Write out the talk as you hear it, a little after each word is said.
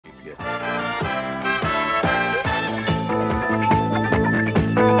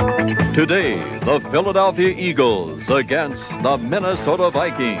Today, the Philadelphia Eagles against the Minnesota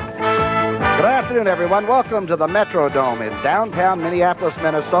Vikings. Good afternoon, everyone. Welcome to the Metrodome in downtown Minneapolis,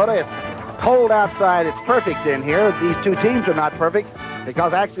 Minnesota. It's cold outside. It's perfect in here. These two teams are not perfect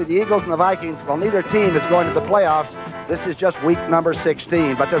because actually the Eagles and the Vikings, well, neither team is going to the playoffs. This is just week number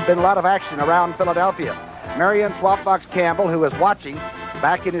 16, but there's been a lot of action around Philadelphia. Marion Swamp Fox Campbell, who is watching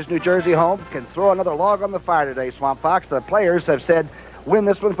back in his New Jersey home, can throw another log on the fire today, Swamp Fox. The players have said, win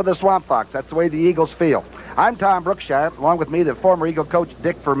this one for the Swamp Fox. That's the way the Eagles feel. I'm Tom Brookshier, along with me, the former Eagle coach,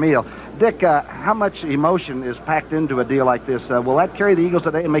 Dick Vermeil. Dick, how much emotion is packed into a deal like this? Will that carry the Eagles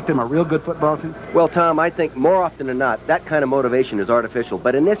today and make them a real good football team? Well, Tom, I think more often than not, that kind of motivation is artificial.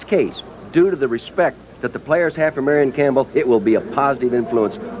 But in this case, due to the respect that the players have for Marion Campbell, it will be a positive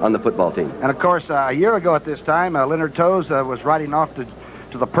influence on the football team. And, of course, a year ago at this time, Leonard Toews was riding off to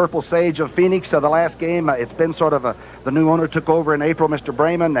the Purple Sage of Phoenix. The last game, it's been sort of the new owner took over in April, Mr.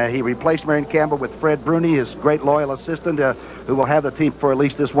 Brayman. He replaced Marion Campbell with Fred Bruni, his great loyal assistant, who will have the team for at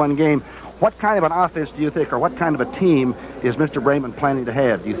least this one game. What kind of an offense do you think, or what kind of a team is Mr. Brayman planning to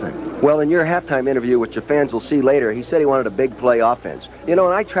have, do you think? Well, in your halftime interview, which your fans will see later, he said he wanted a big play offense. You know,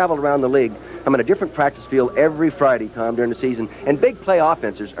 and I traveled around the league. I'm in a different practice field every Friday, Tom, during the season. And big play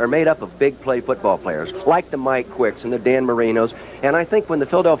offenses are made up of big play football players, like the Mike Quicks and the Dan Marinos. And I think when the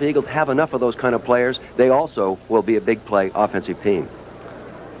Philadelphia Eagles have enough of those kind of players, they also will be a big play offensive team.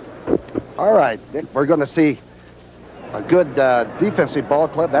 All right, Nick, we're going to see a good defensive ball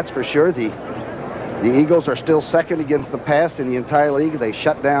club, that's for sure. The Eagles are still second against the pass in the entire league. They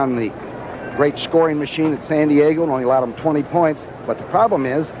shut down the great scoring machine at San Diego and only allowed them 20 points. But the problem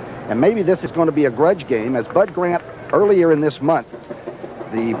is, and maybe this is going to be a grudge game, as Bud Grant earlier in this month,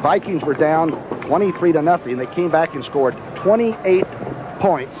 the Vikings were down 23-0. They came back and scored 28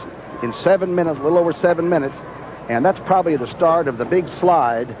 points in 7 minutes, a little over 7 minutes, and that's probably the start of the big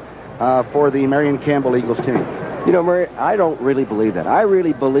slide for the Marion Campbell Eagles team. You know, Murray, I don't really believe that. I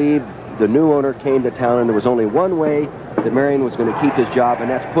really believe the new owner came to town and there was only one way that Marion was going to keep his job, and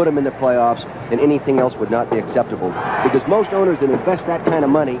that's put him in the playoffs, and anything else would not be acceptable. Because most owners that invest that kind of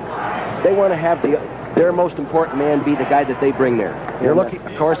money, they want to have their most important man be the guy that they bring there. You're looking,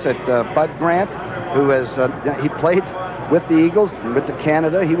 of course, at Bud Grant, who has he played with the Eagles and with the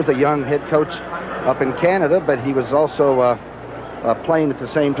Canada. He was a young head coach up in Canada, but he was also playing at the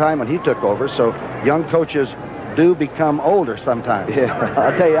same time when he took over. So young coaches do become older sometimes. Yeah,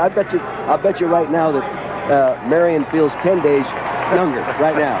 I'll tell you, I bet you right now that Marion feels 10 days younger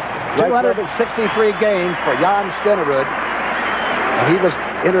right now. 263 games for Jan Stenerud. He was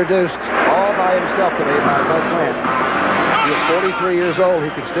introduced all by himself today by Bud Grant. He is 43 years old. He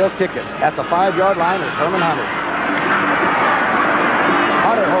can still kick it. At the 5-yard line is Herman Hunter.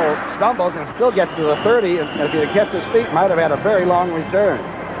 Hunter stumbles and still gets to the 30, and if he had kept his feet, might have had a very long return.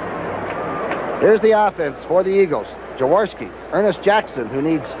 Here's the offense for the Eagles. Jaworski, Ernest Jackson, who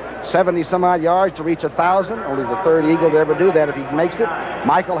needs 70-some-odd yards to reach 1,000. Only the third Eagle to ever do that if he makes it.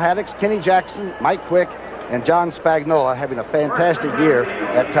 Michael Haddix, Kenny Jackson, Mike Quick, and John Spagnola having a fantastic year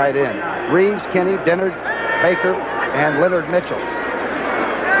at tight end. Reeves, Kenny, Dennard, Baker, and Leonard Mitchell.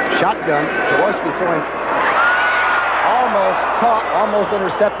 Shotgun, Jaworski throwing almost caught, almost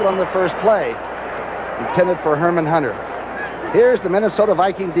intercepted on the first play. Intended for Herman Hunter. Here's the Minnesota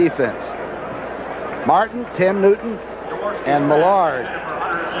Viking defense. Martin, Tim Newton, and Millard.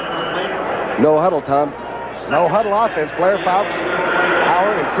 No huddle, Tom. No huddle offense. Blair Fouts,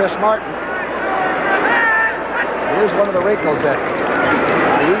 Howard, and Chris Martin. Here's one of the wrinkles that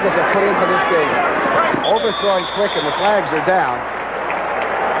the Eagles have put into this game. Overthrowing quick, and the flags are down.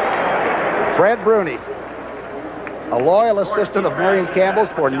 Fred Bruni, a loyal assistant of Marion Campbell's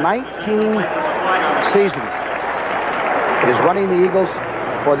for 19 seasons, is running the Eagles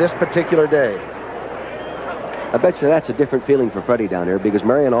for this particular day. I bet you that's a different feeling for Freddie down there, because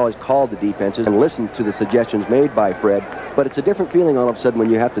Marion always called the defenses and listened to the suggestions made by Fred, but it's a different feeling all of a sudden when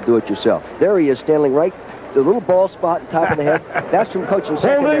you have to do it yourself. There he is, standing right, the little ball spot on top of the head. That's from coaching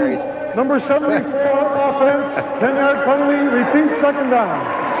secondaries. Number 74, offense, 10-yard penalty, repeat second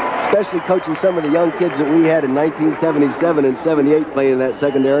down. Especially coaching some of the young kids that we had in 1977 and 78 playing in that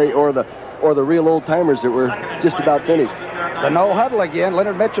secondary, or the real old-timers that were just about finished. The no huddle again.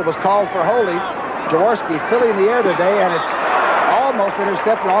 Leonard Mitchell was called for holding. Jaworski filling the air today, and it's almost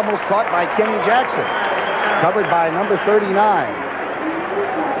intercepted, almost caught by Kenny Jackson. Covered by number 39,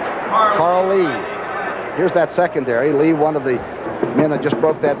 Carl Lee. Here's that secondary. Lee, one of the men that just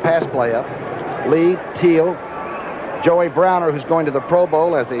broke that pass play up. Lee, Teal, Joey Browner, who's going to the Pro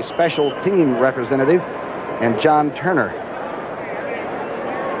Bowl as a special team representative, and John Turner.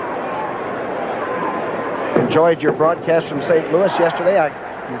 Enjoyed your broadcast from St. Louis yesterday.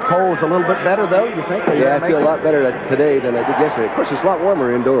 Cole's a little bit better, though, you think? Yeah, I feel a lot better today than I did yesterday. Of course, it's a lot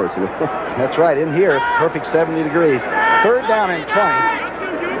warmer indoors. You know? That's right. In here, perfect 70 degrees. Third down and 20.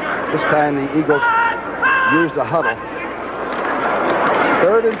 This time the Eagles use the huddle.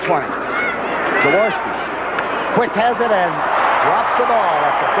 Third and 20. Jaworski. Quick has it and drops the ball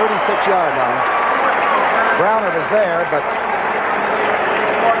at the 36-yard line. Browner was there, but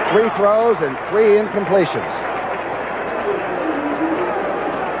 3 throws and 3 incompletions.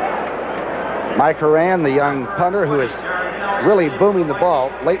 Mike Horan, the young punter who is really booming the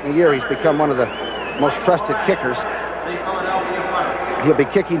ball. Late in the year, he's become one of the most trusted kickers. He'll be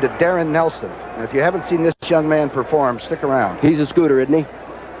kicking to Darren Nelson. And if you haven't seen this young man perform, stick around. He's a scooter, isn't he?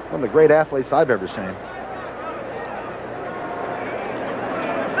 One of the great athletes I've ever seen.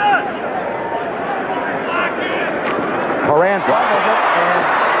 Horan fumbles it and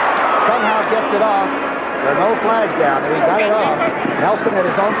somehow gets it off. There are no flags down there. He got it off. Nelson at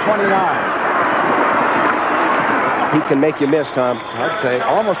his own 29. He can make you miss, Tom. I'd say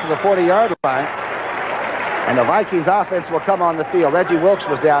almost to the 40-yard line. And the Vikings offense will come on the field. Reggie Wilkes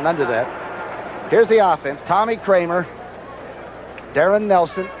was down under that. Here's the offense. Tommy Kramer, Darren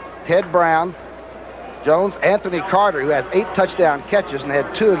Nelson, Ted Brown, Jones, Anthony Carter, who has 8 touchdown catches and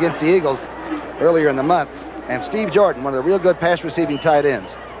had 2 against the Eagles earlier in the month, and Steve Jordan, one of the real good pass-receiving tight ends.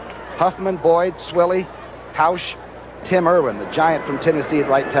 Huffman, Boyd, Swilly, Tausch, Tim Irwin, the giant from Tennessee at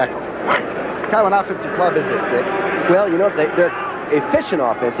right tackle. What kind of an offensive club is this, Dick? Well, you know, they're efficient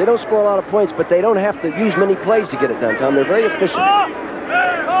offense. They don't score a lot of points, but they don't have to use many plays to get it done, Tom. They're very efficient.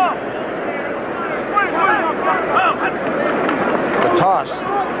 The toss.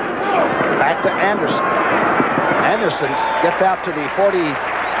 Back to Anderson. Anderson gets out to the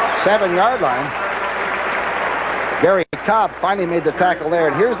 47-yard line. Gary Cobb finally made the tackle there,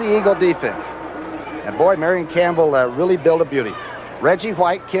 and here's the Eagle defense. And boy, Marion Campbell really built a beauty. Reggie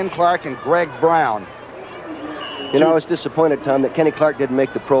White, Ken Clark, and Greg Brown. You know, I was disappointed, Tom, that Kenny Clark didn't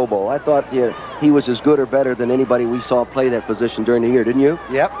make the Pro Bowl. I thought he was as good or better than anybody we saw play that position during the year, didn't you?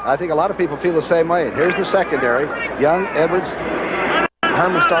 Yep, I think a lot of people feel the same way. Here's the secondary. Young, Edwards,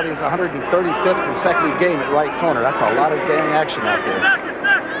 Herman starting his 135th consecutive game at right corner. That's a lot of gang action out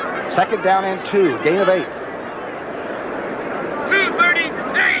there. Second down and 2, gain of 8.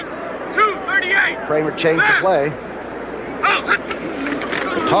 238. 238. Kramer changed the play.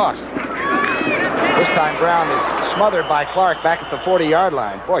 The toss. This time Brown is smothered by Clark back at the 40-yard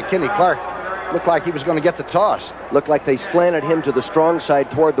line. Boy, Kenny Clark looked like he was going to get the toss. Looked like they slanted him to the strong side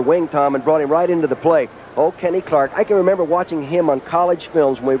toward the wing, Tom, and brought him right into the play. Oh, Kenny Clark. I can remember watching him on college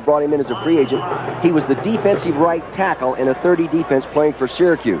films when we brought him in as a free agent. He was the defensive right tackle in a 30 defense playing for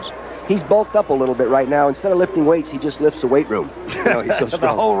Syracuse. He's bulked up a little bit right now. Instead of lifting weights, he just lifts the weight room. You know, he's so strong. The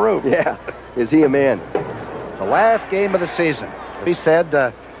whole room. Yeah. Is he a man? The last game of the season. He said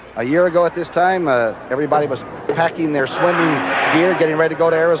a year ago at this time, everybody was packing their swimming gear, getting ready to go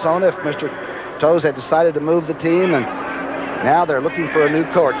to Arizona if Mr. Toes had decided to move the team, and now they're looking for a new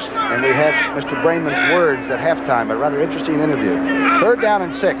coach. And we have Mr. Brainman's words at halftime, a rather interesting interview. Third down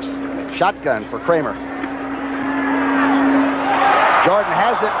and 6. Shotgun for Kramer. Jordan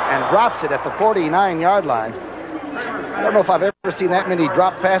has it and drops it at the 49-yard line. I don't know if I've ever seen that many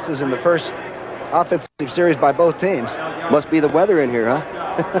drop passes in the first offensive series by both teams. Must be the weather in here, huh?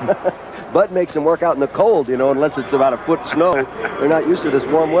 Bud makes them work out in the cold, you know, unless it's about a foot of snow. They're not used to this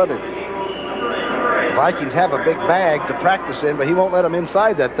warm weather. The Vikings have a big bag to practice in, but he won't let them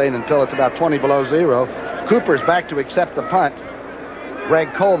inside that thing until it's about 20 below 0. Cooper's back to accept the punt.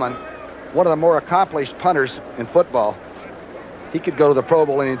 Greg Coleman, one of the more accomplished punters in football. He could go to the Pro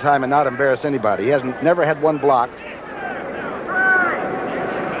Bowl anytime and not embarrass anybody. He hasn't never had one blocked.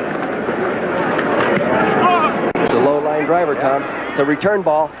 It's a low-line driver, Tom. It's a return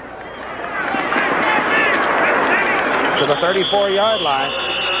ball. To the 34-yard line.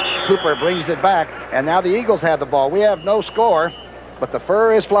 Cooper brings it back, and now the Eagles have the ball. We have no score, but the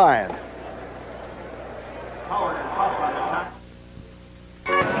fur is flying.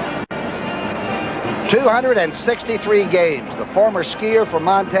 263 games. The former skier from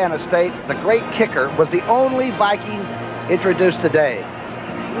Montana State, the great kicker, was the only Viking introduced today.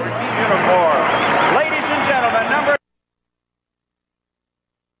 Uniform. Ladies and gentlemen, number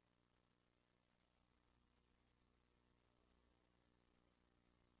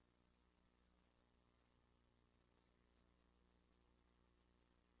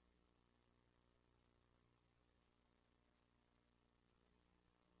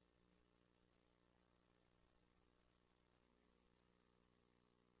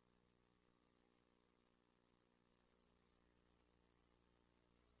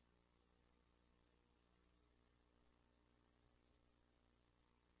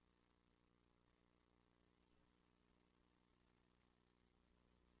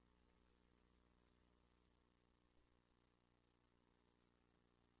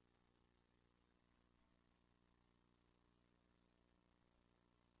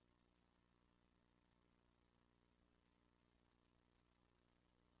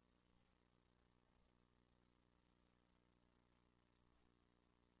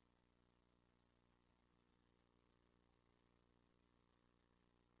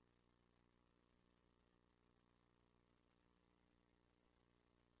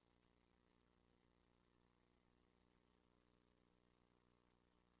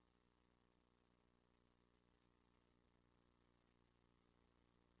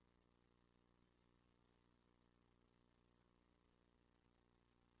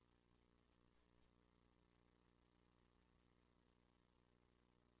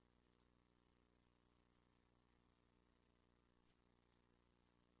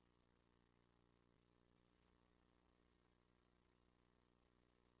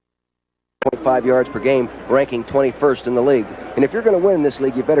 1.5 yards per game, ranking 21st in the league. And if you're going to win this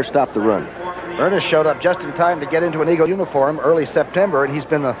league, you better stop the run. Ernest showed up just in time to get into an Eagle uniform early September, and he's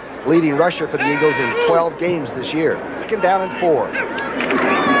been the leading rusher for the Eagles in 12 games this year. Second down and 4.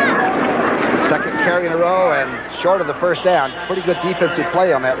 Second carry in a row and short of the first down. Pretty good defensive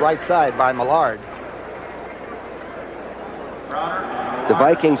play on that right side by Millard. The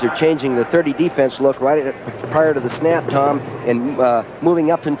Vikings are changing the 30 defense look right prior to the snap, Tom, and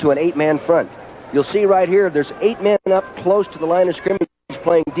moving up into an 8-man front. You'll see right here, there's 8 men up close to the line of scrimmage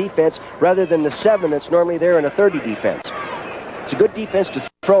playing defense rather than the 7 that's normally there in a 30 defense. It's a good defense to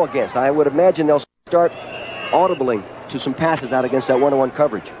throw against. I would imagine they'll start audibling to some passes out against that one-on-one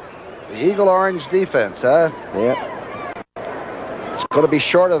coverage. The Eagle Orange defense, huh? Yeah. It's going to be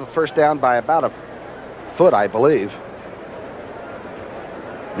short of the first down by about a foot, I believe.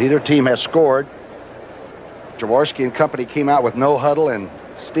 Neither team has scored. Jaworski and company came out with no huddle and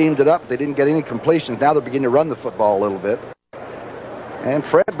steamed it up. They didn't get any completions. Now they're beginning to run the football a little bit. And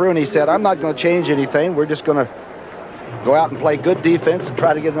Fred Bruni said, I'm not going to change anything. We're just going to go out and play good defense and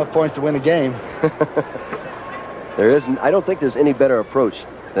try to get enough points to win a game. I don't think there's any better approach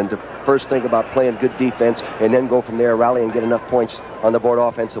than to first think about playing good defense and then go from there, rally and get enough points on the board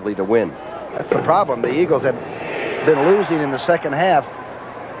offensively to win. That's the problem. The Eagles have been losing in the second half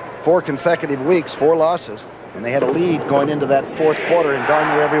 4 consecutive weeks, 4 losses, and they had a lead going into that fourth quarter in darn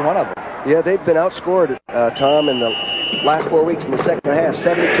near every one of them. Yeah, they've been outscored, Tom, in the last 4 weeks in the second half,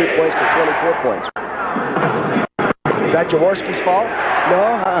 72 points to 24 points. Is that Jaworski's fault? No,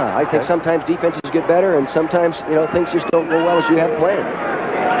 I think sometimes defenses get better, and sometimes, things just don't go well as you have planned.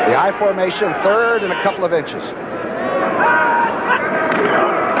 The I formation, third and a couple of inches.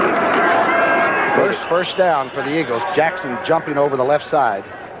 First down for the Eagles. Jackson jumping over the left side.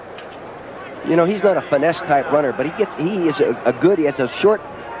 He's not a finesse type runner, but he has a short,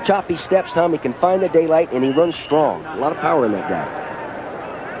 choppy steps, Tom. He can find the daylight, and he runs strong. A lot of power in that guy.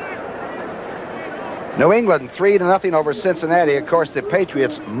 New England 3-0 over Cincinnati. Of course, the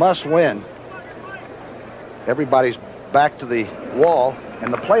Patriots must win. Everybody's back to the wall.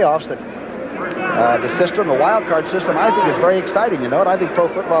 And the playoffs, the system, the wild card system, I think is very exciting. You know what? I think pro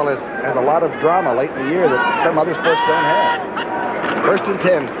football has a lot of drama late in the year that some other sports don't have. First and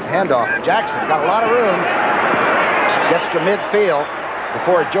 10, handoff. Jackson got a lot of room. Gets to midfield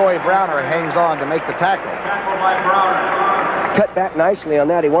before Joey Browner hangs on to make the tackle. Cut back nicely on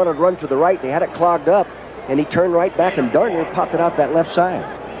that. He wanted to run to the right. They had it clogged up, and he turned right back, and darn near popped it out that left side.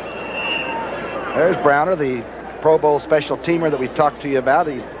 There's Browner, the Pro Bowl special teamer that we talked to you about.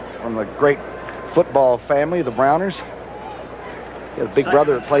 He's from the great football family, the Browners. He had a big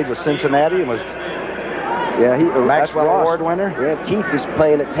brother that played with Cincinnati and was Maxwell Award winner. Yeah, Keith is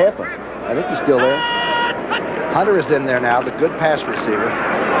playing at Tampa. I think he's still there. Hunter is in there now, the good pass receiver.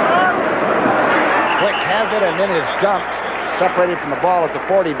 Quick has it and then is dumped, separated from the ball at the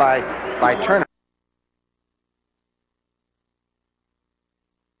 40 by Turner.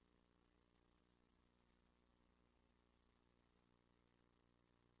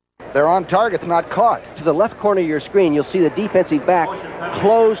 They're on targets, not caught. To the left corner of your screen, you'll see the defensive back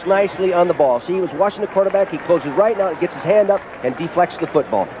close nicely on the ball. See, he was watching the quarterback. He closes right now, gets his hand up, and deflects the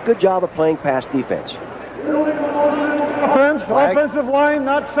football. Good job of playing pass defense. Offensive line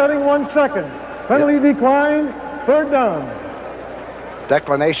not setting 1 second. Penalty decline, third down.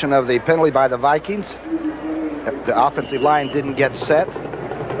 Declination of the penalty by the Vikings. The offensive line didn't get set.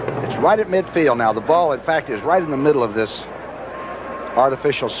 It's right at midfield now. The ball, in fact, is right in the middle of this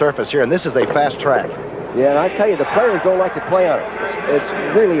artificial surface here, and this is a fast track. Yeah, and I tell you, the players don't like to play on it. It's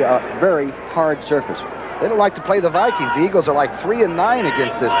really a very hard surface. They don't like to play the Vikings. The Eagles are like 3-9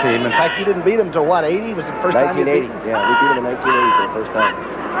 against this team. In fact, you didn't beat them until what, 80? Was the first 1980. time you beat them? Yeah, we beat them in 1980 for the first time.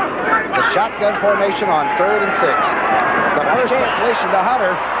 The shotgun formation on 3rd and 6. The first translation to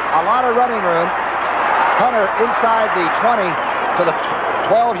Hunter. A lot of running room. Hunter inside the 20 to the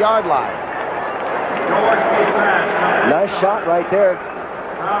 12-yard line. Nice shot right there.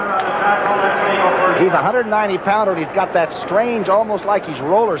 He's a 190-pounder, and he's got that strange, almost like he's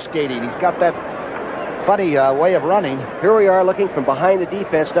roller skating. He's got that funny way of running. Here we are looking from behind the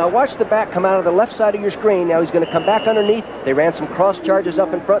defense. Now watch the back come out of the left side of your screen. Now he's going to come back underneath. They ran some cross charges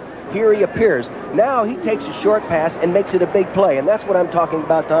up in front. Here he appears. Now he takes a short pass and makes it a big play. And that's what I'm talking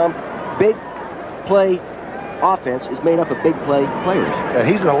about, Tom. Big play offense is made up of big play players. And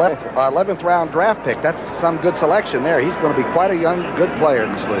he's an 11th round draft pick. That's some good selection there. He's going to be quite a young, good player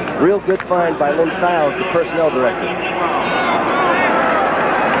in this league. Real good find by Lynn Stiles, the personnel director.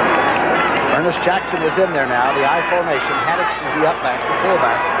 Ernest Jackson is in there now. The I formation. Haddix is the upback, the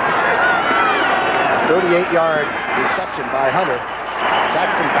fullback. 38-yard reception by Hunter.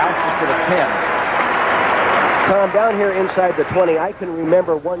 Jackson bounces to the 10. Tom, down here inside the 20, I can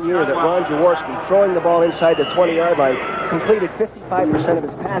remember one year that Ron Jaworski, throwing the ball inside the 20-yard line, completed 55% of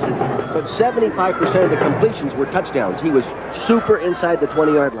his passes, but 75% of the completions were touchdowns. He was super inside the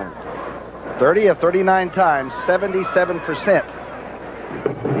 20-yard line. 30 of 39 times, 77%.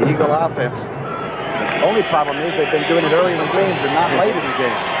 The Eagle offense. The only problem is they've been doing it early in the games and not late in the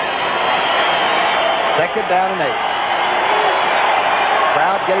games. Second down and 8.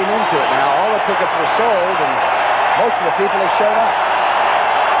 Crowd getting into it now. All the tickets were sold, and most of the people have shown up.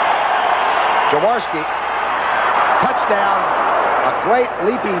 Jaworski, touchdown, a great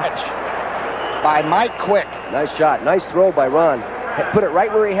leaping catch by Mike Quick. Nice shot, nice throw by Ron. Put it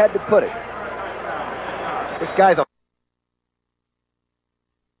right where he had to put it. This guy's a...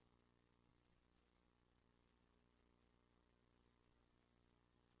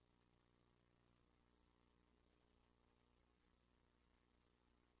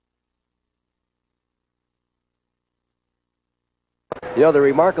 You know, the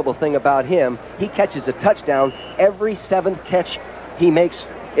remarkable thing about him, he catches a touchdown every 7th catch he makes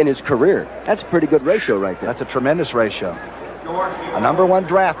in his career. That's a pretty good ratio right there. That's a tremendous ratio. A number 1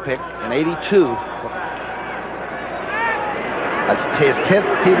 draft pick in 82. That's his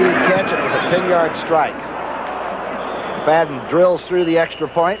 10th TD catch. It was a 10-yard strike. Fadden drills through the extra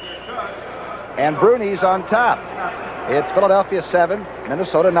point. And Bruni's on top. It's Philadelphia 7,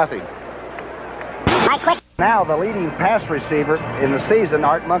 Minnesota nothing. Now the leading pass receiver in the season,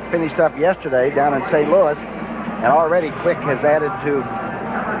 Art Monk, finished up yesterday down in St. Louis, and already Quick has added to...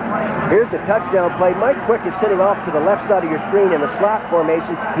 Here's the touchdown play. Mike Quick is sitting off to the left side of your screen in the slot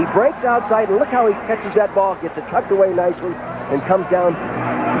formation. He breaks outside, and look how he catches that ball, gets it tucked away nicely, and comes down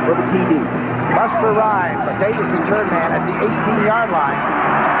for the TD. Buster Rhymes, a Davis return man at the 18-yard line.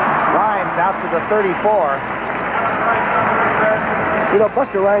 Rhymes out to the 34. You know,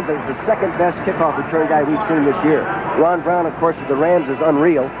 Buster Rhymes is the second-best kickoff return guy we've seen this year. Ron Brown, of course, of the Rams is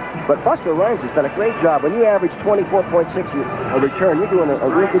unreal. But Buster Rhymes has done a great job. When you average 24.6 a return, you're doing a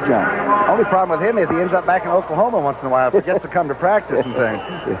real good job. Only problem with him is he ends up back in Oklahoma once in a while. Forgets to come to practice and things.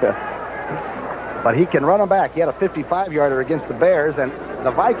 Yeah. But he can run them back. He had a 55-yarder against the Bears, and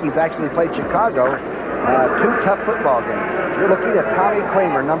the Vikings actually played Chicago 2 tough football games. You're looking at Tommy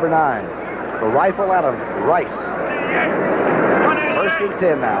Kramer, number 9. The rifle out of Rice. First and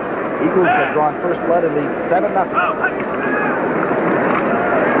 10 now. Eagles have drawn first blood and lead 7-0.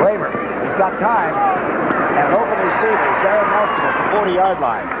 Kramer, he's got time. And an open receiver is Darren Nelson at the 40-yard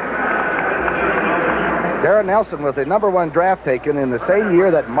line. Darren Nelson was the number 1 draft taken in the same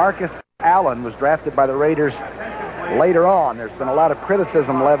year that Marcus Allen was drafted by the Raiders later on. There's been a lot of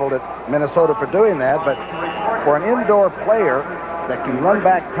criticism leveled at Minnesota for doing that, but for an indoor player that can run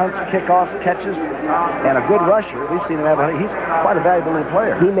back, punts, kickoffs, catches, and a good rusher, we've seen him have he's quite a valuable little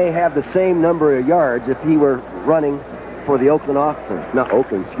player. He may have the same number of yards if he were running for the Oakland offense. Not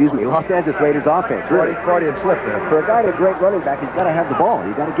Oakland, excuse me, Los Angeles Raiders offense. Really. Freudian slip there. For a guy with a great running back, he's got to have the ball.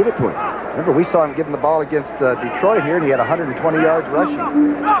 You got to give it to him. Remember, we saw him giving the ball against Detroit here, and he had 120 yards rushing.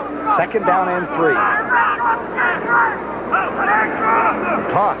 Second down and 3.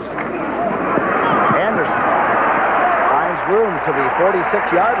 Toss. Anderson finds room to the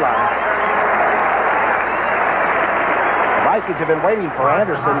 46-yard line. The Vikings have been waiting for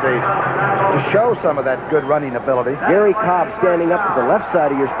Anderson to show some of that good running ability. Gary Cobb standing up to the left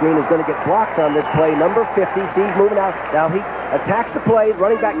side of your screen is going to get blocked on this play. Number 50, see he's moving out. Now he attacks the play. The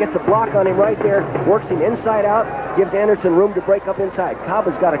running back gets a block on him right there, works him inside out, gives Anderson room to break up inside. Cobb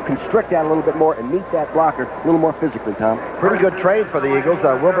has got to constrict that a little bit more and meet that blocker a little more physically, Tom. Pretty good trade for the Eagles.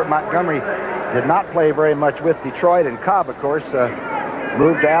 Wilbert Montgomery did not play very much with Detroit, and Cobb, of course,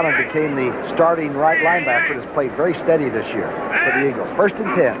 moved down and became the starting right linebacker. Has played very steady this year for the Eagles. First and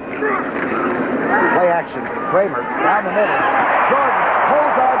 10. Play action. Kramer down the middle. Jordan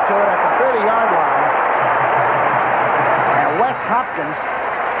holds on to it at the 30-yard line. And Wes Hopkins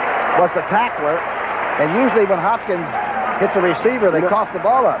was the tackler. And usually when Hopkins hits a receiver, they cough the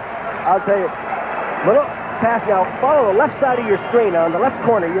ball up. I'll tell you, little pass now. Follow the left side of your screen. On the left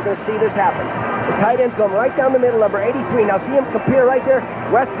corner, you're going to see this happen. The tight end's going right down the middle, number 83. Now see him compare right there.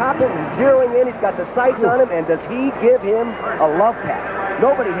 Wes Hopkins is zeroing in. He's got the sights on him. And does he give him a love tap?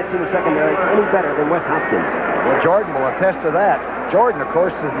 Nobody hits in the secondary any better than Wes Hopkins. Well, Jordan will attest to that. Jordan, of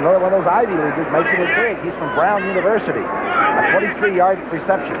course, is another one of those Ivy Leaguers making it big. He's from Brown University. A 23-yard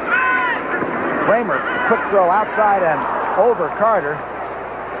reception. Kramer, quick throw outside and over Carter.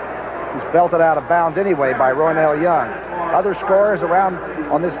 He's belted out of bounds anyway by Roynell Young. Other scores around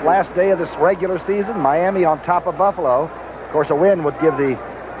on this last day of this regular season. Miami on top of Buffalo. Of course, a win would give the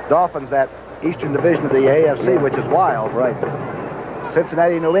Dolphins that Eastern Division of the AFC, which is wild. Right.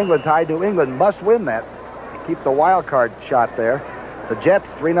 Cincinnati, New England tied. New England must win that. Keep the wild card shot there. The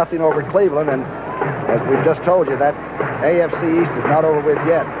Jets 3-0 over Cleveland, and as we've just told you, that AFC East is not over with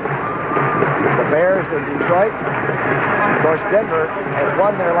yet. The Bears in Detroit. Of course, Denver has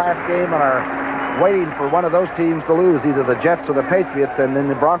won their last game and are waiting for one of those teams to lose, either the Jets or the Patriots, and then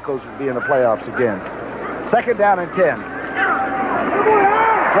the Broncos would be in the playoffs again. 2nd down and 10. Jordan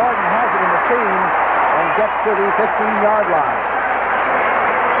has it in the seam and gets to the 15-yard line.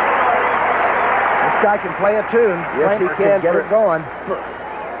 This guy can play a tune. Yes, he can. Get it going.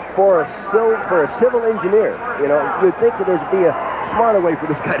 For a civil engineer, you know, you'd think that there'd be a smarter way for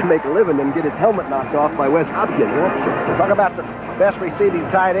this guy to make a living than get his helmet knocked off by Wes Hopkins. Huh? Talk about the best receiving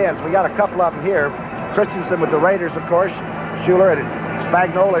tight ends. We got a couple of them here. Christensen with the Raiders, of course. Schuler and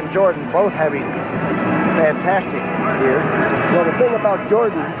Spagnola and Jordan both having fantastic years. Well, the thing about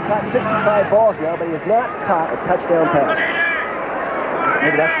Jordan, he's caught 65 balls now, but he has not caught a touchdown pass.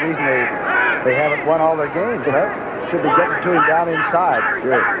 Maybe that's the reason they haven't won all their games, huh? Should be getting to him down inside.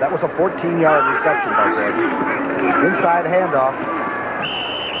 Sure. That was a 14-yard reception by Jordan. Inside handoff.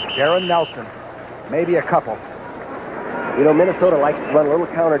 Darren Nelson. Maybe a couple. You know, Minnesota likes to run a little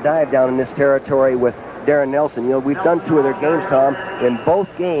counter dive down in this territory with Darren Nelson. You know, we've done 2 of their games, Tom. In both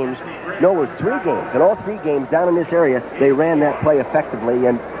games, no, it was 3 games. In all 3 games down in this area, they ran that play effectively.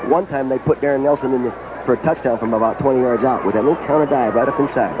 And one time they put Darren Nelson in for a touchdown from about 20 yards out with that little counter dive right up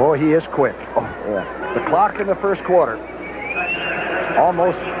inside. Boy, he is quick. Oh, yeah. The clock in the first quarter.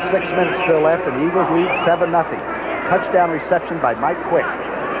 Almost 6 minutes still left, and the Eagles lead 7-0. Touchdown reception by Mike Quick.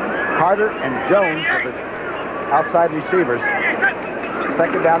 Carter and Jones are the outside receivers.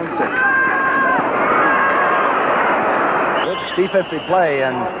 2nd down and 6. Good defensive play,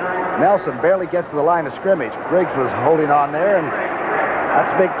 and Nelson barely gets to the line of scrimmage. Griggs was holding on there, and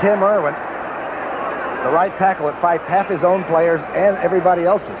that's Big Tim Irwin. The right tackle that fights half his own players and everybody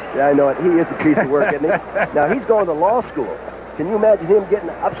else's. Yeah, I know it. He is a piece of work, isn't he? Now, he's going to law school. Can you imagine him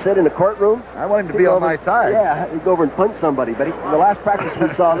getting upset in the courtroom? I want him to be on my side. Yeah, he'd go over and punch somebody. But the last practice we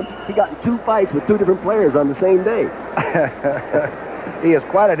saw him, he got in 2 fights with 2 different players on the same day. He is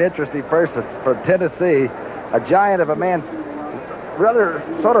quite an interesting person from Tennessee. A giant of a man. Rather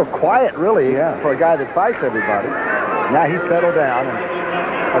sort of quiet, really, for a guy that fights everybody. Now he's settled down. And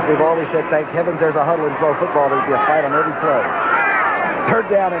as we've always said, thank heavens there's a huddle in pro football. There'd be a fight on every play. 3rd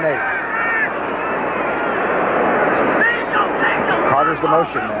down and 8. Carter's the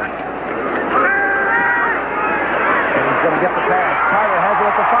motion man. And he's going to get the pass. Carter has it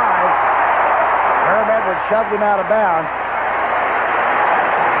at the 5. Herm Edwards shoved him out of bounds.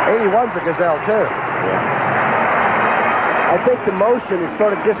 81's a gazelle, too. I think the motion is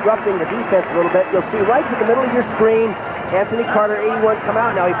sort of disrupting the defense a little bit. You'll see right to the middle of your screen, Anthony Carter, 81, come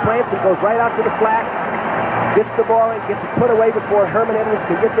out. Now he plants and goes right out to the flat, gets the ball and gets it put away before Herman Edwards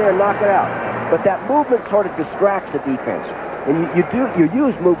can get there and knock it out. But that movement sort of distracts the defense. And you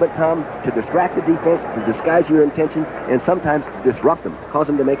use movement, Tom, to distract the defense, to disguise your intention, and sometimes to disrupt them, cause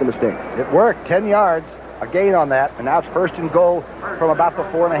them to make a mistake. It worked. 10 yards, a gain on that, and now it's 1st and goal from about the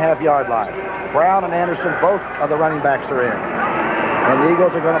 4.5-yard line. Brown and Anderson, both of the running backs are in. And the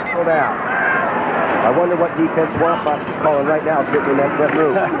Eagles are going to pull down. I wonder what defense Swamp Fox is calling right now, sitting in that front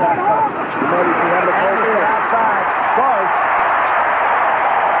room. You might be having a call there. Outside, scores.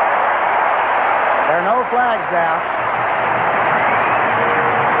 There are no flags now.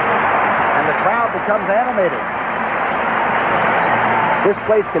 And the crowd becomes animated. This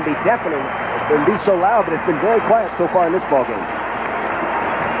place can be deafening. It can be so loud, but it's been very quiet so far in this ball game.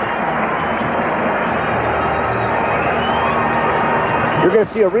 You're going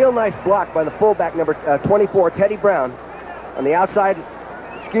to see a real nice block by the fullback, number 24, Teddy Brown. On the outside,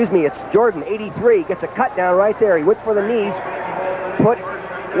 it's Jordan, 83, gets a cut down right there. He went for the knees, put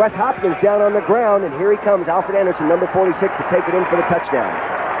Wes Hopkins down on the ground, and here he comes, Alfred Anderson, number 46, to take it in for the touchdown.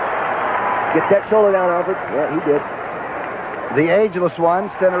 Get that shoulder down, Alfred. Yeah, he did. The ageless one,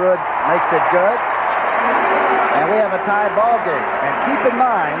 Stenerud, makes it good. And we have a tied ball game. And keep in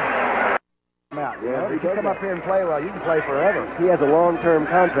mind, if you come up here and play well, you can play forever. He has a long-term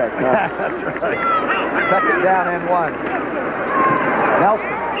contract now. That's right. 2nd down and 1.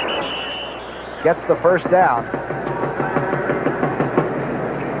 Nelson gets the 1st down.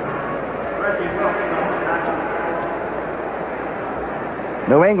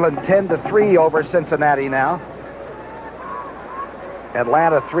 New England 10-3 over Cincinnati now.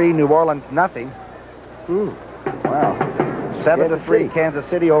 Atlanta 3, New Orleans nothing. Wow. 7-3 Kansas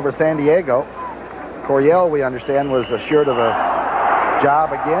City over San Diego. Coryell, we understand, was assured of a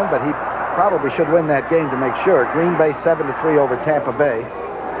job again, but he probably should win that game to make sure. Green Bay 7-3 over Tampa Bay.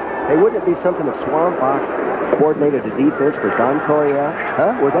 Hey, wouldn't it be something if Swamp Fox coordinated a defense for Don Coryell?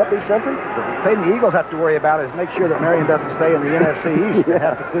 Huh? Would that be something? The thing the Eagles have to worry about is make sure that Marion doesn't stay in the NFC East. They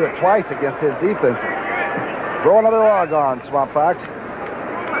have to do it twice against his defenses. Throw another log on, Swamp Fox.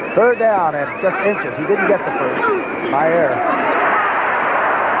 Third down at just inches. He didn't get the first. My error.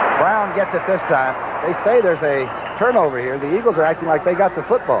 Brown gets it this time. They say there's a turnover here. The Eagles are acting like they got the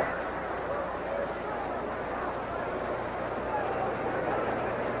football.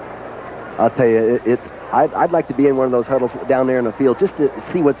 I'll tell you, I'd like to be in one of those huddles down there in the field just to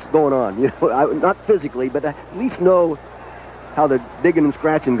see what's going on. You know, not physically, but at least know how the digging and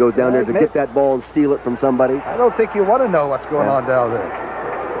scratching goes down there to get that ball and steal it from somebody. I don't think you want to know what's going on down there.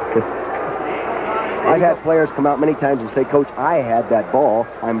 I've had players come out many times and say, Coach, I had that ball.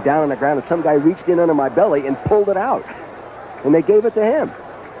 I'm down on the ground, and some guy reached in under my belly and pulled it out. And they gave it to him.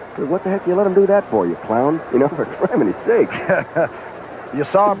 So what the heck you let him do that for, you clown? You know, for criminy sake. You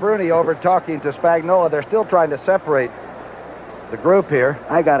saw Bruni over talking to Spagnola. They're still trying to separate the group here.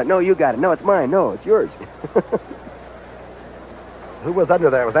 I got it. No, you got it. No, it's mine. No, it's yours. Who was under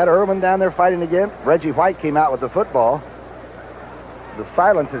there? Was that Irwin down there fighting again? Reggie White came out with the football. The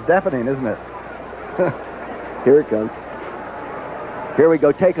silence is deafening, isn't it? Here it comes. Here we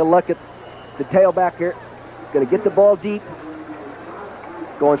go. Take a look at the tailback here. Going to get the ball deep.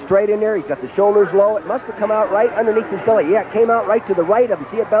 Going straight in there. He's got the shoulders low. It must have come out right underneath his belly. Yeah, it came out right to the right of him.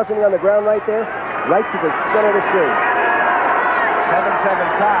 See it bouncing on the ground right there? Right to the center of the screen.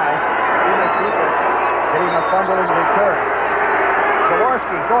 7-7 tie. Getting a fumble in return.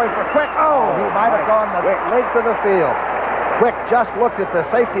 Jaworski going for Quick. Oh, he might have gone the length of the field. Quick just looked at the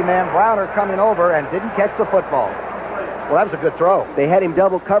safety man, Browner, coming over and didn't catch the football. Well, that was a good throw. They had him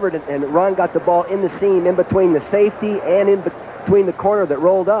double covered, and Ron got the ball in the seam in between the safety and in between the corner that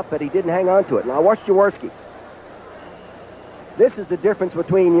rolled up, but he didn't hang on to it. Now watch Jaworski. This is the difference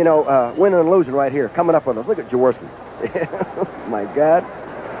between, you know, winning and losing right here. Coming up with us. Look at Jaworski. My God.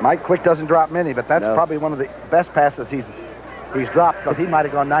 Mike Quick doesn't drop many, but that's probably one of the best passes he's dropped, because he might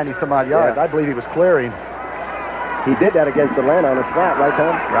have gone 90-some-odd yards. Yeah. I believe he was clearing. He did that against Atlanta on a snap, right,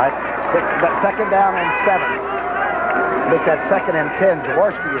 Tom? Right. Second down and 7. Make that 2nd and 10.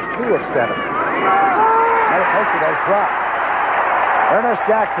 Jaworski is 2 of 7. Most of those dropped. Ernest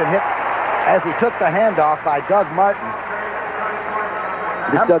Jackson hit as he took the handoff by Doug Martin.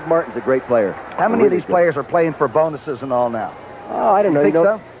 Doug Martin's a great player. How many of these players are playing for bonuses and all now? Oh, I don't know. You think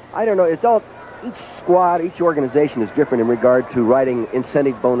so? I don't know. It's all, each squad, each organization is different in regard to writing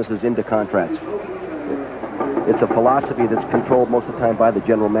incentive bonuses into contracts. It's a philosophy that's controlled most of the time by the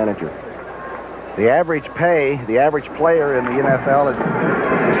general manager. The average pay, the average player in the NFL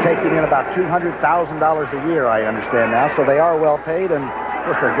is taking in about $200,000 a year, I understand now. So they are well paid, and of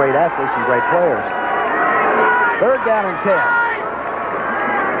course they're great athletes and great players. 3rd down and 10.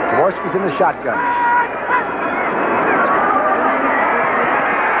 Jaworski's in the shotgun.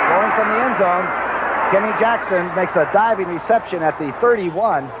 Going from the end zone, Kenny Jackson makes a diving reception at the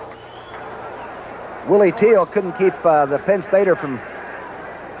 31. Willie Teal couldn't keep the Penn Stater from...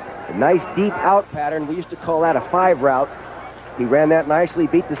 A nice deep out pattern. We used to call that a 5 route. He ran that nicely,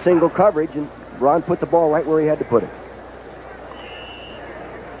 beat the single coverage, and Ron put the ball right where he had to put it.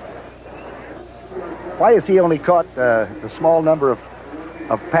 Why has he only caught the small number of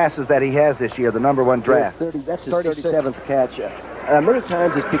passes that he has this year, the #1 draft? That's his 37th catch. Many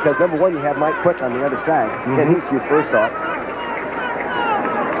times it's because, #1, you have Mike Quick on the other side, and he's your first off.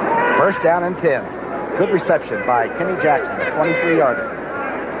 1st down and 10. Good reception by Kenny Jackson, a 23-yarder.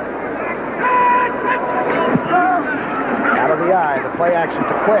 Out of the eye, the play action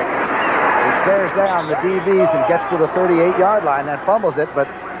to Quick. He stares down the DBs and gets to the 38-yard line and fumbles it, but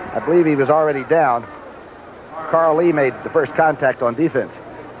I believe he was already down. Carl Lee made the first contact on defense.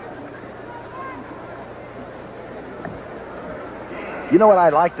 You know what I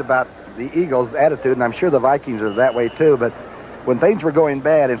liked about the Eagles' attitude, and I'm sure the Vikings are that way too, but when things were going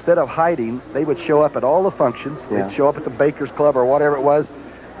bad, instead of hiding, they would show up at all the functions. Yeah. They'd show up at the Bakers Club or whatever it was,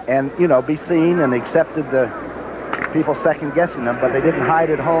 and, you know, be seen, and accepted the people second-guessing them, but they didn't hide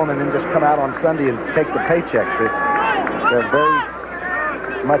at home and then just come out on Sunday and take the paycheck. They're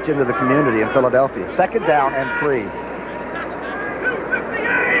very much into the community in Philadelphia. 2nd down and 3.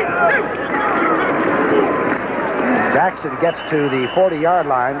 Jackson gets to the 40-yard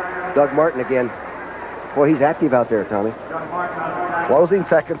line. Doug Martin again. Boy, he's active out there, Tommy. Closing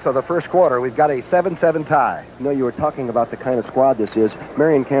seconds of the first quarter. We've got a 7-7 tie. You know, you were talking about the kind of squad this is.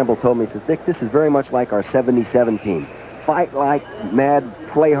 Marion Campbell told me, he says, Dick, this is very much like our 77 team. Fight like mad,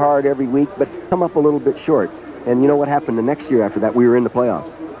 play hard every week, but come up a little bit short. And you know what happened the next year after that? We were in the playoffs.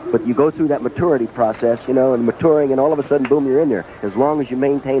 But you go through that maturity process, you know, and maturing, and all of a sudden, boom, you're in there. As long as you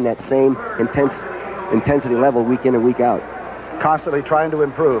maintain that same intensity level week in and week out. Constantly trying to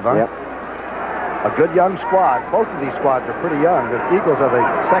improve, huh? Yep. A good young squad. Both of these squads are pretty young. The Eagles are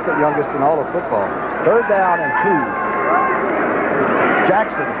the second youngest in all of football. 3rd down and 2.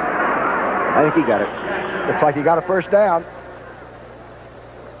 Jackson. I think he got it. Looks like he got a first down.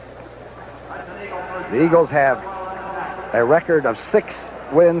 The Eagles have a record of 6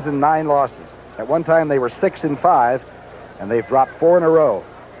 wins and 9 losses. At one time they were 6-5, and they've dropped 4 in a row.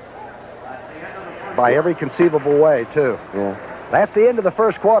 By every conceivable way, too. Yeah. That's the end of the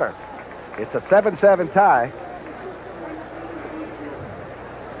first quarter. It's a 7-7 tie.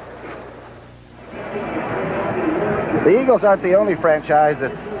 The Eagles aren't the only franchise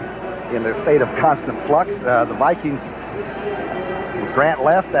that's in a state of constant flux. The Vikings, Grant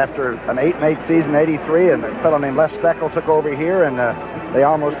left after an 8-8 season, 83, and a fellow named Les Steckel took over here, and they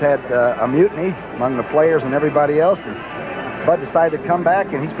almost had a mutiny among the players and everybody else. And Bud decided to come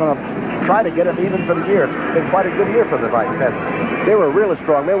back, and he's going to try to get them even for the year. It's been quite a good year for the Vikings, hasn't it? They were really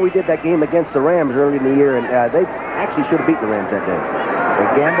strong. Man, we did that game against the Rams early in the year, and they actually should have beaten the Rams that day. They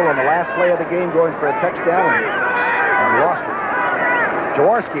gambled on the last play of the game going for a touchdown and lost it.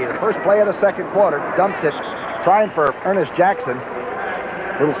 Jaworski, the first play of the second quarter, dumps it, trying for Ernest Jackson.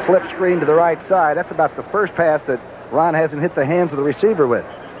 Little slip screen to the right side. That's about the first pass that Ron hasn't hit the hands of the receiver with.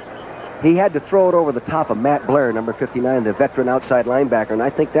 He had to throw it over the top of Matt Blair, number 59, the veteran outside linebacker, and I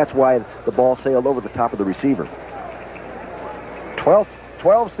think that's why the ball sailed over the top of the receiver. 12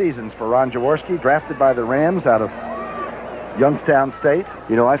 seasons for Ron Jaworski, drafted by the Rams out of Youngstown State.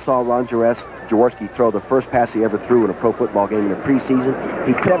 You know, I saw Ron Jaworski throw the first pass he ever threw in a pro football game in the preseason.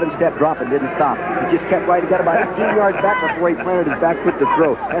 He 7-step drop and didn't stop. He just kept right. He got about 18 yards back before he planted his back foot to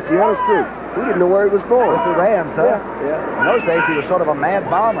throw. That's the honest truth. We didn't know where he was going. With the Rams, huh? Yeah. In those days, he was sort of a mad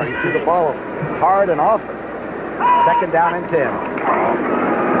bomber. He threw the ball hard and often. 2nd down and 10.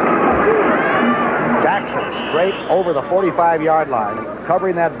 Jackson straight over the 45-yard line,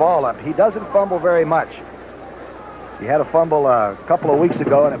 covering that ball up. He doesn't fumble very much. He had a fumble a couple of weeks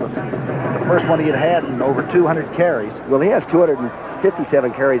ago, and it was the first one he had in over 200 carries. Well, he has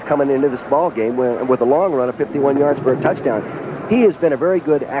 257 carries coming into this ball game with a long run of 51 yards for a touchdown. He has been a very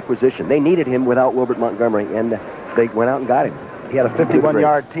good acquisition. They needed him without Wilbert Montgomery, and they went out and got him. He had a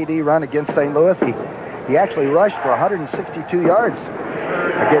 51-yard TD run against St. Louis. He actually rushed for 162 yards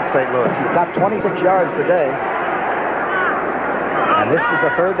against St. Louis. He's got 26 yards today. And this is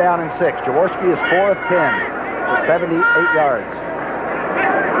a 3rd down and 6. Jaworski is 4 of 10 for 78 yards.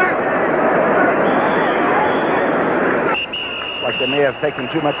 Like they may have taken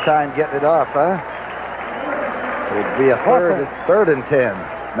too much time getting it off, huh? It'll be a third and 10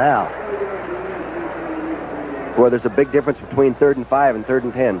 now. Boy, there's a big difference between 3rd and 5 and 3rd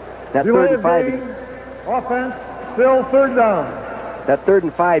and 10. That 3rd and 5, offense, still 3rd down. That 3rd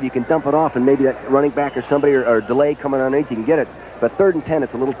and 5, you can dump it off, and maybe that running back or somebody or delay coming underneath, you can get it. But 3rd and 10,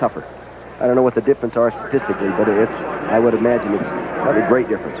 it's a little tougher. I don't know what the difference are statistically, but I would imagine it's a great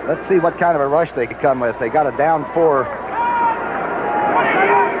difference. Let's see what kind of a rush they could come with. They got a down 4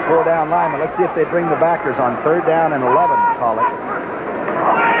 down lineman. Let's see if they bring the backers on 3rd down and 11, call it.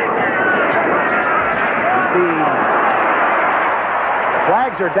 The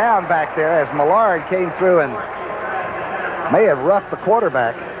flags are down back there as Millard came through and may have roughed the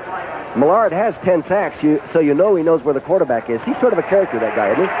quarterback. Millard has 10 sacks, so you know he knows where the quarterback is. He's sort of a character, that guy,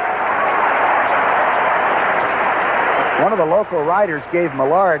 isn't he? One of the local writers gave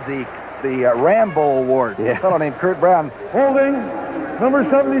Millard the Rambo Award. Yeah. A fellow named Kurt Brown. Holding, number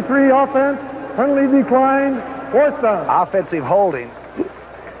 73, offense, penalty declined, 4th down. Offensive holding.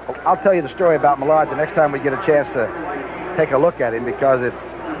 I'll tell you the story about Millard the next time we get a chance to take a look at him, because it's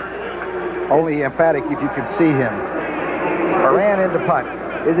only emphatic if you can see him. Ran into punt.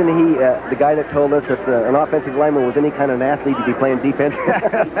 Isn't he the guy that told us if an offensive lineman was any kind of an athlete, he'd be playing defense?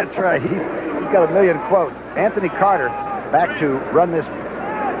 That's right. He's got a million quotes. Anthony Carter back to run this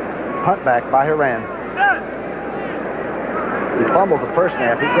punt back by Haran. He fumbled the first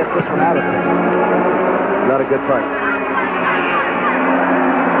snap. He gets this one out of there. It's not a good punt.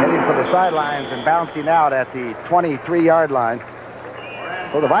 Heading for the sidelines and bouncing out at the 23-yard line.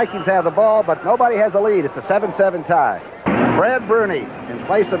 So the Vikings have the ball, but nobody has a lead. It's a 7-7 tie. Fred Bruni in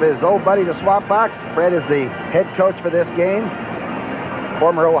place of his old buddy, the Swamp Fox. Fred is the head coach for this game.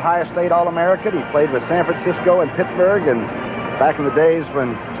 Former Ohio State All-American. He played with San Francisco and Pittsburgh, and back in the days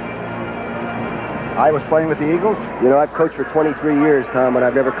when I was playing with the Eagles. You know, I've coached for 23 years, Tom, and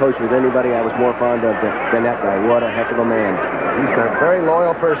I've never coached with anybody I was more fond of than that guy. What a heck of a man. He's a very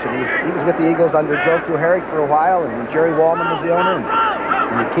loyal person. He was with the Eagles under Joe Kuharich for a while, and when Jerry Wallman was the owner. And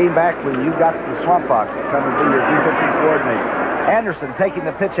And he came back when you got to the Swamp Fox to come and be your defensive coordinator. Anderson taking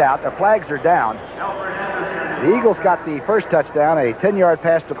the pitch out. The flags are down. The Eagles got the first touchdown, a 10-yard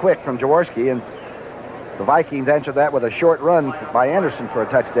pass to Quick from Jaworski, and the Vikings answered that with a short run by Anderson for a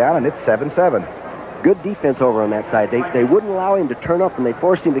touchdown, and it's 7-7. Good defense over on that side. They wouldn't allow him to turn up, and they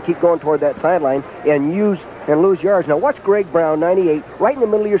forced him to keep going toward that sideline and lose yards. Now watch Greg Brown, 98, right in the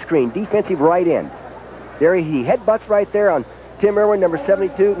middle of your screen, defensive right end. There he headbutts right there on Tim Irwin, number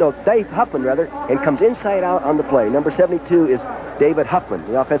 72, no, Dave Huffman, rather, and comes inside out on the play. Number 72 is David Huffman,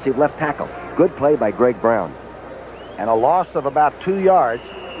 the offensive left tackle. Good play by Greg Brown. And a loss of about 2 yards,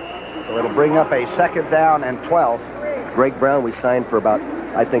 so it'll bring up a 2nd down and 12. Greg Brown we signed for about,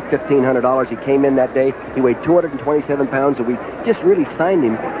 I think, $1,500. He came in that day. He weighed 227 pounds, and we just really signed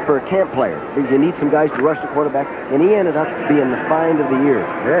him for a camp player. Because you need some guys to rush the quarterback, and he ended up being the find of the year.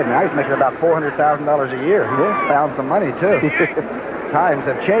 Yeah, now he's making about $400,000 a year. He's found some money, too. Times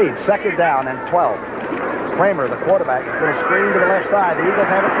have changed. 2nd down and 12. Kramer, the quarterback, is going to screen to the left side. The Eagles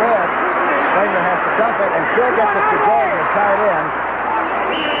have it red. Kramer has to dump it and still gets it to Jordan, his tight end.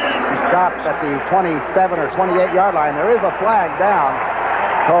 He stopped at the 27 or 28-yard line. There is a flag down.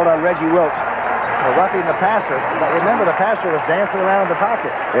 Called on Reggie Wilkes. For roughing the passer. But remember, the passer was dancing around in the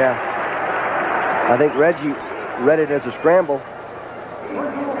pocket. Yeah. I think Reggie read it as a scramble.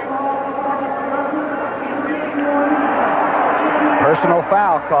 Personal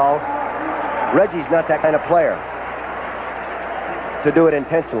foul call. Reggie's not that kind of player to do it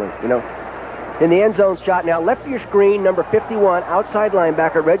intentionally, you know. In the end zone shot now, left of your screen, number 51, outside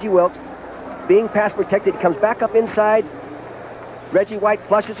linebacker, Reggie Wilkes. Being pass protected, comes back up inside. Reggie White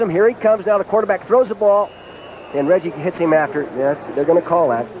flushes him. Here he comes now. The quarterback throws the ball, and Reggie hits him after. Yeah, they're going to call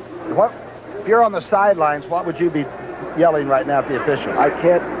that. What, if you're on the sidelines, what would you be yelling right now at the officials? I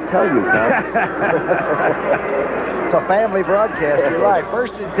can't tell you, Tom. It's a family broadcast. You're right.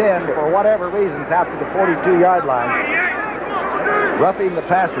 1st and 10, for whatever reasons, out to the 42-yard line. Roughing the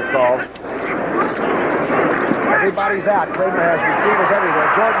passer call. Everybody's out. Kramer has receivers everywhere.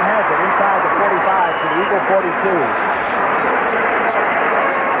 Jordan has it inside the 45 to the Eagle 42.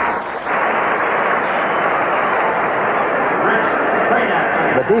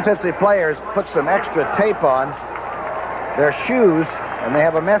 The defensive players put some extra tape on their shoes, and they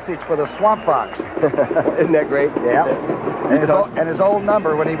have a message for the Swamp Fox. Isn't that great? Yeah. And his old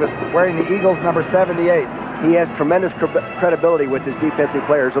number when he was wearing the Eagles number 78. He has tremendous credibility with his defensive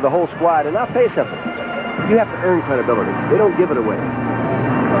players, or the whole squad. And I'll tell you something. You have to earn credibility. They don't give it away.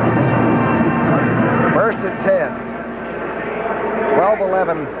 1st and 10.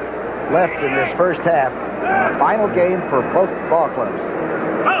 12-11 left in this first half. Final game for both ball clubs.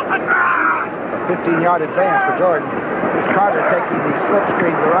 A 15-yard advance for Jordan. Here's Carter taking the slip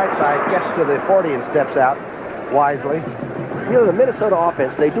screen to the right side, gets to the 40 and steps out wisely. You know, the Minnesota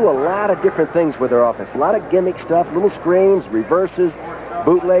offense, they do a lot of different things with their offense. A lot of gimmick stuff, little screens, reverses,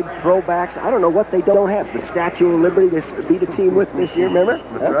 bootleg, throwbacks. I don't know what they don't have. The Statue of Liberty they beat a team with this year, remember?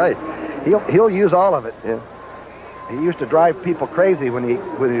 That's right. He'll use all of it. Yeah. He used to drive people crazy when he'd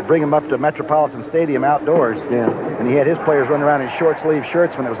bring them up to Metropolitan Stadium outdoors. Yeah. And he had his players run around in short-sleeve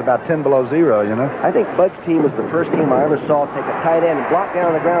shirts when it was about 10 below zero, you know? I think Bud's team was the first team I ever saw take a tight end and block down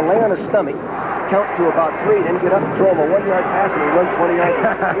on the ground, lay on his stomach, count to about 3, then get up and throw him a 1-yard pass, and he runs 20 yards.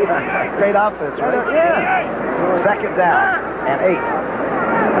 Great offense, right? Yeah. 2nd down and 8.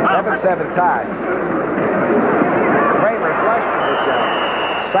 A 7-7 tie. Kramer flushed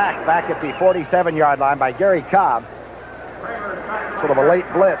it. Sacked back at the 47-yard line by Gary Cobb. Sort of a late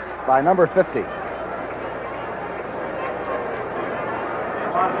blitz by number 50.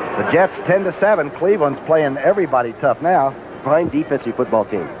 The Jets 10-7. Cleveland's playing everybody tough now. Fine defensive football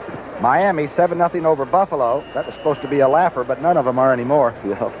team. Miami 7-0 over Buffalo. That was supposed to be a laugher, but none of them are anymore.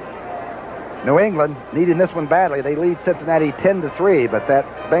 No. New England needing this one badly. They lead Cincinnati 10-3, but that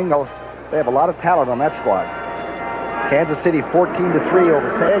Bengal, they have a lot of talent on that squad. Kansas City 14-3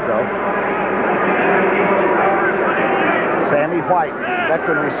 over San Diego. Sammy White,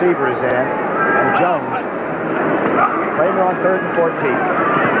 veteran receiver, is in, and Jones. Kramer on 3rd and 14.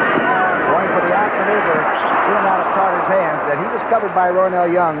 Going for the out maneuver, in and out of Carter's hands, and he was covered by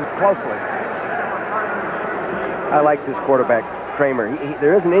Ronell Young closely. I like this quarterback, Kramer.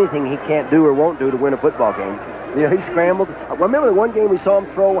 There isn't anything he can't do or won't do to win a football game. You know, he scrambles. Remember the one game we saw him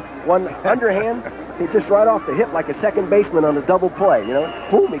throw one underhand? He just right off the hip like a second baseman on a double play, you know?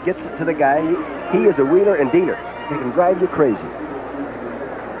 Boom, he gets it to the guy. He is a wheeler and dealer. He can drive you crazy.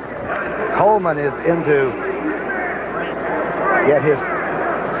 Coleman is in to get his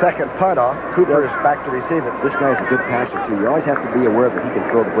second punt off. Cooper is back to receive it. This guy's a good passer, too. You always have to be aware that he can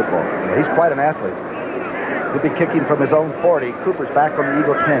throw the football. Yeah, he's quite an athlete. He'll be kicking from his own 40. Cooper's back on the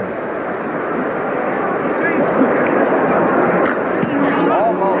Eagle 10.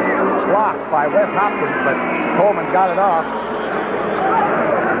 Almost blocked by Wes Hopkins, but Coleman got it off.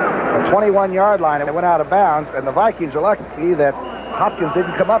 The 21-yard line, it went out of bounds, and the Vikings are lucky that Hopkins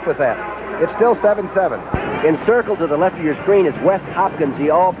didn't come up with that. It's still 7-7. Encircled to the left of your screen is Wes Hopkins, the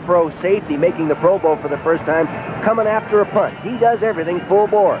all-pro safety, making the Pro Bowl for the first time, coming after a punt. He does everything full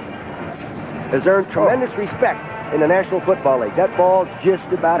bore. Has earned tremendous respect in the National Football League. That ball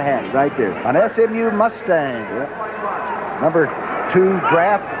just about had it right there. An SMU Mustang. Number 2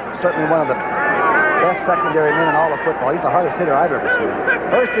 draft, certainly one of the best secondary men in all of football. He's the hardest hitter I've ever seen.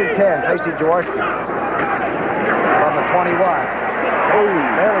 1st and 10, facing Jaworski from the 21.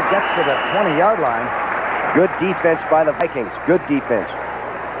 Barely gets to the 20-yard line. Good defense by the Vikings. Good defense.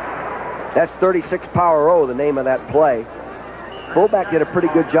 That's 36 Power O, the name of that play. Fullback did a pretty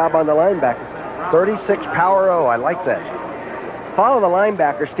good job on the linebacker. 36 Power O, I like that. Follow the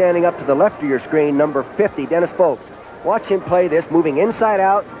linebacker standing up to the left of your screen, number 50, Dennis Folks. Watch him play this, moving inside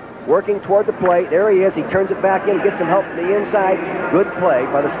out, working toward the plate. There he is. He turns it back in, gets some help from the inside. Good play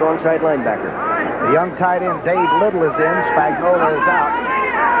by the strong side linebacker. The young tight end, Dave Little, is in. Spagnola is out.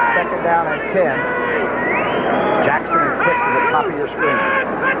 2nd down and 10. Jackson and Quick to the top of your screen.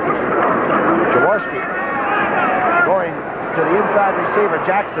 Jaworski going to the inside receiver.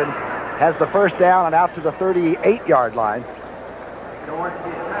 Jackson has the 1st down and out to the 38-yard line.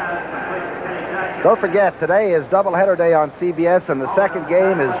 Don't forget, today is doubleheader day on CBS, and the second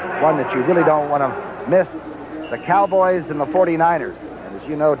game is one that you really don't want to miss. The Cowboys and the 49ers. And as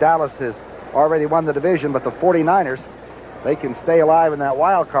you know, Dallas has already won the division, but the 49ers, they can stay alive in that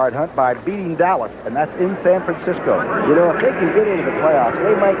wild card hunt by beating Dallas, and that's in San Francisco. You know, if they can get into the playoffs,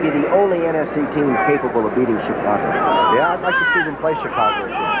 they might be the only NFC team capable of beating Chicago. Yeah, I'd like to see them play Chicago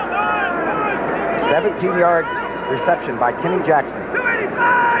again. 17-yard reception by Kenny Jackson.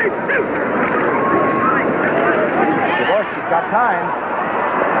 Jaworski's got time.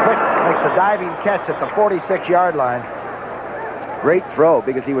 Quick makes the diving catch at the 46-yard line. Great throw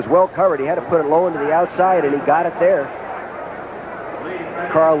because he was well covered. He had to put it low into the outside, and he got it there.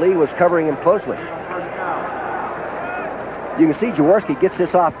 Carl Lee was covering him closely. You can see Jaworski gets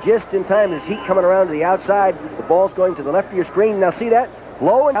this off just in time. There's heat coming around to the outside. The ball's going to the left of your screen. Now see that?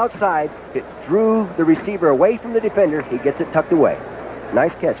 Low and outside. It drew the receiver away from the defender. He gets it tucked away.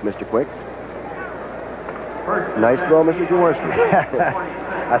 Nice catch, Mr. Quick. Nice throw, Mr. Jaworski.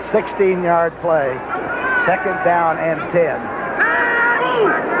 A 16-yard play. 2nd down and 10.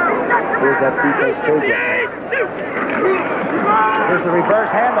 Here's that defense changeup. Here's the reverse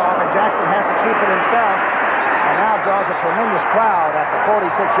handoff, and Jackson has to keep it himself, and now draws a tremendous crowd at the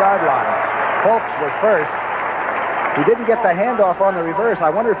 46-yard line. Folks was first. He didn't get the handoff on the reverse. I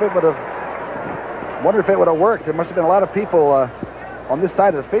wonder if it would have worked. There must have been a lot of people on this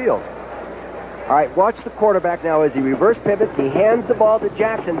side of the field. All right, watch the quarterback now as he reverse pivots. He hands the ball to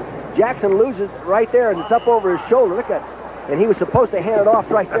Jackson. Jackson loses right there, and it's up over his shoulder. Look at it. And he was supposed to hand it off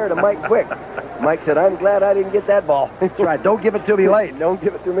right there to Mike Quick. Mike said, I'm glad I didn't get that ball. That's right. Don't give it to me late. Don't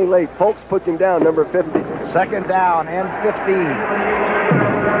give it to me late. Folks puts him down, number 50. 2nd down and 15.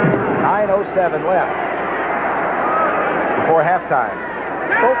 9:07 left before halftime.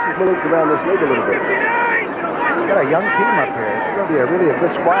 Folks has moved around this league a little bit. We've got a young team up here. It's going to be really a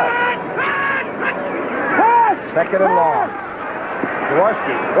good squad. 2nd and long.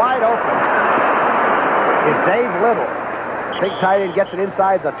 Jaworski wide open is Dave Little. Big tight end gets it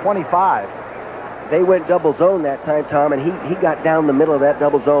inside the 25. They went double zone that time, Tom, and he got down the middle of that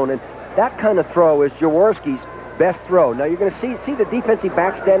double zone. And that kind of throw is Jaworski's best throw. Now you're going to see the defensive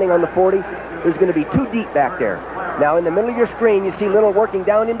back standing on the 40. There's going to be 2 deep back there. Now in the middle of your screen, you see Little working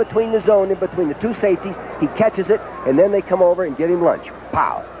down in between the zone, in between the 2 safeties. He catches it, and then they come over and get him lunch.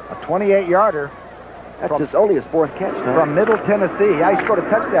 Pow! A 28-yarder. That's only his 4th catch, Tom. From Middle Tennessee. Yeah, he scored a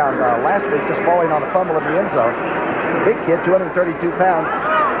touchdown last week, just falling on a fumble in the end zone. He's a big kid, 232 pounds.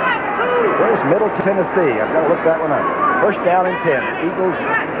 Where's Middle Tennessee? I've got to look that one up. 1st down and 10. Eagles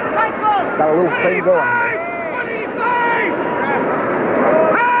got a little thing going here.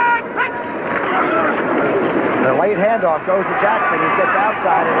 The late handoff goes to Jackson. He gets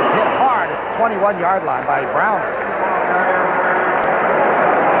outside and is hit hard at the 21-yard line by Browner.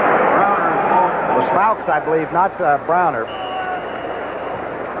 It was Fowkes, I believe, not Browner.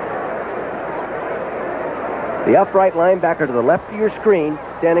 The upright linebacker to the left of your screen,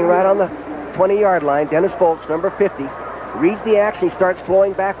 standing right on the 20-yard line, Dennis Folks, number 50, reads the action. He starts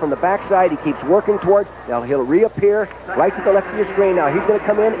flowing back from the backside. He keeps working toward. Now he'll reappear right to the left of your screen. Now he's going to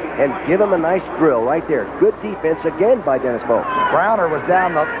come in and give him a nice drill right there. Good defense again by Dennis Folks. Browner was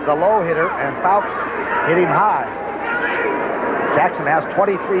down the low hitter, and Fowkes hit him high. Jackson has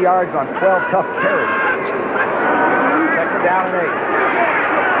 23 yards on 12 tough carries. Second down and 8.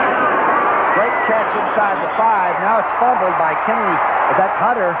 Great catch inside the 5. Now it's fumbled by Kenny. That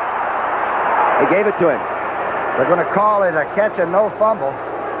Hunter. They gave it to him. They're going to call it a catch and no fumble.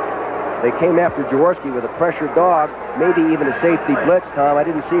 They came after Jaworski with a pressure dog, maybe even a safety blitz, Tom. I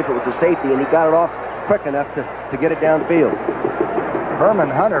didn't see if it was a safety, and he got it off quick enough to get it downfield. Herman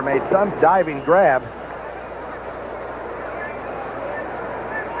Hunter made some diving grab.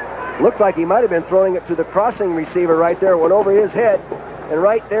 Looked like he might have been throwing it to the crossing receiver right there. It went over his head, and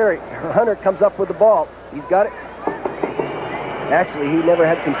right there, Hunter comes up with the ball. He's got it. Actually, he never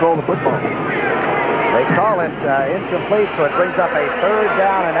had control of the football. They call it incomplete, so it brings up a third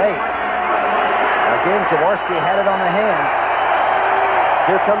down and 8. Again, Jaworski had it on the hands.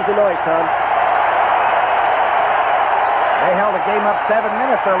 Here comes the noise, Tom. They held a game up 7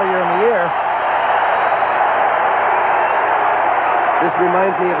 minutes earlier in the year. This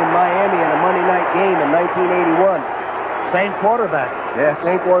reminds me of in Miami in a Monday night game in 1981. Same quarterback. Yeah,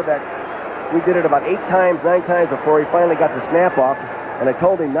 same quarterback. We did it about 8 times, 9 times before he finally got the snap off. And I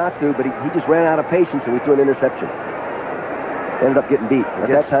told him not to, but he just ran out of patience and we threw an interception. Ended up getting beat. At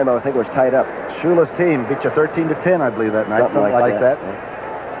that time, I think it was tied up. Shula's team beat you 13-10, I believe, that night. Something like that.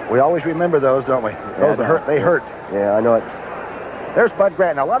 Yeah. We always remember those, don't we? Those that hurt. They hurt. Yeah, I know it. There's Bud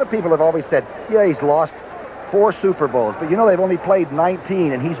Grant. Now, a lot of people have always said, yeah, he's lost 4 Super Bowls. But, you know, they've only played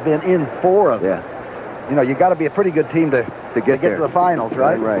 19, and he's been in 4 of them. Yeah. You know, you got to be a pretty good team to get to the finals,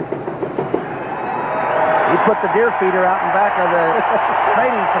 right? Right. He put the deer feeder out in back of the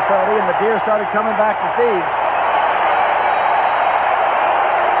training facility, and the deer started coming back to feed.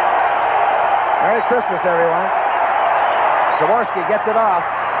 Merry Christmas, everyone. Jaworski gets it off.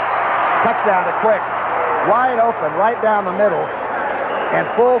 Touchdown to Quick. Wide open, right down the middle, and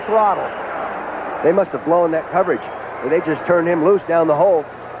full throttle. They must have blown that coverage. They just turned him loose down the hole.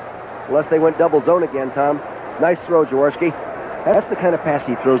 Unless they went double zone again, Tom. Nice throw, Jaworski. That's the kind of pass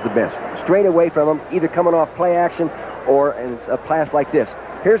he throws the best. Straight away from him, either coming off play action or a pass like this.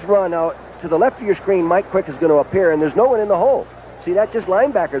 Here's run. Now, to the left of your screen, Mike Quick is going to appear, and there's no one in the hole. See that? Just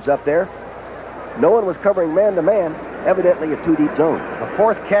linebackers up there. No one was covering man-to-man. Evidently a 2-deep zone. The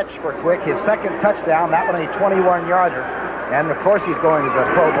 4th catch for Quick, his 2nd touchdown. That one a 21-yarder. And, of course, he's going to the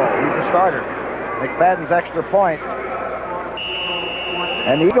Pro Bowl. He's a starter. McFadden's extra point.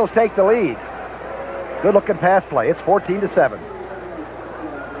 And the Eagles take the lead. Good-looking pass play. It's 14-7.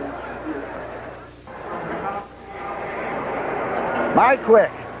 Mike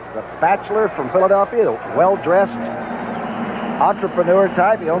Quick, the bachelor from Philadelphia, the well-dressed entrepreneur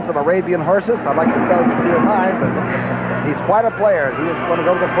type. He owns some Arabian horses. I'd like to sell him a few of mine, but he's quite a player. He is going to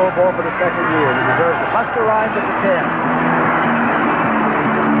go to the Pro Bowl for the 2nd year. He deserves it. Buster Rhymes at the 10.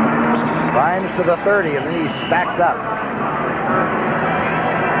 Rhymes to the 30, and then he's stacked up.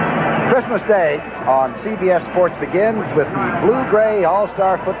 Christmas Day on CBS Sports begins with the Blue-Gray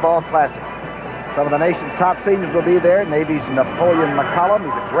All-Star Football Classic. Some of the nation's top seniors will be there. Navy's Napoleon McCollum.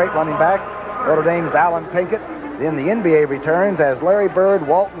 He's a great running back. Notre Dame's Alan Pinkett. Then the NBA returns as Larry Bird,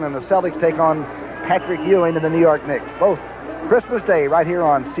 Walton, and the Celtics take on Patrick Ewing and the New York Knicks. Both Christmas Day right here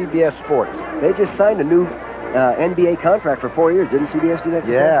on CBS Sports. They just signed a new NBA contract for 4 years. Didn't CBS do that?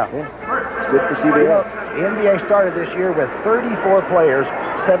 Yeah. It's good for CBS. You know, the NBA started this year with 34 players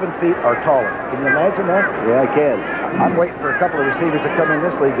 7 feet or taller. Can you imagine that? Yeah, I can. I'm waiting for a couple of receivers to come in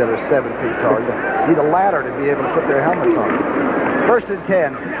this league that are 7 feet tall. You need a ladder to be able to put their helmets on. 1st and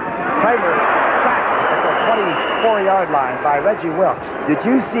 10. Kramer sacked at the 24-yard line by Reggie Wilkes. Did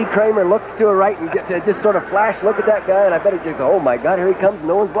you see Kramer look to a right and just sort of flash, look at that guy, and I bet he just go, oh my God, here he comes,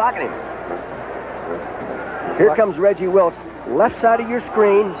 no one's blocking him. Here comes Reggie Wilkes, left side of your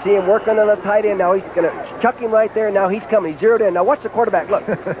screen. See him working on a tight end. Now he's going to chuck him right there. Now he's coming. He's zeroed in. Now watch the quarterback. Look.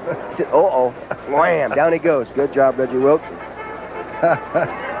 He said, uh-oh. Wham. Down he goes. Good job, Reggie Wilkes.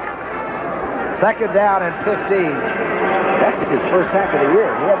 2nd down and 15. That's his first sack of the year.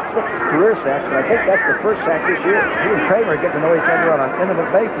 He had 6 career sacks, but I think that's the first sack this year. He and Kramer getting to know each other on an intimate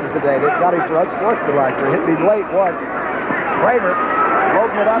basis today. They've got him for unsportsmanlike. They hit me late once. Kramer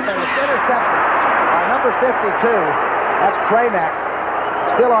loading it up, and it's intercepted by number 52. That's Kranak.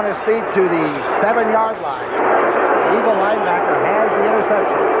 Still on his feet to the 7-yard line. The Eagle linebacker has the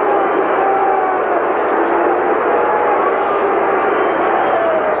interception.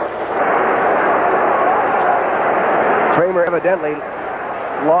 Kramer evidently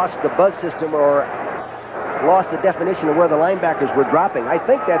lost the buzz system or lost the definition of where the linebackers were dropping. I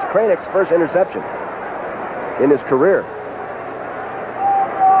think that's Kranak's first interception in his career.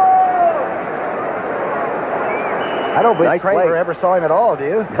 I don't believe Kramer ever saw him at all, do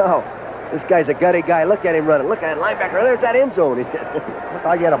you? No. This guy's a gutty guy. Look at him running. Look at that linebacker. There's that end zone, he says. Looked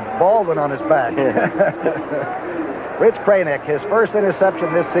like he had a Baldwin on his back. Rich Cranick, his first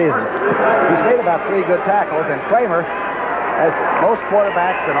interception this season. He's made about 3 good tackles, and Kramer, as most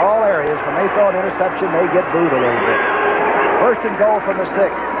quarterbacks in all areas, when they throw an interception, they get booed a little bit. First and goal from the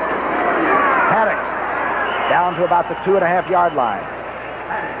 6. Haddix down to about the 2.5-yard line.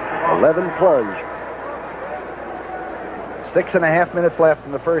 11 plunge. 6.5 minutes left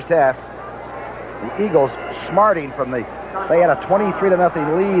in the first half. The Eagles smarting from they had a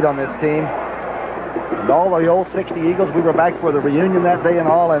 23-0 lead on this team. And all the old 60 Eagles, we were back for the reunion that day and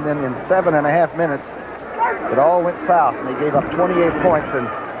all, and then in 7.5 minutes, it all went south, and they gave up 28 points. And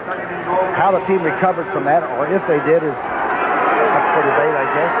how the team recovered from that, or if they did, is up for debate, I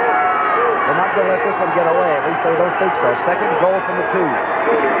guess. They're not going to let this one get away. At least they don't think so. Second goal from the 2.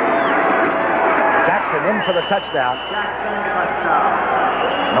 Jackson in for the touchdown.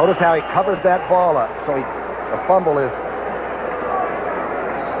 Notice how he covers that ball up, so the fumble is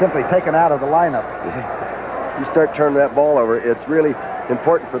simply taken out of the lineup. You start turning that ball over, it's really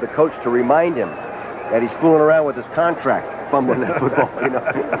important for the coach to remind him that he's fooling around with his contract, fumbling that football, you know.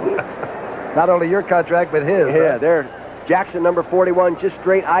 Not only your contract, but his. Yeah, there. Jackson, number 41, just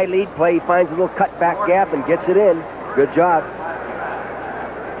straight eye lead play. He finds a little cutback gap and gets it in. Good job.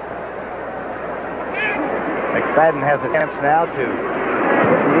 McFadden has a chance now to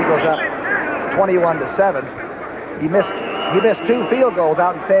put the Eagles up 21-7. He missed 2 field goals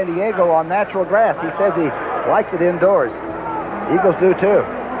out in San Diego on natural grass. He says he likes it indoors. Eagles do too.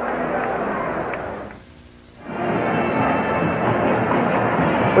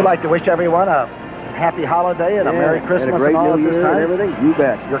 We'd like to wish everyone a happy holiday and a Merry Christmas and a great all New at this Year time. and everything. You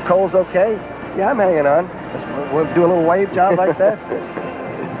bet. Your Cole's okay? Yeah, I'm hanging on. We'll do a little wave job like that.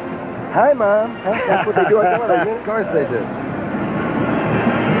 Hi, Mom. That's what they do at Florida. Of course they do.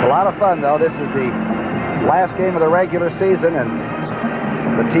 A lot of fun, though. This is the last game of the regular season, and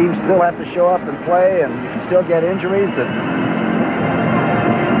the teams still have to show up and play, and you can still get injuries, that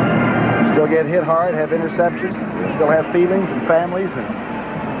still get hit hard, have interceptions, still have feelings and families. And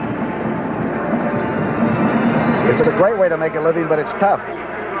it's a great way to make a living, but it's tough.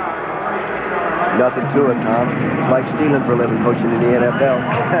 Nothing to it, Tom. It's like stealing for a living, coaching in the NFL.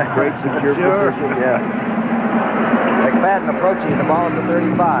 Great secure position, yeah. McFadden approaching the ball at the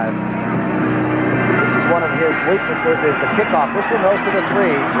 35. This is one of his weaknesses, is the kickoff. This one goes to the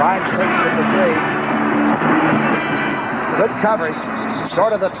 3. Rhymes takes it to the 3. Good coverage.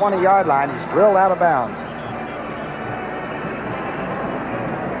 Short of the 20-yard line. He's drilled out of bounds.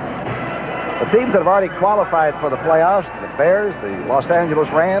 The teams that have already qualified for the playoffs, the Bears, the Los Angeles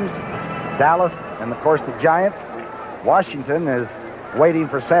Rams, Dallas, and of course the Giants. Washington is waiting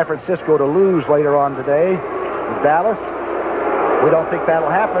for San Francisco to lose later on today to Dallas. We don't think that'll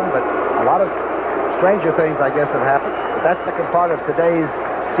happen, but a lot of stranger things, I guess, have happened. But that's the second part of today's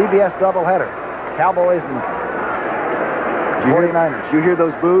CBS doubleheader. Cowboys and 49ers. Did you hear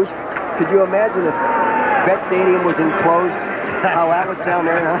those boos? Could you imagine if Bet Stadium was enclosed? How that would sound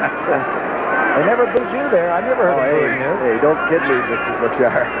there, huh? They never booed you there. I never heard them booing you. Hey, don't kid me, Mr.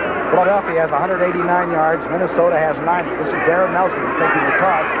 Brookshier. Philadelphia has 189 yards. Minnesota has 90. This is Darren Nelson taking the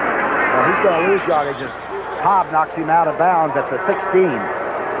toss. Well, he's going to lose yardage as Cobb knocks him out of bounds at the 16.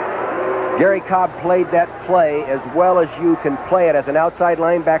 Gary Cobb played that play as well as you can play it as an outside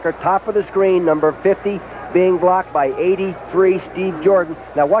linebacker. Top of the screen, number 50, being blocked by 83, Steve Jordan.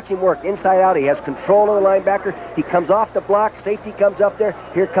 Now watch him work inside out. He has control of the linebacker. He comes off the block. Safety comes up there.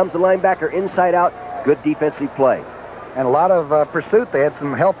 Here comes the linebacker inside out. Good defensive play. And a lot of pursuit. They had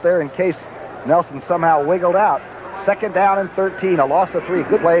some help there in case Nelson somehow wiggled out. Second down and 13, a loss of 3.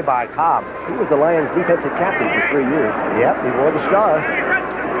 Good play by Cobb. He was the Lions' defensive captain for 3 years. Yep, he wore the star.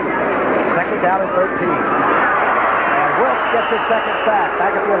 Second down and 13. And Wilkes gets his second sack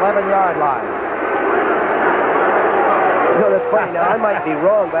back at the 11-yard line. You know, that's funny. Now, I might be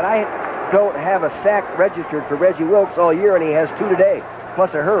wrong, but I don't have a sack registered for Reggie Wilkes all year, and he has 2 today,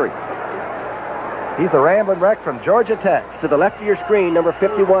 plus a hurry. He's the rambling wreck from Georgia Tech. To the left of your screen, number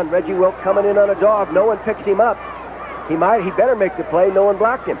 51, Reggie Wilkes coming in on a dog. No one picks him up. He better make the play. No one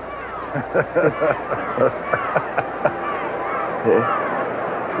blocked him.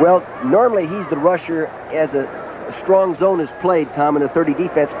 Well, normally he's the rusher as a strong zone is played, Tom, in a 30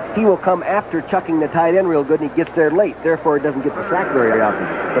 defense. He will come after chucking the tight end real good, and he gets there late. Therefore, he doesn't get the sack very often.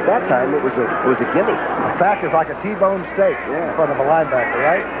 But that time, it was a gimme. A sack is like a T-bone steak in front of a linebacker,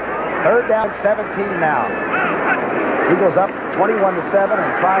 right? Third down, 17 now. Eagles up 21-7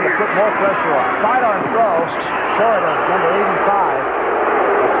 and trying to put more pressure on. Sidearm throw, short of number 85.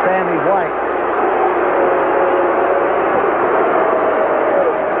 That's Sammy White.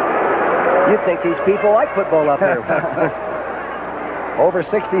 You'd think these people like football up here. Over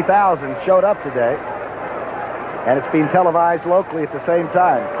 60,000 showed up today. And it's being televised locally at the same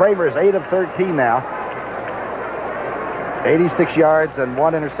time. Kramer is 8 of 13 now. 86 yards and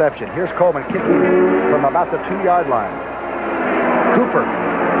 1 interception. Here's Coleman kicking from about the 2-yard line. Cooper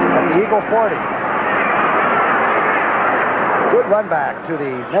at the Eagle 40. Good run back to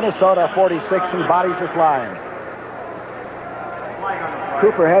the Minnesota 46, and bodies are flying.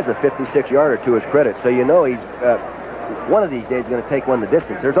 Cooper has a 56-yarder to his credit, so you know he's one of these days going to take one the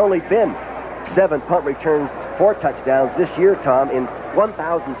distance. There's only been 7 punt returns, 4 touchdowns this year, Tom, in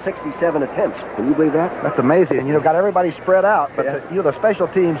 1,067 attempts. Can you believe that? That's amazing. And, you know, got everybody spread out. But, the special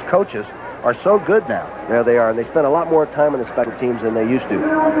teams coaches are so good now. Yeah, they are. And they spend a lot more time on the special teams than they used to.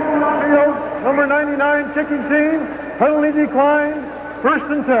 Number 99 kicking team, penalty declined,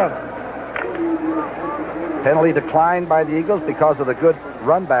 1st and 10. Penalty declined by the Eagles because of the good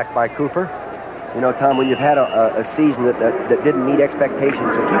run back by Cooper. You know, Tom, when you've had a season that didn't meet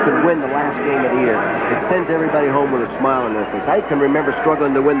expectations, if you can win the last game of the year, it sends everybody home with a smile on their face. I can remember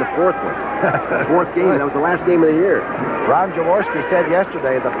struggling to win the 4th one. The 4th game, that was the last game of the year. Ron Jaworski said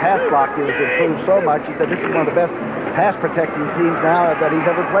yesterday the pass blocking has improved so much. He said this is one of the best pass protecting teams now that he's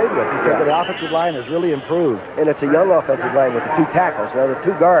ever played with. He said that the offensive line has really improved. And it's a young offensive line with the 2 tackles. Now, the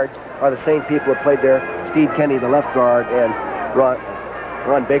 2 guards are the same people who played there. Steve Kenny, the left guard, and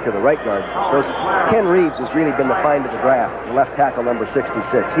Ron Baker, the right guard. Because Ken Reeves has really been the find of the draft, the left tackle, number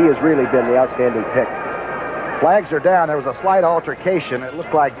 66. He has really been the outstanding pick. Flags are down. There was a slight altercation. It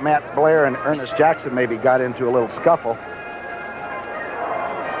looked like Matt Blair and Ernest Jackson maybe got into a little scuffle.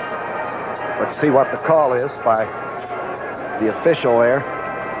 Let's see what the call is by the official there.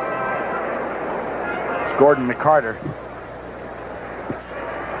 It's Gordon McCarter.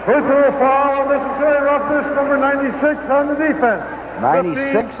 Personal foul, unnecessary roughness, number 96 on the defense.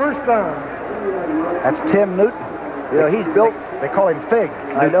 96. 1st down. That's Tim Newton. You know, he's built. They call him Fig.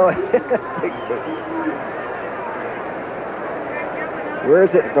 I know it. Where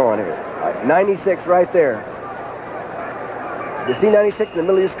is it going here? 96 right there. You see 96 in the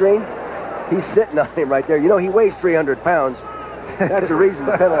middle of your screen? He's sitting on him right there. You know, he weighs 300 pounds. That's the reason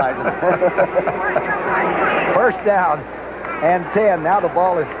to penalize him. 1st down and 10. Now the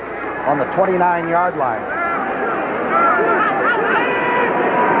ball is on the 29-yard line.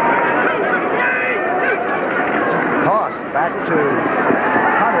 Toss back to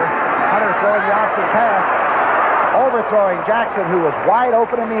Hunter. Hunter throwing the option pass. Overthrowing Jackson, who was wide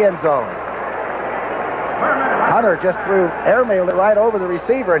open in the end zone. Hunter just threw airmailed it right over the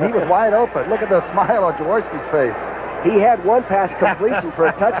receiver, and he was wide open. Look at the smile on Jaworski's face. He had 1 pass completion for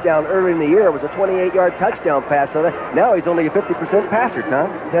a touchdown early in the year. It was a 28-yard touchdown pass. So now he's only a 50% passer,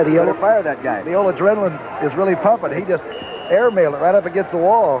 Tom. Yeah, the old fire that guy. The old adrenaline is really pumping. He just airmailed it right up against the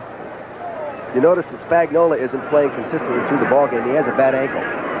wall. You notice that Spagnola isn't playing consistently through the ballgame. He has a bad ankle.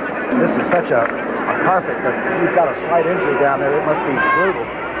 This is such a carpet that you've got a slight injury down there. It must be brutal.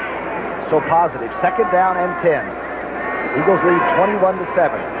 So positive. 2nd down and 10. Eagles lead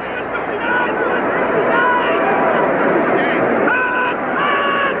 21-7.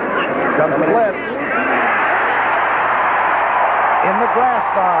 Comes the blitz. In the grass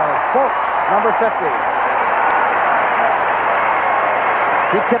by Folks, number 50.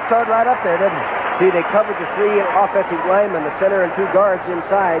 He tiptoed right up there, didn't he? See, they covered the 3 offensive linemen, the center and 2 guards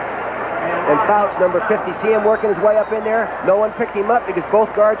inside. And Fouts, number 50, see him working his way up in there? No one picked him up because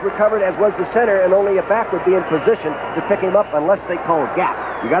both guards were covered, as was the center, and only a back would be in position to pick him up unless they call a gap.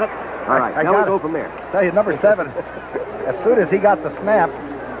 You got it? All right, now we'll go from there. Tell you, number 7, as soon as he got the snap,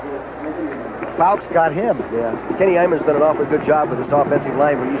 Fouts got him. Yeah. Kenny Iman's done an awfully good job with this offensive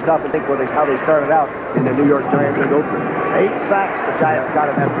line when you stop and think how they started out in the New York Giants big opener. 8 sacks the Giants got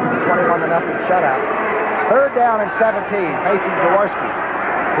in that 21-0 shutout. 3rd down and 17, facing Jaworski,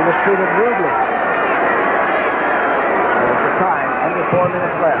 who was treated rudely. And at the time, under 4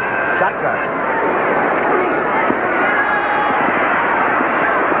 minutes left. Shotgun.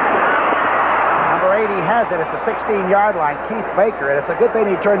 Number 80 has it at the 16-yard line, Keith Baker, and it's a good thing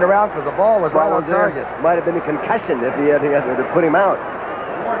he turned around because the ball was right on target. Might have been a concussion if he had to put him out.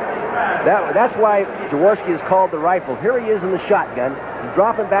 That's why Jaworski is called the rifle. Here he is in the shotgun. He's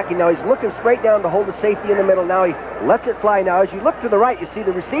dropping back. Now he's looking straight down to hold the safety in the middle. Now he lets it fly. Now as you look to the right, you see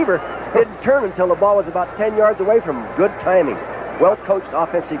the receiver didn't turn until the ball was about 10 yards away from him. Good timing. Well-coached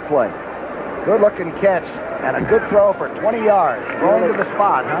offensive play. Good-looking catch and a good throw for 20 yards. Rolling to the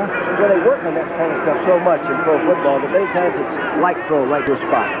spot, huh? Well, they work on that kind of stuff so much in pro football that many times it's like throw right to a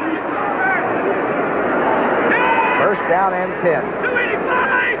spot. 1st down and 10.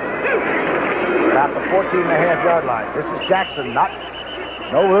 About the 14.5-yard line. This is Jackson, not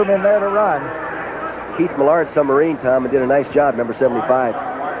No room in there to run. Keith Millard, submarine, Tom, and did a nice job, number 75.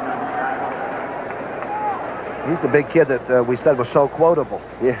 He's the big kid that we said was so quotable.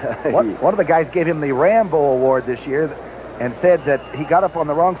 Yeah. One of the guys gave him the Rambo Award this year and said that he got up on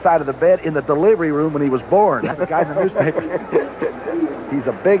the wrong side of the bed in the delivery room when he was born. That's the guy in the newspaper. He's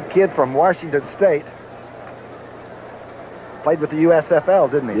a big kid from Washington State. Played with the USFL,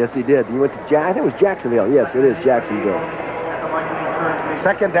 didn't he? Yes, he did. He went to I think it was Jacksonville. Yes, it is Jacksonville.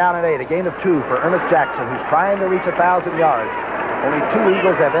 2nd down and 8, a gain of 2 for Ernest Jackson, who's trying to reach 1,000 yards. Only 2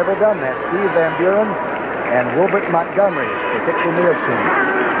 Eagles have ever done that, Steve Van Buren and Wilbert Montgomery, the Dick Vermeil's team.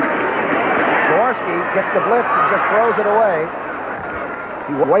 Jaworski gets the blitz and just throws it away.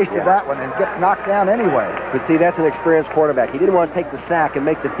 He wasted that one and gets knocked down anyway. But see, that's an experienced quarterback. He didn't want to take the sack and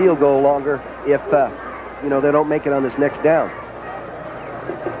make the field goal longer if, you know, they don't make it on this next down.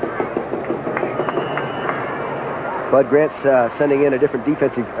 Bud Grant's sending in a different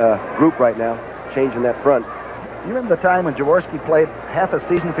defensive group right now, changing that front. You remember the time when Jaworski played half a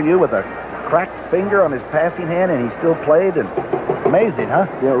season for you with a cracked finger on his passing hand, and he still played? And amazing, huh?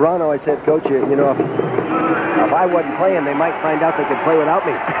 You know, Ron always said, Coach, you know, if I wasn't playing, they might find out they could play without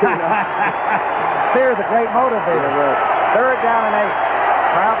me. Fear's a great motivator. Yeah, 3rd down and 8.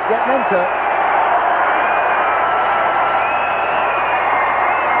 Crowd's getting into it.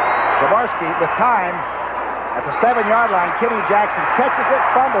 Jaworski with time at the 7-yard line. Kenny Jackson catches it,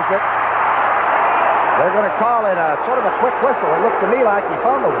 fumbles it. They're going to call it a sort of a quick whistle. It looked to me like he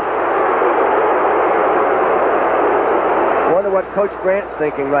fumbled it. I wonder what Coach Grant's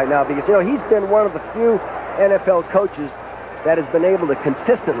thinking right now, because, you know, he's been one of the few NFL coaches that has been able to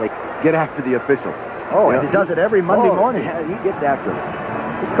consistently get after the officials. Oh, you and he does it every Monday morning. Yeah, he gets after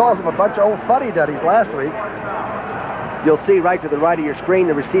them. He calls them a bunch of old fuddy-duddies last week. You'll see right to the right of your screen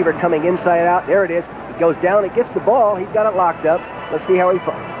the receiver coming inside out. There it is. He goes down. It gets the ball. He's got it locked up. Let's see how he...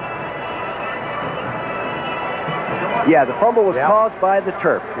 Yeah, the fumble was caused by the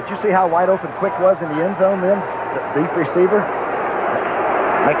turf. Did you see how wide open Quick was in the end zone then? The deep receiver.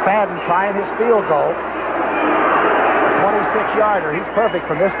 McFadden trying his field goal. 26-yarder. He's perfect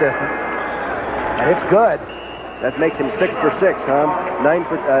from this distance. And it's good. That makes him 6 for 6, Tom.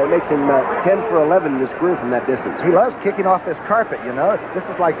 It makes him 10 for 11 in his career from that distance. He loves kicking off this carpet, you know. This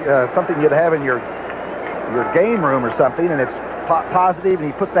is like something you'd have in your game room or something, and it's positive, and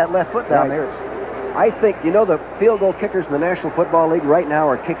he puts that left foot down there. I think, you know, the field goal kickers in the National Football League right now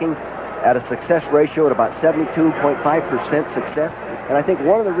are kicking at a success ratio at about 72.5% success. And I think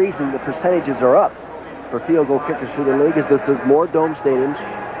one of the reasons the percentages are up for field goal kickers through the league is that there's more dome stadiums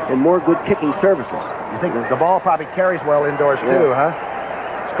and more good kicking services. You think the ball probably carries well indoors too, huh?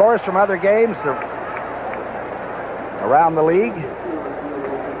 Scores from other games around the league.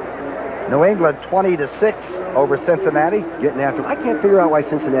 New England 20-6 over Cincinnati. Getting after them. I can't figure out why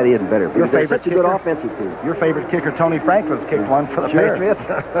Cincinnati isn't better. Your favorite such a good offensive team. Your favorite kicker, Tony Franklin's kicked one for the Patriots.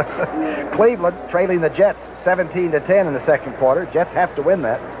 Cleveland trailing the Jets 17-10 in the second quarter. Jets have to win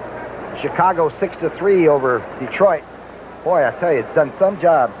that. Chicago 6-3 over Detroit. Boy, I tell you, it's done some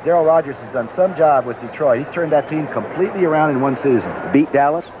jobs. Darrell Rodgers has done some job with Detroit. He turned that team completely around in one season. Beat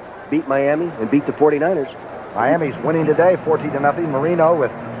Dallas, beat Miami, and beat the 49ers. Miami's winning today, 14-0. Marino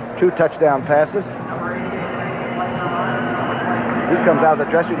with 2 touchdown passes. He comes out of the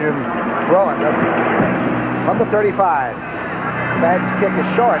dressing room throwing, doesn't he? From the 35. Bag's kick is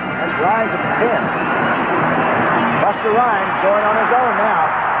short. That's Rhines at the 10. Buster Rhines going on his own now.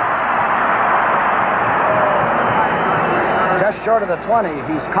 Just short of the 20.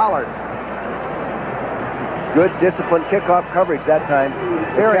 He's collared. Good disciplined kickoff coverage that time.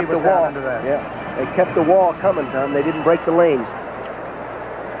 Fury kept was the wall. down into that. Yeah, they kept the wall coming, Tom. They didn't break the lanes.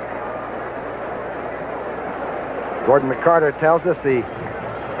 Gordon McCarter tells us the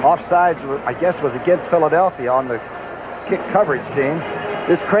offsides, I guess, was against Philadelphia on the kick coverage team.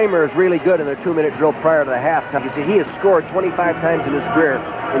 This Kramer is really good in their 2-minute drill prior to the halftime. You see, he has scored 25 times in his career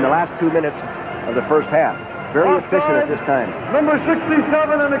in the last 2 minutes of the first half. Very efficient at this time. Number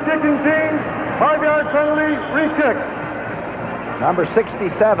 67 on the kicking team, 5-yard penalty, re-kick. Number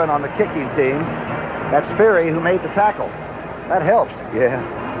 67 on the kicking team. That's Ferry, who made the tackle. That helps. Yeah.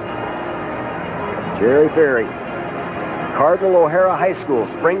 Jerry Ferry. Cardinal O'Hara High School,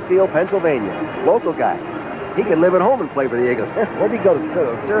 Springfield, Pennsylvania. Local guy. He can live at home and play for the Eagles. Where did he go to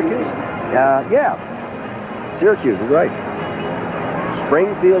school? Syracuse? Yeah. Syracuse is right.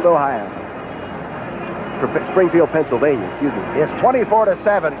 Springfield, Ohio. Springfield, Pennsylvania, excuse me. It's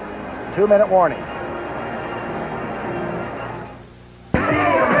 24-7. 2-minute warning.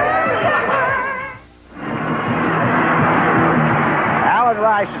 Alan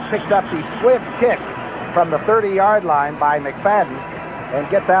Rice has picked up the squib kick from the 30-yard line by McFadden. and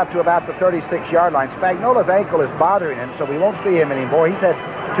gets out to about the 36-yard line. Spagnola's ankle is bothering him, so we won't see him anymore. He's had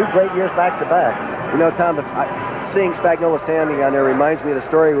 2 great years back-to-back. You know, Tom, seeing Spagnola standing on there reminds me of the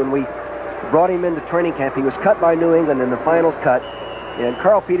story when we brought him into training camp. He was cut by New England in the final cut, and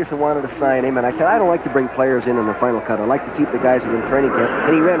Carl Peterson wanted to sign him, and I said, I don't like to bring players in the final cut. I like to keep the guys who are in training camp.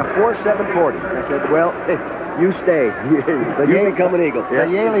 And he ran a 4.740. I said, well, you stay. You become an Eagle. The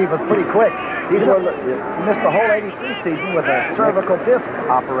Yaley was pretty quick. He missed the whole 83 season with a cervical disc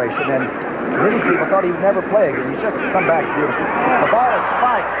operation, and many people thought he would never play again. He's just come back beautiful. The ball is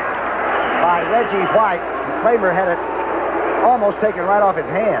spiked by Reggie White. Kramer had it almost taken right off his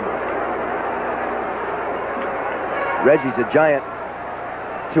hand. Reggie's a giant,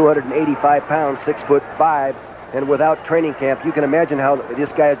 285 pounds, 6'5", and without training camp, you can imagine how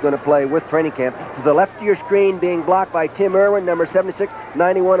this guy is going to play with training camp. To the left of your screen, being blocked by Tim Irwin, number 76,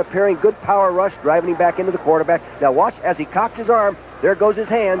 91 appearing. Good power rush, driving him back into the quarterback. Now watch as he cocks his arm. There goes his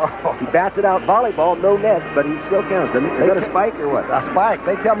hands. He bats it out. Volleyball, no net, but he still counts, doesn't he? Is that a spike or what? A spike.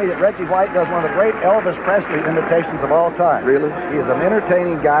 They tell me that Reggie White does one of the great Elvis Presley imitations of all time. Really? He is an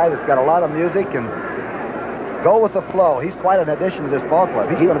entertaining guy that's got a lot of music and go with the flow. He's quite an addition to this ball club.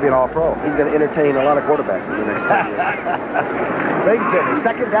 He's going to be an all-pro. He's going to entertain a lot of quarterbacks in the next 10 years. Sing to me.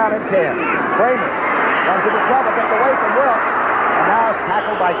 2nd down and 10. Kramer comes into trouble, gets away from Wilkes, and now is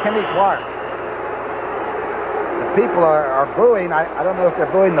tackled by Kenny Clark. The people are booing. I don't know if they're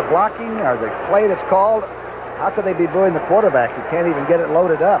booing the blocking or the play that's called. How could they be booing the quarterback who can't even get it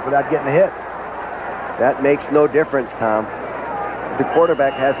loaded up without getting hit? That makes no difference, Tom. The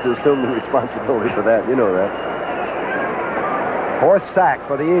quarterback has to assume the responsibility for that. You know that. 4th sack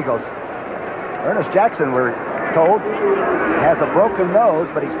for the Eagles. Ernest Jackson, we're told, has a broken nose,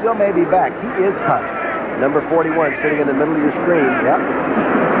 but he still may be back. He is tough. Number 41 sitting in the middle of your screen. Yep.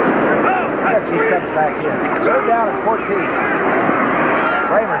 He comes back in. 3rd down and 14.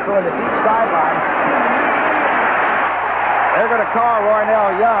 Kramer throwing the deep sideline. They're going to call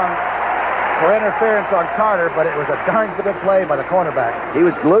Roynell Young for interference on Carter, but it was a darn good play by the cornerback. He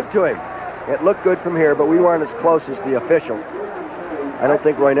was glued to him. It looked good from here, but we weren't as close as the official. I don't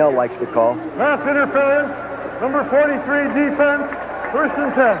think Roynell likes the call. Pass interference, number 43 defense, 1st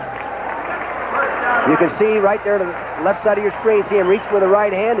and 10. You can see right there to the left side of your screen, see him reach with the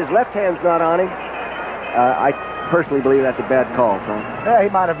right hand. His left hand's not on him. I personally believe that's a bad call, Tom. Yeah, he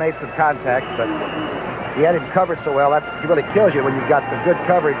might have made some contact, but he had him covered so well. That really kills you when you've got the good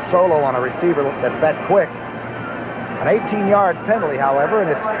coverage solo on a receiver that's that quick. An 18-yard penalty, however, and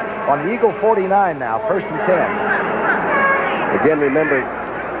it's on the Eagle 49 now, 1st and 10. Again, remember,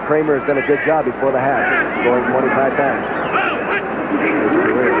 Kramer has done a good job before the half, scoring 25 times.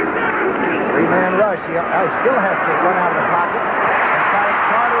 Three-man rush. He still has to run out of the pocket and finds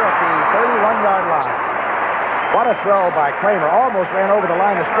Carter at the 31-yard line. What a throw by Kramer. Almost ran over the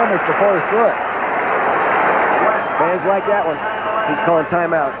line of scrimmage before he threw it. Fans like that one. He's calling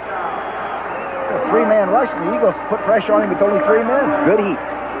timeout. A 3-man rush, and the Eagles put pressure on him with only 3 men. Good heat.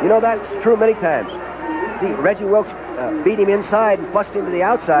 You know, that's true many times. See, Reggie Wilkes beat him inside and flushed him to the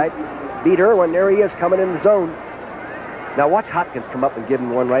outside. Beat Irwin. There he is coming in the zone. Now watch Hopkins come up and give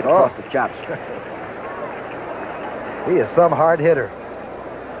him one right across the chops. He is some hard hitter.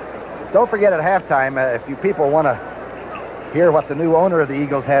 Don't forget at halftime, if you people want to hear what the new owner of the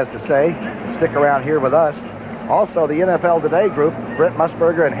Eagles has to say, stick around here with us. Also, the NFL Today group, Brent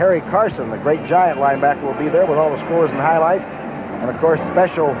Musburger and Harry Carson, the great Giant linebacker, will be there with all the scores and highlights. And, of course,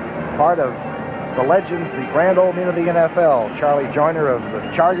 special part of the legends, the grand old men of the NFL, Charlie Joyner of the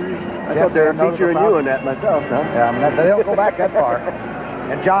Chargers. I thought they were featuring you in that myself, huh? Yeah, I mean, they don't go back that far.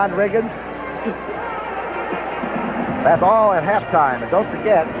 And John Riggins. That's all at halftime. And don't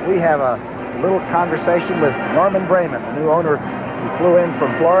forget, we have a little conversation with Norman Brayman, the new owner who flew in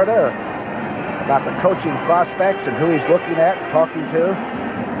from Florida, about the coaching prospects and who he's looking at and talking to,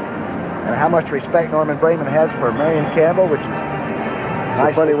 and how much respect Norman Brayman has for Marion Campbell, which is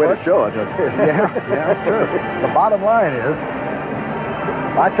a funny way to show it, doesn't it? Yeah, that's true. The bottom line is,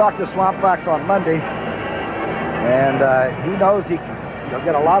 I talked to Swamp Fox on Monday, and he knows he'll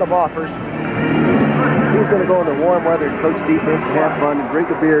get a lot of offers. He's going to go in the warm weather and coach defense and have fun and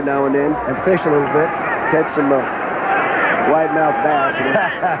drink a beer now and then. And fish a little bit. Catch some wide-mouth bass. You know?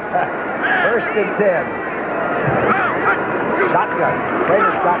 1st and 10. Shotgun.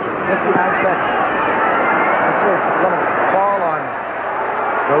 Kramer's got 59 seconds. This is going to fall on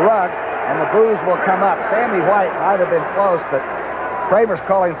the rug, and the boos will come up. Sammy White might have been close, but Kramer's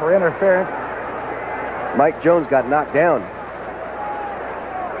calling for interference. Mike Jones got knocked down.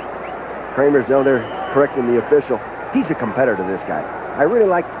 Kramer's down there correcting the official. He's a competitor, this guy. I really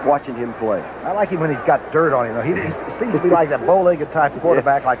like watching him play. I like him when he's got dirt on him. He seems to be like that bow-legged type of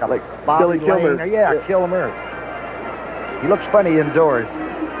quarterback, like a Bobby Lane. Kilmer. He looks funny indoors.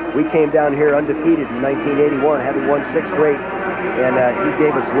 We came down here undefeated in 1981, having won 6 straight, and he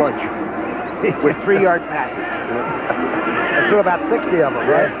gave us lunch with 3-yard passes. And threw about 60 of them,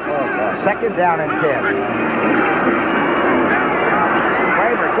 right? Oh, second down and 10.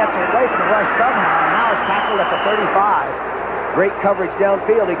 Kramer gets away from the rush somehow, and now is tackled at the 35. Great coverage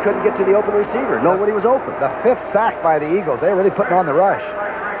downfield. He couldn't get to the open receiver. Nobody was open. The 5th sack by the Eagles. They're really putting on the rush.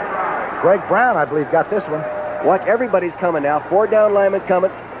 Greg Brown, I believe, got this one. Watch, everybody's coming now. 4 down linemen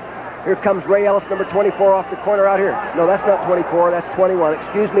coming. Here comes Ray Ellis, number 24, off the corner out here. No, that's not 24. That's 21.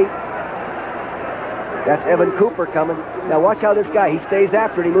 Excuse me. That's Evan Cooper coming. Now watch how this guy, he stays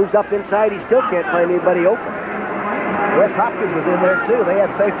after it. He moves up inside. He still can't find anybody open. Wes Hopkins was in there, too. They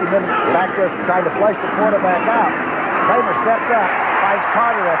had safety men back there trying to flush the quarterback out. Kramer steps up, finds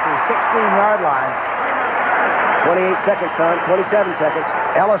Carter at the 16-yard line. 28 seconds, Tom. 27 seconds.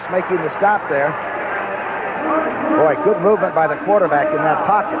 Ellis making the stop there. Boy, good movement by the quarterback in that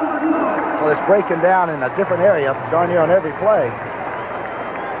pocket. Well, it's breaking down in a different area, darn near on every play.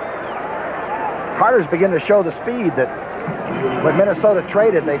 Carter's beginning to show the speed that when Minnesota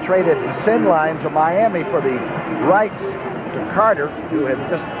traded, they traded the sin line to Miami for the rights to Carter, who had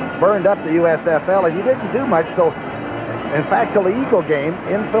just burned up the USFL, and he didn't do much till the Eagle game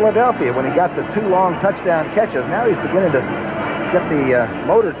in Philadelphia when he got the 2 long touchdown catches. Now he's beginning to get the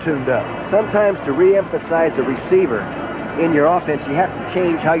motor tuned up. Sometimes to re-emphasize a receiver in your offense, you have to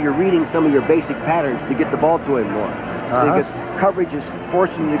change how you're reading some of your basic patterns to get the ball to him more. So because coverage is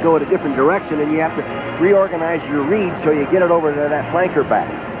forcing you to go in a different direction, and you have to reorganize your read so you get it over to that flanker back.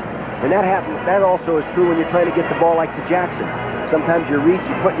 And that also is true when you're trying to get the ball like to Jackson. Sometimes your reads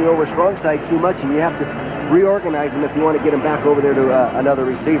are putting you over strong side too much, and you have to reorganize them if you want to get them back over there to another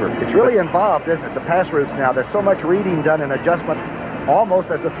receiver. It's really involved, isn't it, the pass routes now. There's so much reading done and adjustment almost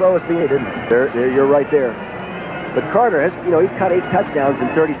as the throw is being, isn't it? There, you're right there. But Carter has, he's caught 8 touchdowns and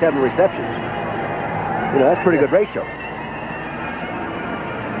 37 receptions. That's pretty good ratio.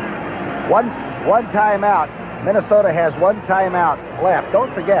 One timeout. Minnesota has 1 timeout left.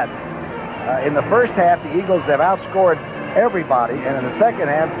 Don't forget, in the first half, the Eagles have outscored everybody, and in the second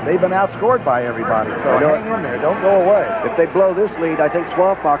half, they've been outscored by everybody. So hang in there. Don't go away. If they blow this lead, I think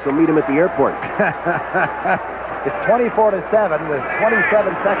Swamp Fox will meet them at the airport. It's 24-7 with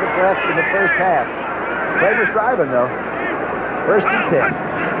 27 seconds left in the first half. Kramer's driving, though. First and 10.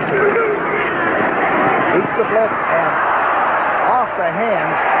 Beats the blitz and off the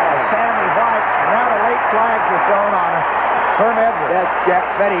hands of Sammy White. And now the late flags are thrown on Herm Edwards. That's Jack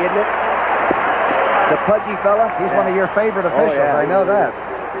Fetty, isn't it? The pudgy fella. He's one of your favorite officials. I know that.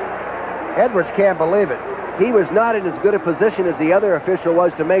 Edwards can't believe it. He was not in as good a position as the other official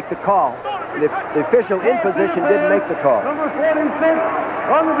was to make the call. The official in position didn't make the call. Number 46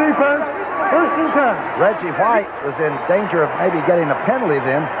 on the defense. First and 10. Reggie White was in danger of maybe getting a penalty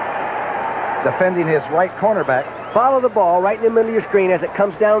then, defending his right cornerback. Follow the ball right in the middle of your screen as it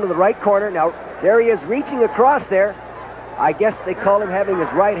comes down to the right corner. Now, there he is reaching across there. I guess they call him having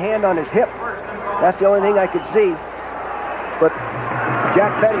his right hand on his hip. That's the only thing I could see. But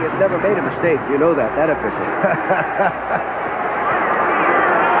Jack Fetty has never made a mistake. You know that official.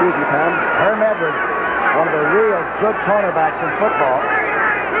 Excuse me, Tom. Herm Edwards, one of the real good cornerbacks in football.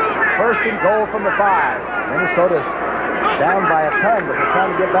 First and goal from the 5. Minnesota's down by a ton, but they're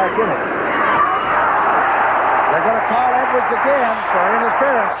trying to get back in it. They're going to call Edwards again for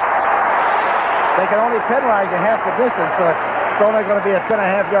interference. They can only penalize you half the distance, so it's only going to be a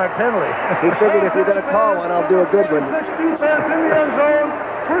 10.5-yard penalty. He figured if you're going to call one, I'll do a good one. Defense in the end zone.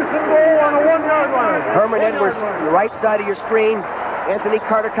 First and goal on the 1-yard line. Herman Edwards, the right side of your screen. Anthony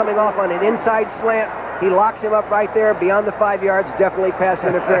Carter coming off on an inside slant. He locks him up right there beyond the 5 yards. Definitely pass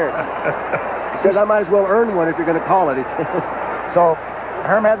interference. He says, I might as well earn one if you're going to call it. So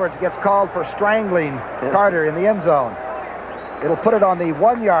Herm Edwards gets called for strangling Carter in the end zone. It'll put it on the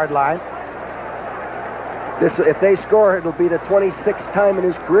 1-yard line. If they score, it'll be the 26th time in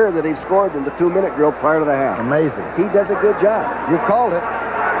his career that he's scored in the 2-minute drill prior to the half. Amazing. He does a good job. You called it.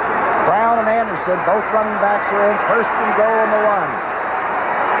 Brown and Anderson, both running backs are in. First and goal on the 1.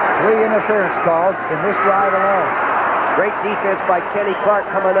 3 interference calls in this drive alone. Great defense by Kenny Clark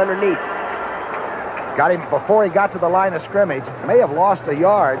coming underneath. Got him before he got to the line of scrimmage. May have lost a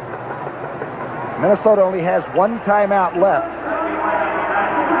yard. Minnesota only has 1 timeout left.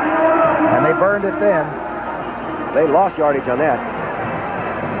 And they burned it then. They lost yardage on that.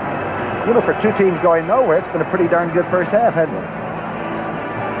 For 2 teams going nowhere, it's been a pretty darn good first half, hasn't it?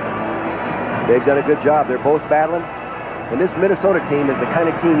 They've done a good job. They're both battling. And this Minnesota team is the kind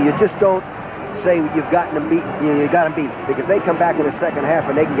of team you just don't say you've gotten them beat. You got them beat, because they come back in the second half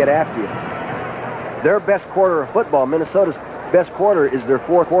and they can get after you. Their best quarter of football, Minnesota's best quarter, is their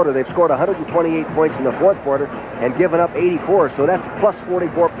fourth quarter. They've scored 128 points in the fourth quarter and given up 84, so that's plus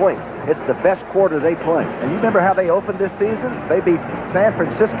 44 points. It's the best quarter they play. And you remember how they opened this season? They beat San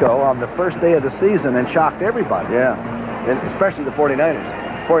Francisco on the first day of the season and shocked everybody. Yeah, and especially the 49ers.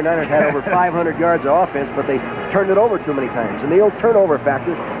 49ers had over 500 yards of offense, but they turned it over too many times. And the old turnover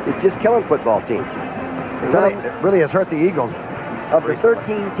factor is just killing football teams. It really has hurt the Eagles. Of the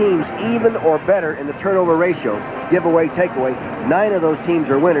 13 teams, even or better in the turnover ratio, giveaway, takeaway, 9 of those teams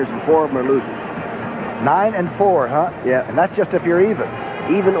are winners and 4 of them are losers. 9 and 4, huh? Yeah. And that's just if you're even.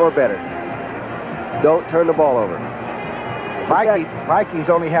 Even or better. Don't turn the ball over. Vikings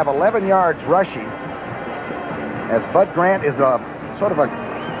only have 11 yards rushing, as Bud Grant is a sort of a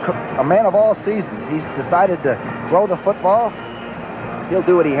man of all seasons. He's decided to throw the football. He'll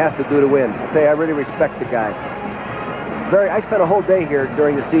do what he has to do to win. I'll tell you, I really respect the guy. I spent a whole day here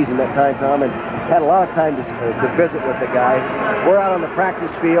during the season that time, Tom, and had a lot of time to visit with the guy. We're out on the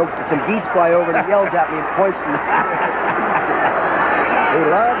practice field. Some geese fly over and he yells at me and points in the sky. He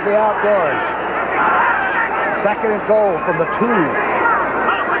loves the outdoors. 2nd and goal from the 2.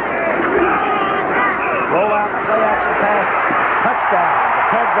 Roll out, play action pass, touchdown to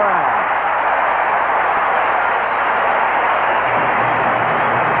Ted Brown.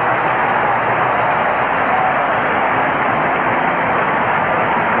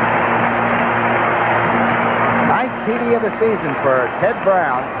 TD of the season for Ted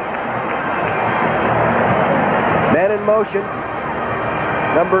Brown. Man in motion.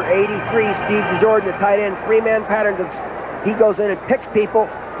 Number 83, Stephen Jordan, the tight end. 3-man pattern. He goes in and picks people.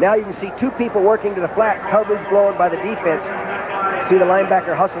 Now you can see 2 people working to the flat. Coverage blown by the defense. See the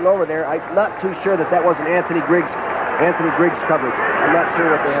linebacker hustling over there. I'm not too sure that wasn't Anthony Griggs coverage. I'm not sure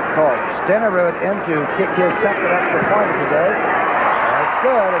what they have called. Stenerud in to kick his second extra point of the day. That's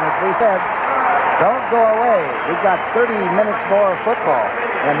good, and as we said, don't go away. We've got 30 minutes more of football,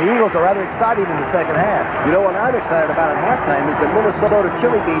 and the Eagles are rather excited in the second half. You know what I'm excited about at halftime is the Minnesota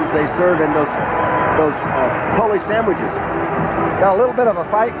chili beans they serve in those Polish sandwiches. Got a little bit of a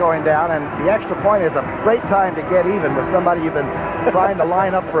fight going down, and the extra point is a great time to get even with somebody you've been trying to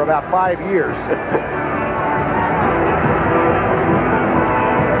line up for about 5 years.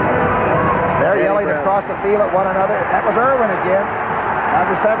 They're yelling across the field at one another. That was Irwin again.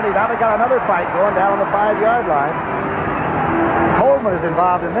 Number 70, now they got another fight going down on the 5-yard line. Coleman is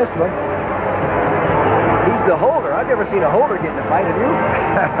involved in this one. He's the holder. I've never seen a holder get in a fight, have you?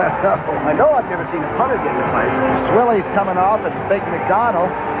 I know I've never seen a punter get in a fight. Swilly's coming off and Big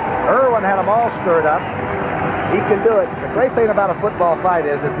McDonald. Irwin had them all stirred up. He can do it. The great thing about a football fight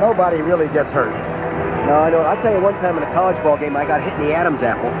is that nobody really gets hurt. No, I know. I'll tell you one time in a college ball game, I got hit in the Adam's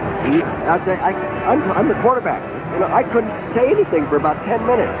apple. I'm the quarterback. You know, I couldn't say anything for about 10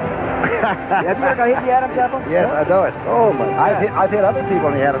 minutes. Have you ever got hit in the Adam's apple? Yes, I know it. Oh, my God. I've hit other people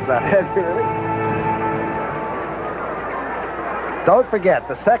in the Adam's apple. Really? Don't forget,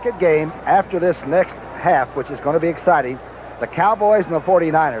 the second game after this next half, which is going to be exciting, the Cowboys and the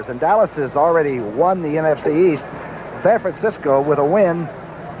 49ers. And Dallas has already won the NFC East. San Francisco, with a win,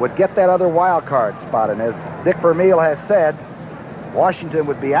 would get that other wild card spot. And as Dick Vermeil has said, Washington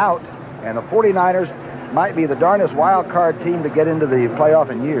would be out, and the 49ers might be the darnest wild card team to get into the playoff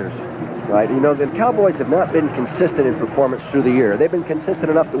in years. Right. You know, the Cowboys have not been consistent in performance through the year. They've been consistent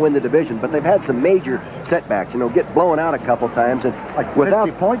enough to win the division, but they've had some major setbacks. You know, get blown out a couple times, and like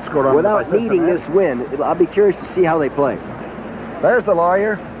 50 points scored on without needing this win, I'll be curious to see how they play. There's the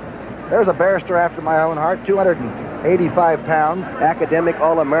lawyer. There's a barrister after my own heart, 285 pounds. Academic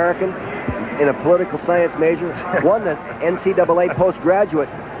All-American in a political science major. Won the NCAA postgraduate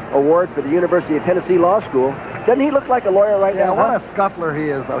award for the University of Tennessee Law School. Doesn't he look like a lawyer right now? What a scuffler he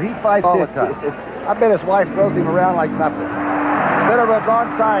is, though. He fights all the time. I bet his wife throws him around like nothing. Stenerud's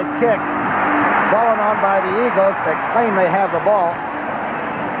onside kick, fallen on by the Eagles. They claim they have the ball.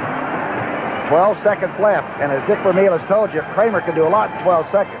 12 seconds left, and as Dick Vermeil has told you, Kramer can do a lot in 12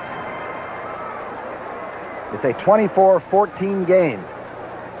 seconds. It's a 24-14 game.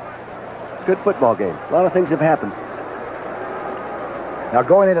 Good football game. A lot of things have happened. Now,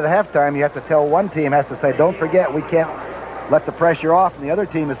 going into the halftime, you have to tell one team has to say, don't forget, we can't let the pressure off. And the other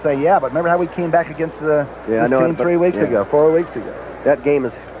team is saying, yeah, but remember how we came back against this team 4 weeks ago. That game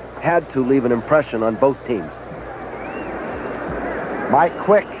has had to leave an impression on both teams. Mike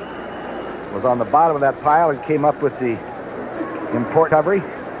Quick was on the bottom of that pile and came up with the important recovery.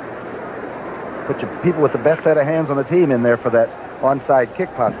 Put your people with the best set of hands on the team in there for that onside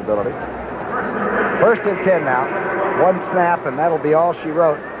kick possibility. 1st and 10 now. One snap, and that'll be all she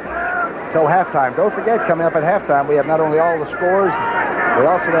wrote till halftime. Don't forget, coming up at halftime, we have not only all the scores, we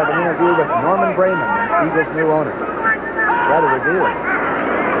also have an interview with Norman Brayman, Eagles' new owner. It's rather revealing.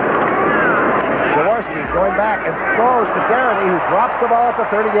 Jaworski going back and throws to Garrity, who drops the ball at the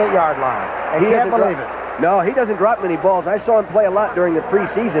 38-yard line. And he can't believe it. No, he doesn't drop many balls. I saw him play a lot during the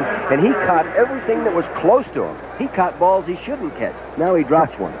preseason, and he caught everything that was close to him. He caught balls he shouldn't catch. Now he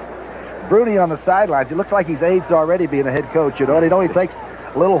drops one. Bruni on the sidelines. He looks like he's aged already being a head coach, you know, and it only takes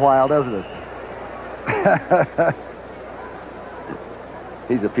a little while, doesn't it?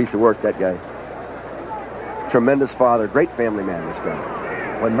 He's a piece of work, that guy. Tremendous father, great family man, this guy.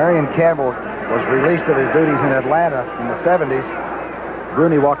 When Marion Campbell was released of his duties in Atlanta in the 70s,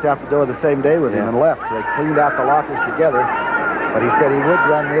 Bruni walked out the door the same day with him and left. They cleaned out the lockers together, but he said he would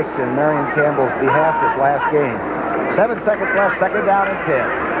run this in Marion Campbell's behalf this last game. 7 seconds left, second down and 10.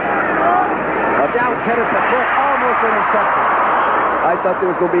 Down headed for quick, almost intercepted. I thought there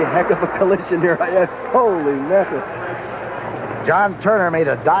was going to be a heck of a collision there. Holy mackerel. John Turner made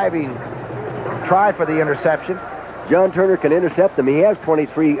a diving try for the interception. John Turner can intercept them. He has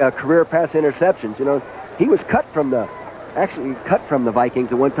 23 career pass interceptions. You know, he was cut from the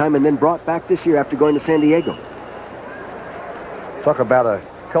Vikings at one time and then brought back this year after going to San Diego. Talk about a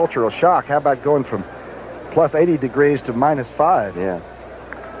cultural shock. How about going from plus 80 degrees to minus 5? Yeah.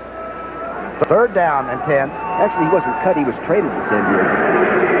 Third down and 10. Actually, he wasn't cut. He was traded to San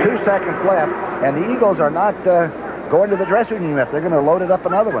Diego. 2 seconds left, and the Eagles are not going to the dressing room yet. They're going to load it up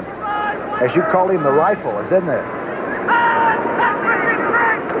another one. As you call him, the rifle is in there.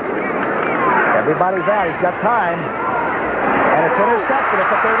 Everybody's out. He's got time. And it's intercepted at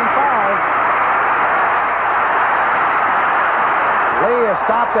the 35. Lee is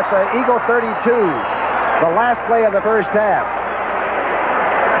stopped at the Eagle 32. The last play of the first half.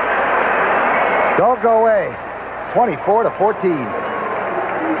 Don't go away. 24-14.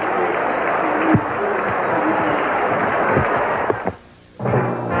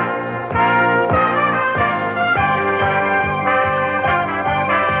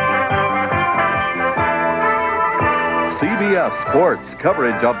 CBS Sports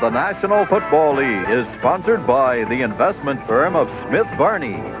coverage of the National Football League is sponsored by the investment firm of Smith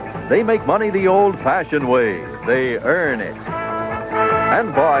Barney. They make money the old-fashioned way. They earn it.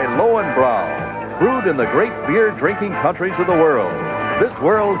 And by Lowenbrau, brewed in the great beer-drinking countries of the world. This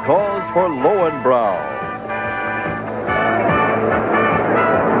world calls for Lowenbrau.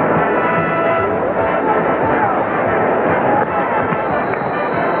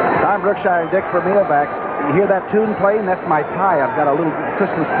 Tom Brookshier and Dick Vermeil back. You hear that tune playing? That's my tie. I've got a little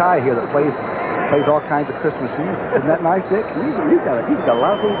Christmas tie here that plays all kinds of Christmas music. Isn't that nice, Dick? You've got a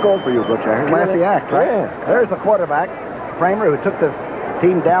lot of things going for you, Brookshier. Classy act, right? Yeah. There's the quarterback, Kramer, who took the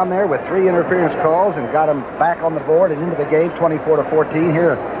team down there with 3 interference calls and got them back on the board and into the game, 24-14.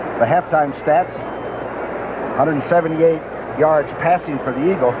 Here are the halftime stats. 178 yards passing for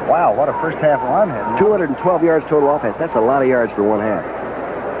the Eagles. Wow, what a first half run. 212 yards total offense. That's a lot of yards for one half.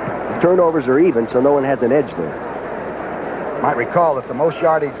 The turnovers are even, so no one has an edge there. Might recall that the most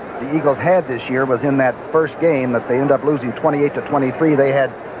yardage the Eagles had this year was in that first game that they ended up losing 28-23. They had,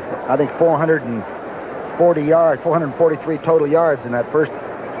 I think, 443 total yards in that first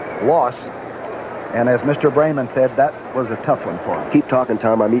loss. And as Mr. Brayman said, that was a tough one for him. Keep talking,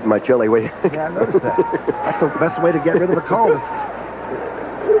 Tom. I'm eating my chili. Wait. Yeah, I noticed that. That's the best way to get rid of the cold.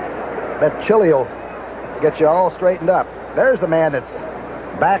 That chili will get you all straightened up. There's the man that's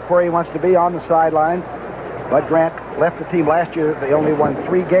back where he wants to be on the sidelines. Bud Grant left the team last year. They only won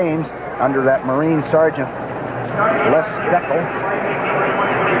 3 games under that Marine Sergeant Les Steckel.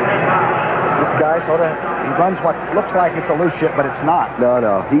 This guy he runs what looks like it's a loose ship, but it's not.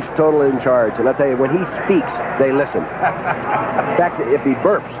 No, he's totally in charge. And I'll tell you, when he speaks, they listen. In fact, if he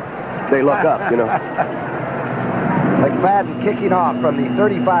burps, they look up, you know. McFadden kicking off from the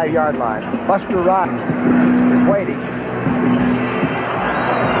 35-yard line. Buster Rhymes is waiting.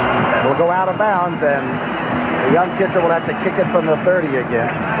 It'll go out of bounds, and the young kicker will have to kick it from the 30 again.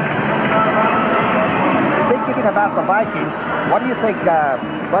 Speaking about the Vikings, what do you think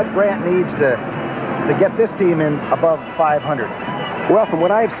Bud Grant needs to get this team in above 500? Well, from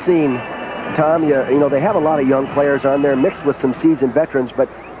what I've seen, Tom, you know, they have a lot of young players on there mixed with some seasoned veterans, but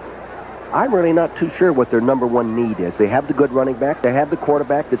I'm really not too sure what their number one need is. They have the good running back. They have the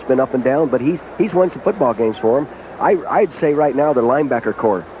quarterback that's been up and down, but he's won some football games for them. I'd say right now the linebacker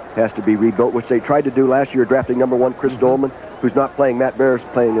core has to be rebuilt, which they tried to do last year, drafting number 1 Chris Dolman, who's not playing. Matt Bear's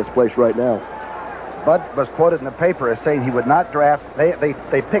playing this place right now. Bud was quoted in the paper as saying he would not draft. They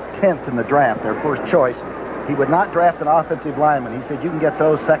picked 10th in the draft, their first choice. he would not draft an offensive lineman. He said you can get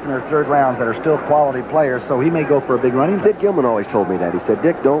those second or third rounds that are still quality players, so he may go for a big running back. Sid Gilman always told me that. He said,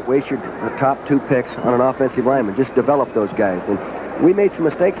 Dick, don't waste your top 2 picks on an offensive lineman. Just develop those guys. And we made some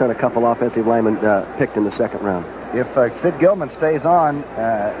mistakes on a couple offensive linemen picked in the second round. If Sid Gilman stays on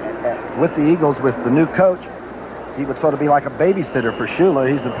with the Eagles with the new coach, he would sort of be like a babysitter for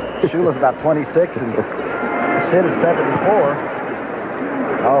Shula. Shula's about 26 and Sid is 74.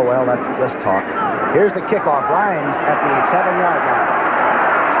 Oh, well, that's just talk. Here's the kickoff. Rhymes at the 7-yard line.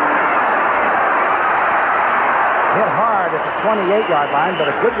 Hit hard at the 28-yard line, but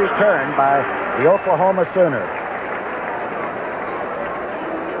a good return by the Oklahoma Sooner.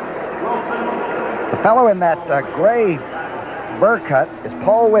 The fellow in that gray burr cut is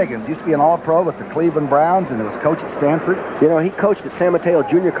Paul Wiggins. Used to be an All-Pro with the Cleveland Browns and was coach at Stanford. You know, he coached at San Mateo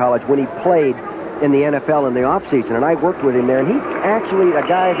Junior College when he played in the NFL in the offseason, and I worked with him there, and he's actually a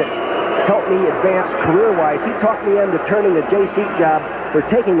guy that helped me advance career-wise. He talked me into turning a JC job, or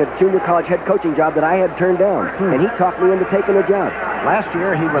taking a junior college head coaching job that I had turned down, and he talked me into taking a job. Last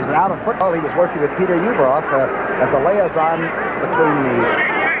year, he was out of football. He was working with Peter Uberoff as the liaison between the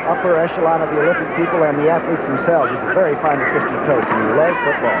upper echelon of the Olympic people and the athletes themselves. He's a very fine assistant coach, and he loves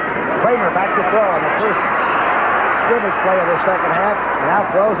football. Kramer back to throw on the first scrimmage play of the second half, and now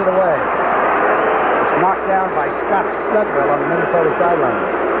throws it away. It's knocked down by Scott Snugwell on the Minnesota sideline.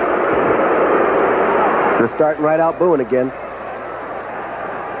 They're starting right out booing again.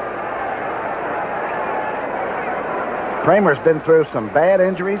 Kramer's been through some bad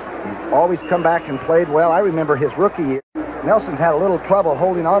injuries. He's always come back and played well. I remember his rookie year. Nelson's had a little trouble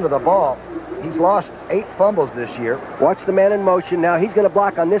holding on to the ball. He's lost 8 fumbles this year. Watch the man in motion. Now he's going to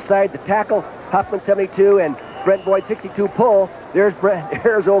block on this side. The tackle, Hoffman 72 and Brent Boyd 62 pull. There's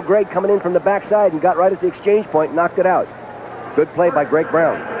old Greg coming in from the backside and got right at the exchange point and knocked it out. Good play by Greg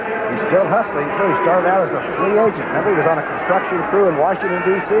Brown. He's still hustling, too. He started out as a free agent. Remember, he was on a construction crew in Washington,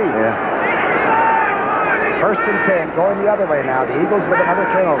 D.C. Yeah. First and 10, going the other way now. The Eagles with another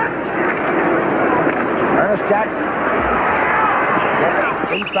turnover. Ernest Jackson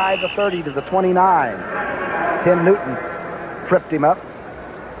gets inside the 30 to the 29. Tim Newton tripped him up.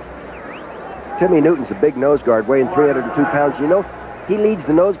 Timmy Newton's a big nose guard, weighing 302 pounds. You know, he leads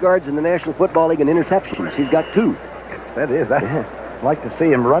the nose guards in the National Football League in interceptions. He's got 2. That is. I'd like to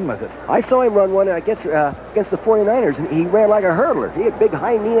see him run with it. I saw him run one, I guess, against the 49ers, and he ran like a hurdler. He had big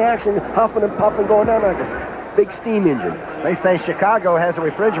high knee action, huffing and puffing, going down like a big steam engine. They say Chicago has a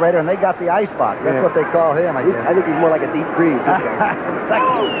refrigerator, and they got the ice box. That's what they call him, I guess. I think he's more like a deep freeze, this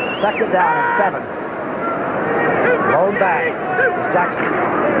guy. second down and 7. Blown back is Jackson.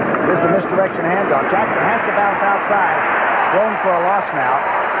 Here's the misdirection handoff. Jackson has to bounce outside. It's thrown for a loss now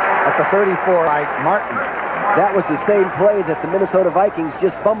at the 34 by Martin. That was the same play that the Minnesota Vikings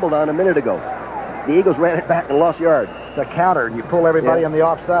just fumbled on a minute ago. The Eagles ran it back and lost yards. The counter, and you pull everybody on the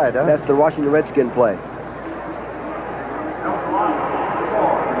offside, huh? That's the Washington Redskin play.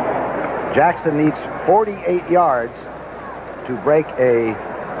 Jackson needs 48 yards to break the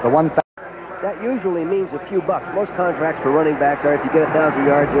 1,000. That usually means a few bucks. Most contracts for running backs are if you get 1,000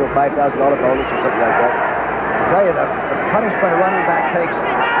 yards, you know, $5,000 bonus or something like that. I tell you, the punishment a running back takes,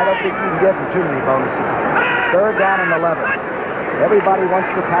 I don't think you can give him too many bonuses. 3rd down and 11. Everybody wants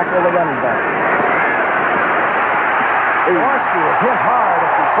to tackle the running back. Jaworski is hit hard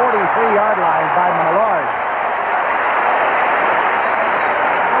at the 43-yard line by Millard.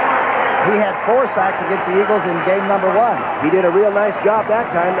 He had 4 sacks against the Eagles in game number 1. He did a real nice job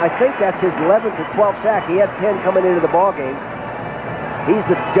that time. I think that's his 11th or 12th sack. He had 10 coming into the ball game. He's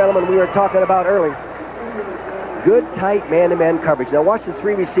the gentleman we were talking about earlier. Good, tight man-to-man coverage. Now watch the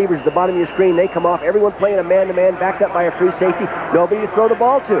 3 receivers at the bottom of your screen. They come off. Everyone playing a man-to-man, backed up by a free safety. Nobody to throw the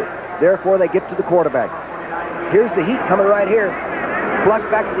ball to. Therefore, they get to the quarterback. Here's the heat coming right here. Flush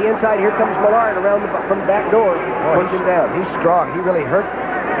back to the inside. Here comes Millard around from the back door. Push him down. He's strong. He really hurt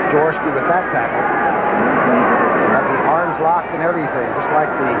Jaworski with that tackle. Had the arms locked and everything, just like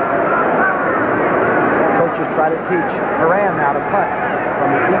the coaches try to teach. Moran now to punt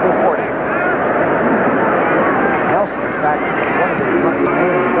from the Eagle 40. Nelson is back. One of the lucky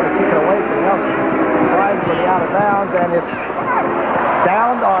men. He's going to kick it away from Nelson. Trying for the out of bounds, and it's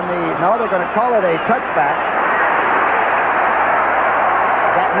downed on the... No, they're going to call it a touchback.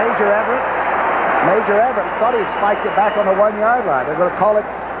 Is that Major Everett? Major Everett thought he had spiked it back on the 1-yard line. They're going to call it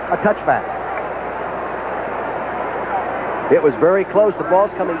a touchback. It was very close. The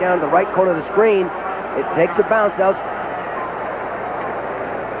ball's coming down to the right corner of the screen. It takes a bounce out.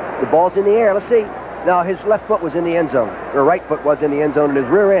 The ball's in the air. Let's see. Now, his left foot was in the end zone. Or right foot was in the end zone, and his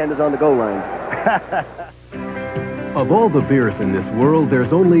rear end is on the goal line. Of all the beers in this world,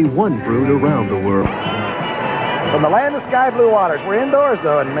 there's only one brewed around the world. From the land of sky blue waters. We're indoors,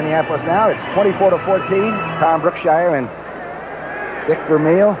 though, in Minneapolis now. It's 24-14. Tom Brookshier and Dick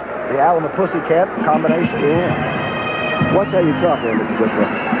Vermeil, the Owl and the Pussycat combination. Yeah. Watch how you talk there, Mr.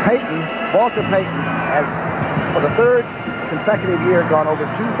 Brookshier. Walter Payton has, for the third consecutive year, gone over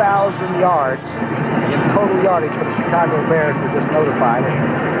 2,000 yards in total yardage for the Chicago Bears. We're just notified.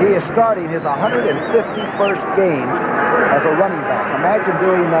 He is starting his 151st game as a running back. Imagine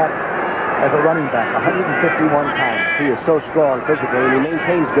doing that as a running back 151 times. He is so strong physically, and he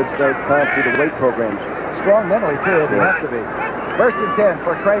maintains good strength through the weight programs. Strong mentally, too. He has to be. First and 10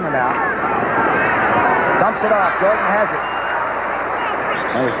 for Kramer now. Dumps it off. Jordan has it.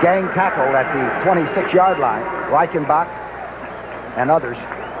 And is gang tackled at the 26-yard line. Reichenbach and others.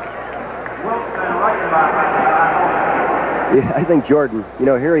 Yeah, I think Jordan,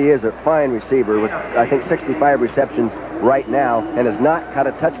 here he is, a fine receiver with, I think, 65 receptions right now, and has not caught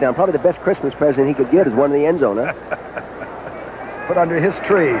a touchdown. Probably the best Christmas present he could get is one in the end zone, huh? Put under his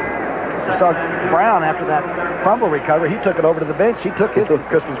tree. You saw Brown after that fumble recovery. He took it over to the bench. He took his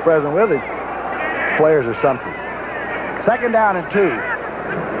Christmas present with him. Players or something. Second down and 2.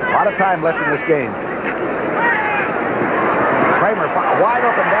 A lot of time left in this game. Kramer wide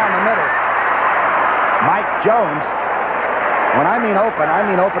open down the middle. Mike Jones. When I mean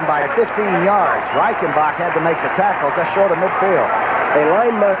open by 15 yards. Reichenbach had to make the tackle just short of midfield. A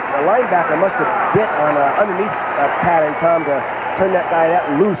linebacker must have bit on underneath pattern, Tom, to turn that guy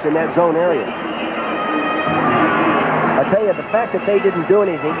loose in that zone area. I tell you, the fact that they didn't do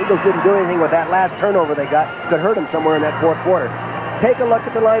anything, Eagles didn't do anything with that last turnover they got, could hurt them somewhere in that fourth quarter. Take a look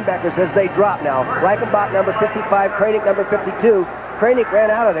at the linebackers as they drop now. Reichenbach, number 55, Kranick, number 52. Kranick ran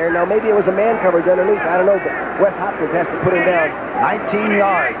out of there. Now, maybe it was a man coverage underneath. I don't know, but Wes Hopkins has to put him down. 19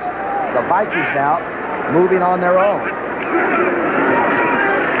 yards. The Vikings now moving on their own.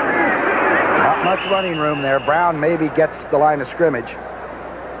 Not much running room there. Brown maybe gets the line of scrimmage.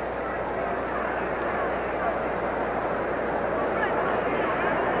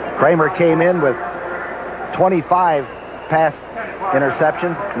 Kramer came in with 25 pass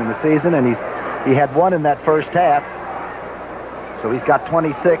interceptions in the season, and he had one in that first half. So he's got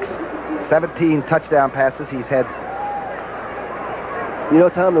 26, 17 touchdown passes. He's had...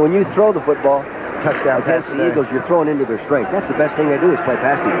 Tom, when you throw the football touchdown against the Eagles, you're throwing into their strength. That's the best thing they do is play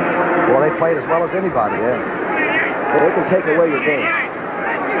pass defense. Well, they played as well as anybody. Yeah. They can take away your game.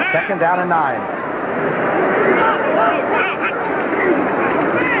 Second down and 9.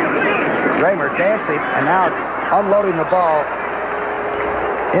 Kramer dancing and now unloading the ball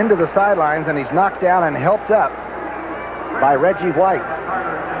into the sidelines, and he's knocked down and helped up by Reggie White.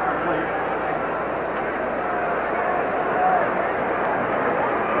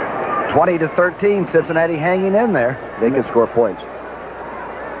 (20-13), Cincinnati hanging in there. They can score points.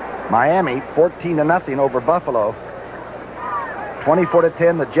 Miami 14-0 over Buffalo.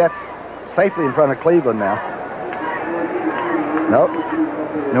 24-10, the Jets safely in front of Cleveland now. Nope.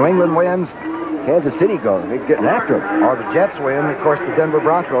 New England wins. Kansas City going. They're getting after them. Or the Jets win. Of course, the Denver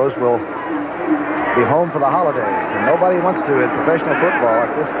Broncos will be home for the holidays. And nobody wants to in professional football.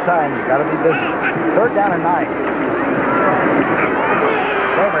 At this time, you got to be busy. Third down and 9.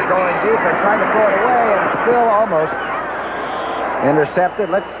 Kramer going deep and trying to throw it away, and still almost intercepted.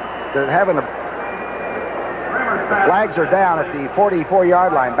 They're having the flags are down at the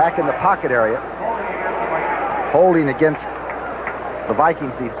 44-yard line, back in the pocket area. Holding against the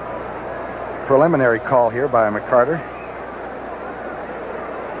Vikings, the preliminary call here by McCarter.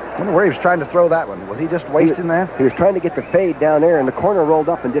 I wonder where he was trying to throw that one. Was he just wasting that? He was trying to get the fade down there, and the corner rolled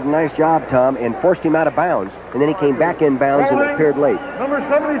up and did a nice job, Tom, and forced him out of bounds. And then he came back in bounds and it appeared late. Number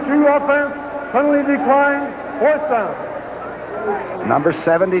 72 offense, penalty declined, 4th down. Number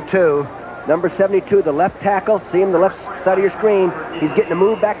 72. Number 72, the left tackle. See him the left side of your screen. He's getting a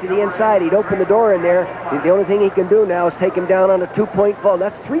move back to the inside. He'd open the door in there. The only thing he can do now is take him down on a 2-point fall.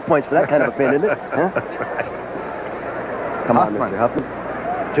 That's 3 points for that kind of a pin, isn't it? Huh? That's right. Come on, Mr. Huffman.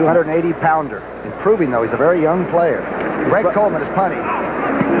 280-pounder. Improving, though. He's a very young player. Greg Coleman is punting.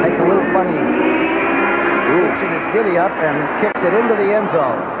 Takes a little funny reach in his giddy up and kicks it into the end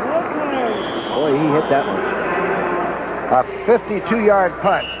zone. Boy, he hit that one. A 52-yard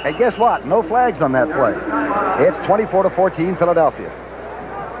punt. And guess what? No flags on that play. It's 24-14 Philadelphia.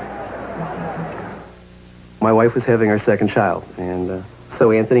 My wife was having our second child, and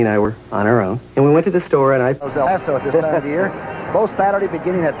so Anthony and I were on our own. And we went to the store, and El Paso at this time of the year. Both Saturday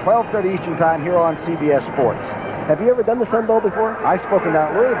beginning at 12:30 Eastern Time here on CBS Sports. Have you ever done the Sun Bowl before? I've spoken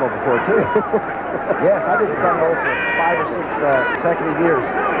down at Louisville before, too. Yes, I did the Sun Bowl for 5 or 6 consecutive years.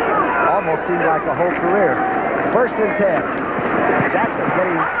 Almost seemed like a whole career. First and 10. Jackson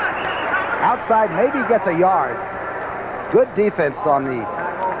getting outside, maybe gets a yard. Good defense on the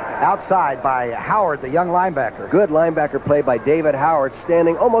outside by Howard, the young linebacker. Good linebacker play by David Howard,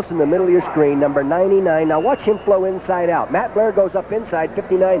 standing almost in the middle of your screen, number 99. Now watch him flow inside out. Matt Blair goes up inside,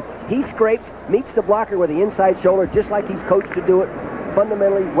 59. He scrapes, meets the blocker with the inside shoulder, just like he's coached to do it.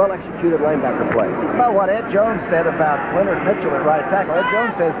 Fundamentally well-executed linebacker play. About what Ed Jones said about Leonard Mitchell at right tackle. Ed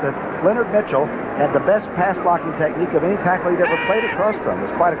Jones says that Leonard Mitchell had the best pass blocking technique of any tackle he'd ever played across from.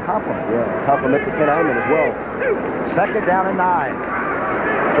 It's quite a compliment. Yeah, compliment to Ken Hyman as well. Second down and 9.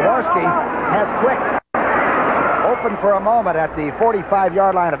 Jaworski has Quick open for a moment at the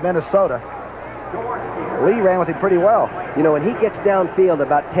 45-yard line of Minnesota. Lee ran with him pretty well. You know, when he gets downfield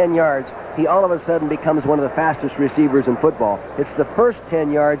about 10 yards, he all of a sudden becomes one of the fastest receivers in football. It's the first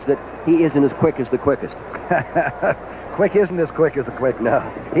 10 yards that he isn't as quick as the quickest. Quick isn't as quick as the quick. No.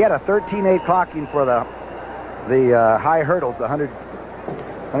 He had a 13.8 clocking for the high hurdles, the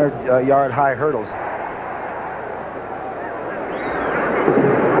 100-yard high hurdles.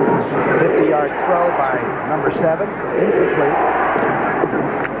 50-yard throw by number 7, incomplete.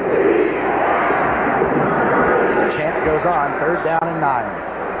 The chant goes on, third down and 9.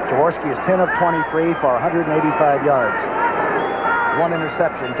 Jaworski is 10 of 23 for 185 yards. One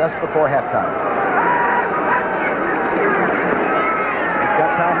interception just before halftime. He's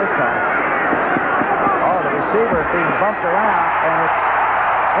got time this time. Oh, the receiver is being bumped around, and it's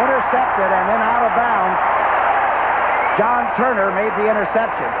intercepted and then out of bounds. John Turner made the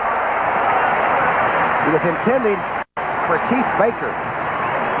interception. He was intending for Keith Baker.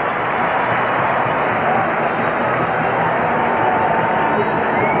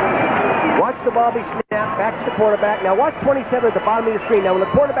 Watch the ball be snapped back to the quarterback. Now watch 27 at the bottom of the screen. Now when the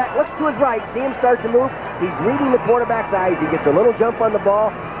quarterback looks to his right, see him start to move, he's reading the quarterback's eyes. He gets a little jump on the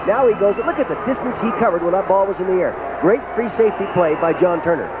ball. Now he goes, look at the distance he covered when that ball was in the air. Great free safety play by John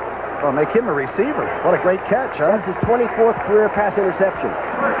Turner. Well, make him a receiver. What a great catch, huh? That's his 24th career pass interception.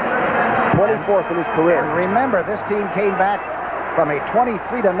 24th in his career. And remember, this team came back from a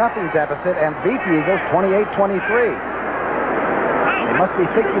 23-0 deficit and beat the Eagles 28-23. They must be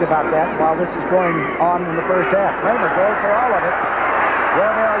thinking about that while this is going on in the first half. Kramer going for all of it.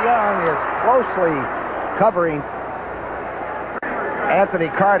 Vermeil Young is closely covering Anthony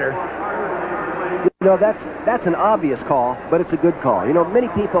Carter. You know, that's an obvious call, but it's a good call. You know, many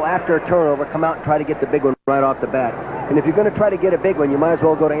people after a turnover come out and try to get the big one right off the bat. And if you're going to try to get a big one, you might as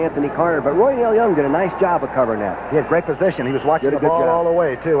well go to Anthony Carter. But Roynell Young did a nice job of covering that. He had great position. He was watching the ball all the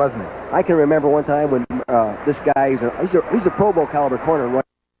way, too, wasn't he? I can remember one time when this guy, he's a Pro Bowl caliber corner.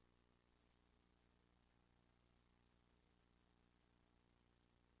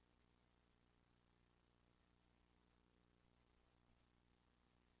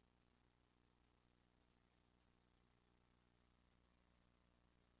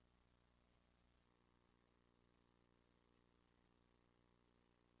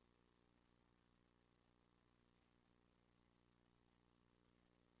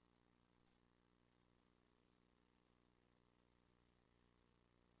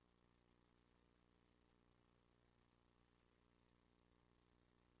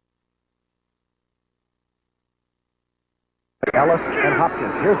 Ellis and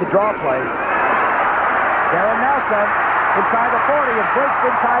Hopkins. Here's the draw play. Darren Nelson inside the 40 and breaks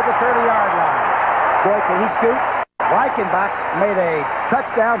inside the 30-yard line. Boy, can he scoot? Reichenbach made a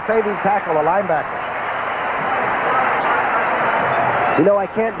touchdown-saving tackle, a linebacker. You know, I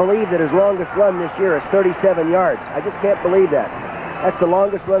can't believe that his longest run this year is 37 yards. I just can't believe that. That's the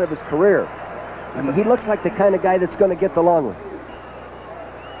longest run of his career. He looks like the kind of guy that's going to get the long one.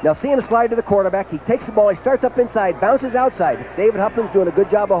 Now see him slide to the quarterback. He takes the ball. He starts up inside, bounces outside. David Huppman's doing a good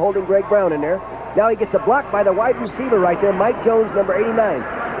job of holding Greg Brown in there. Now he gets a block by the wide receiver right there, Mike Jones, number 89.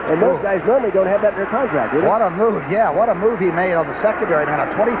 And those guys normally don't have that in their contract, do they? What a move, yeah. What a move he made on the secondary, man.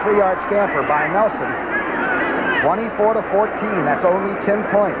 A 23-yard scamper by Nelson. 24-14. That's only 10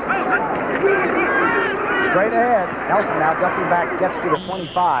 points. Straight ahead. Nelson now ducking back, gets to the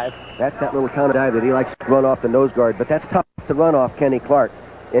 25. That's that little counter dive that he likes to run off the nose guard, but that's tough to run off Kenny Clark.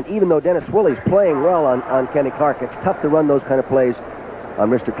 And even though Dennis Willey's playing well on Kenny Clark, it's tough to run those kind of plays on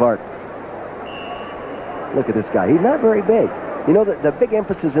Mr. Clark. Look at this guy. He's not very big. You know, the big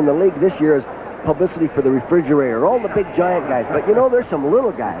emphasis in the league this year is publicity for the refrigerator, all the big giant guys. But, you know, there's some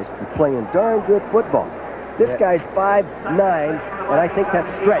little guys playing darn good football. This guy's 5'9", and I think that's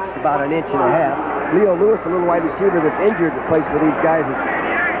stretched about 1.5 inches. Leo Lewis, the little wide receiver that's injured that plays for these guys, is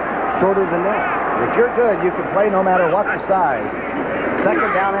shorter than that. If you're good, you can play no matter what the size.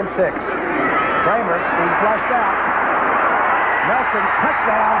 Second down and 6. Kramer being flushed out. Nelson,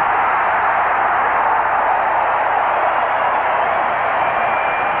 touchdown.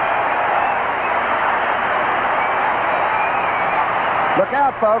 Look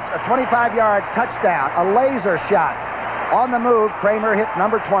out, folks. A 25-yard touchdown. A laser shot. On the move, Kramer hit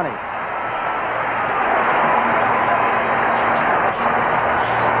number 20.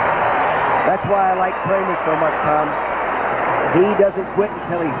 That's why I like Kramer so much, Tom. He doesn't quit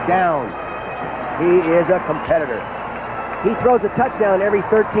until he's down. He is a competitor. He throws a touchdown every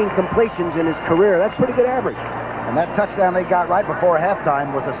 13 completions in his career. That's pretty good average. And that touchdown they got right before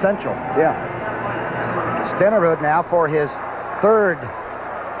halftime was essential. Yeah. Stenerud now for his third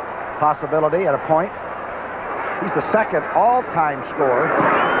possibility at a point. He's the second all-time scorer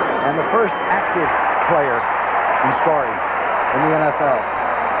and the first active player in scoring in the NFL.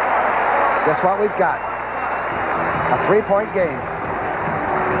 Guess what we've got? A three-point game.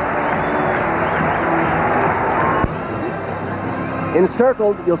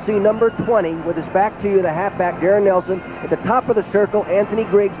 Encircled, you'll see number 20 with his back to you, the halfback, Darren Nelson. At the top of the circle, Anthony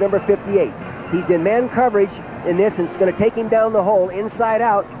Griggs, number 58. He's in man coverage in this, and it's going to take him down the hole, inside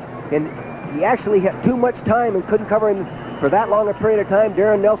out. And he actually had too much time and couldn't cover him for that long a period of time.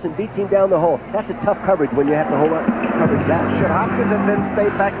 Darren Nelson beats him down the hole. That's a tough coverage when you have to hold up coverage that. Should Hopkins have been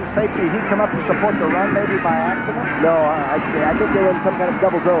stayed back in safety? He'd come up to support the run maybe by accident? No, I think they were in some kind of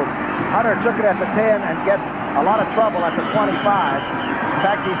double zone. Hunter took it at the 10 and gets a lot of trouble at the 25. In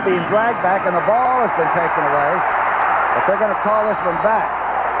fact, he's being dragged back and the ball has been taken away. But they're going to call this one back.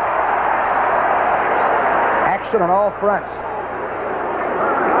 Action on all fronts.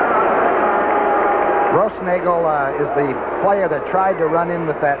 Grossnagel is the player that tried to run in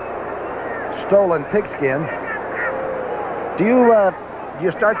with that stolen pigskin. Do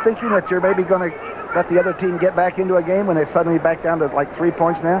you start thinking that you're maybe going to let the other team get back into a game when they're suddenly back down to like 3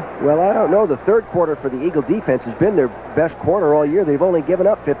 points now? Well, I don't know. The third quarter for the Eagle defense has been their best quarter all year. They've only given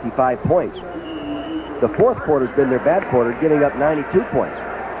up 55 points. The fourth quarter's been their bad quarter, giving up 92 points.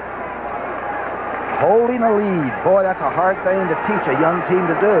 Holding a lead. Boy, that's a hard thing to teach a young team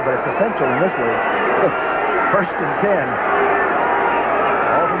to do, but it's essential in this league. First and 10.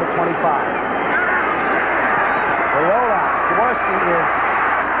 Ball from the 25. The rollout. Jaworski is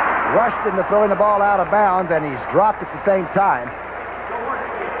rushed into throwing the ball out of bounds, and he's dropped at the same time.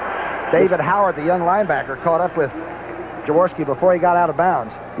 David Howard, the young linebacker, caught up with Jaworski before he got out of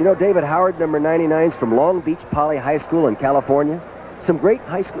bounds. You know, David Howard, number 99, is from Long Beach Poly High School in California. Some great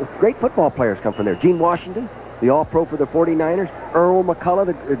football players come from there. Gene Washington, the All-Pro for the 49ers. Earl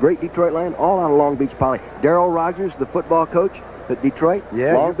McCullough, the great Detroit Lion, all out of Long Beach Poly. Darrell Rogers, the football coach at Detroit.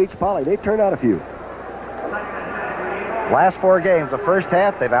 Yeah, Long Beach Poly. They've turned out a few. Last four games, the first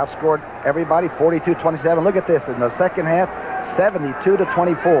half, they've outscored everybody 42-27. Look at this. In the second half,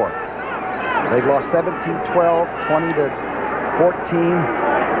 72-24. They've lost 17-12, 20-14,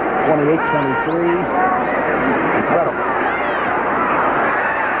 28-23. Incredible.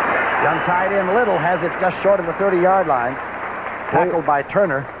 Young tight end Little has it just short of the 30-yard line. Tackled by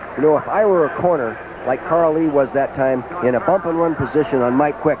Turner. You know, if I were a corner, like Carl Lee was that time, in a bump-and-run position on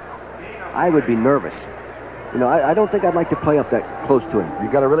Mike Quick, I would be nervous. You know, I don't think I'd like to play up that close to him.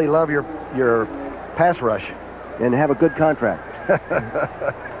 You've got to really love your pass rush. And have a good contract.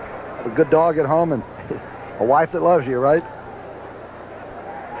 Have a good dog at home and a wife that loves you, right?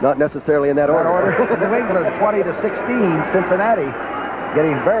 Not necessarily in that order. New England 20-16, Cincinnati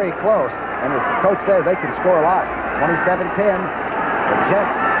getting very close. And as the coach says, they can score a lot. 27-10, the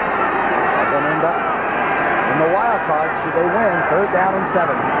Jets are going to end up in the wild card should they win. 3rd down and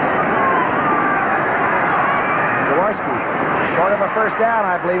 7. Jaworski, short of a first down.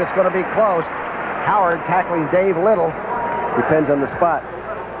 I believe it's going to be close. Howard tackling Dave Little. Depends on the spot.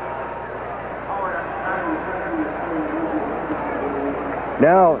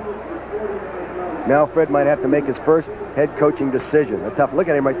 Now Fred might have to make his first head coaching decision. A tough look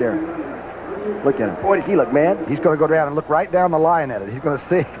at him right there. Look at him. Boy, does he look mad. He's going to go down and look right down the line at it. He's going to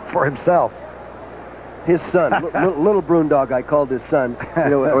see it for himself. His son, little Brundog, I called his son. You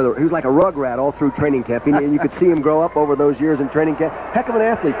know, he was like a rugrat all through training camp. And you could see him grow up over those years in training camp. Heck of an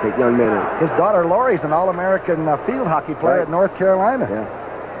athlete, that young man is. His daughter Lori's an All-American field hockey player at North Carolina. Yeah.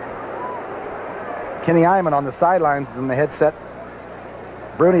 Kenny Iman on the sidelines in the headset.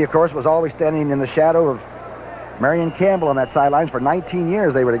 Bruni, of course, was always standing in the shadow of Marion Campbell on that sidelines. For 19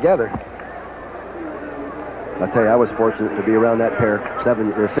 years they were together. I'll tell you, I was fortunate to be around that pair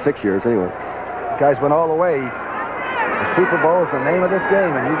 7 or 6 years anyway. You guys went all the way. The Super Bowl is the name of this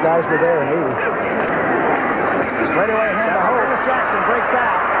game, and you guys were there in 80. Straight away hand to Holmes. Jackson breaks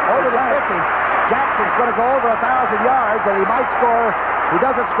out over the 50. Jackson's going to go over 1,000 yards, and he might score. He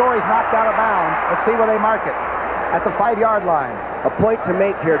doesn't score. He's knocked out of bounds. Let's see where they mark it. At the 5-yard line. A point to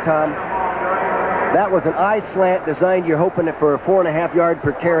make here, Tom. That was an eye slant designed. You're hoping for a 4.5 yard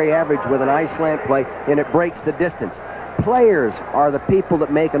per carry average with an eye slant play, and it breaks the distance. players are the people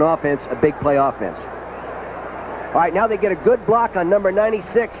that make an offense a big play offense. All right, now they get a good block on number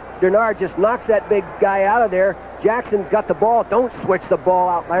 96. Bernard just knocks that big guy out of there. Jackson's got the ball. Don't switch the ball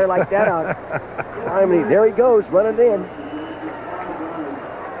out there like that. I mean, there he goes, running in.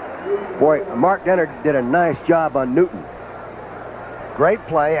 Boy, Mark Denner did a nice job on Newton. Great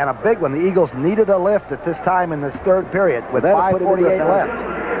play and a big one. The Eagles needed a lift at this time in this third period with 5:48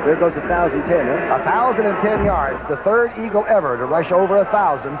 left. There goes 1,010, huh? 1,010 yards. The third Eagle ever to rush over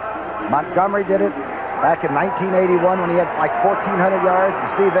 1,000. Montgomery did it back in 1981 when he had like 1,400 yards, and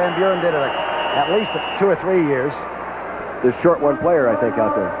Steve Van Buren did it at least 2 or 3 years. There's short one player, I think,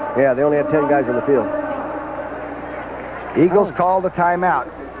 out there. Yeah, they only had 10 guys on the field. Eagles called the timeout.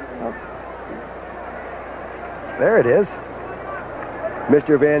 There it is.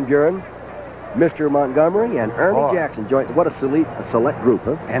 Mr. Van Buren, Mr. Montgomery, and Ernie Jackson joined. What a select group,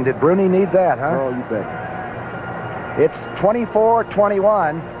 huh? And did Bruni need that, huh? Oh, you bet. It's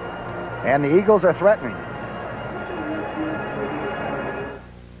 24-21, and the Eagles are threatening.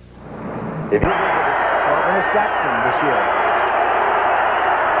 If you Ernest Jackson this year.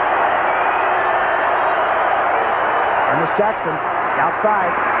 Ernest Jackson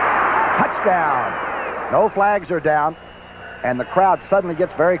outside. Touchdown. No flags are down, and the crowd suddenly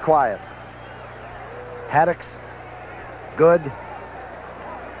gets very quiet. Haddocks, good.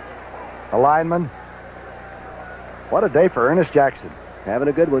 A lineman. What a day for Ernest Jackson. having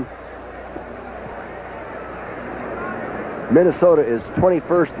a good one. Minnesota is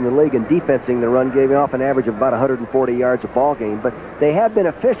 21st in the league in defensing the run, giving off an average of about 140 yards a ball game. But they have been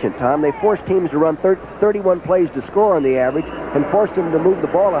efficient, Tom. They forced teams to run 31 plays to score on the average and forced them to move the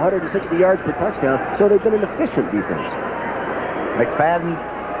ball 160 yards per touchdown. So they've been an efficient defense. McFadden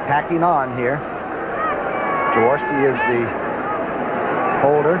tacking on here. Jaworski is the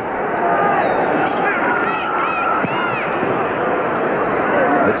holder.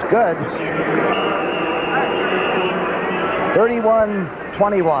 It's good.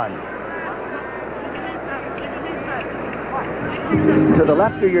 31-21. To the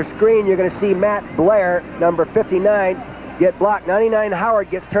left of your screen, you're going to see Matt Blair, number 59, get blocked. 99 Howard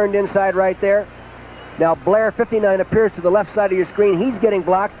gets turned inside right there. Now Blair, 59, appears to the left side of your screen. He's getting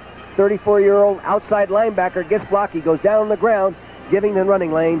blocked. 34-year-old outside linebacker gets blocked. He goes down on the ground, giving the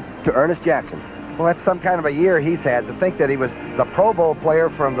running lane to Ernest Jackson. Well, that's some kind of a year he's had. To think that he was the Pro Bowl player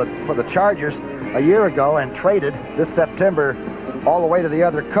for the Chargers a year ago and traded this September all the way to the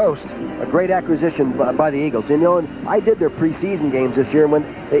other coast. A great acquisition by the Eagles. And, you know, I did their preseason games this year when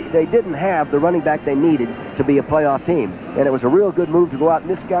they didn't have the running back they needed to be a playoff team. And it was a real good move to go out in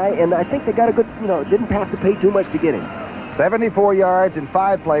this guy. And I think they got a good, you know, didn't have to pay too much to get him. 74 yards in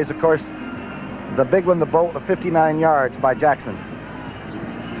 5 plays. Of course, the big one, the bolt of 59 yards by Jackson.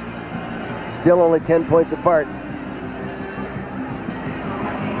 Still only 10 points apart.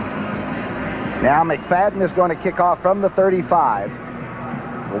 Now McFadden is going to kick off from the 35.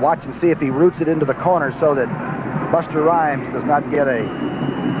 We'll watch and see if he roots it into the corner so that Buster Rhymes does not get a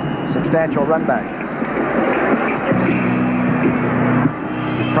substantial run back.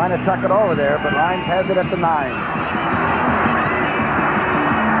 He's trying to tuck it over there, but Rhymes has it at the 9.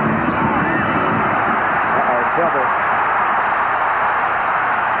 Uh-oh, trouble.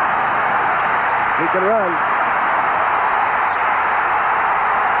 He can run.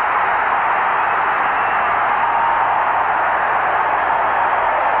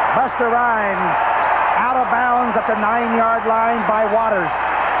 Buster Rhymes out of bounds at the 9-yard line by Waters.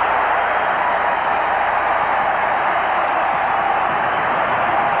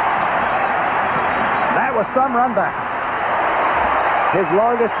 That was some run back. His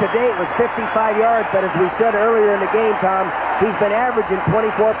longest to date was 55 yards, but as we said earlier in the game, Tom, he's been averaging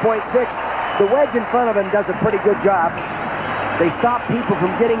 24.6. The wedge in front of him does a pretty good job. They stopped people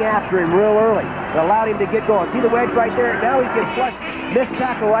from getting after him real early. It allowed him to get going. See the wedge right there? Now he gets flushed. Missed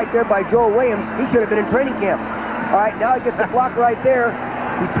tackle right there by Joel Williams. He should have been in training camp. All right, now he gets a block right there.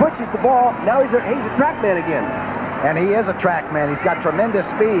 He switches the ball. Now he's a track man again. And he is a track man. He's got tremendous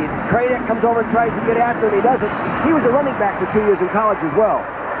speed. Kranick comes over and tries to get after him. He doesn't. He was a running back for 2 years in college as well.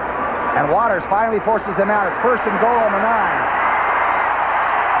 And Waters finally forces him out. It's 1st and goal on the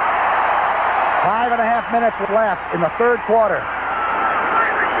 9. 5.5 minutes left in the 3rd quarter.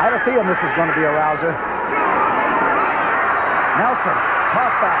 I had a feeling this was going to be a rouser. Nelson,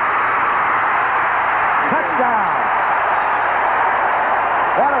 toss back. Touchdown.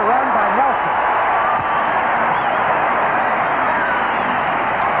 What a run by Nelson.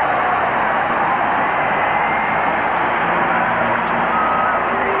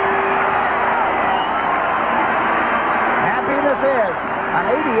 Happiness is an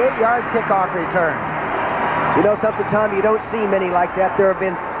 88-yard kickoff return. You know something, Tom? You don't see many like that. There have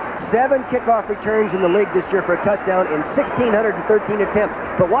been 7 kickoff returns in the league this year for a touchdown in 1,613 attempts.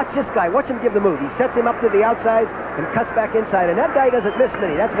 But watch this guy. Watch him give the move. He sets him up to the outside and cuts back inside. And that guy doesn't miss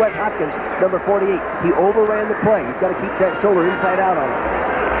many. That's Wes Hopkins, number 48. He overran the play. He's got to keep that shoulder inside out on him.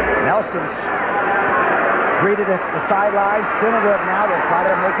 Nelson's greeted at the sidelines. Tentative now to try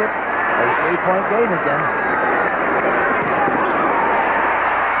to make it a 3-point game again.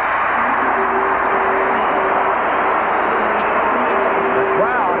 The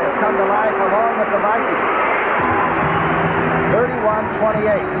crowd has come to life along with the Vikings.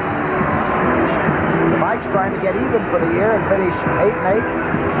 31-28. The Vikes trying to get even for the year and finish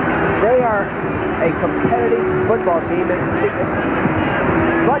 8-8. They are a competitive football team, and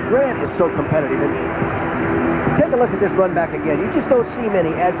Bud Grant is so competitive. And take a look at this run back again. You just don't see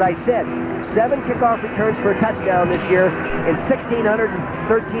many. As I said, 7 kickoff returns for a touchdown this year in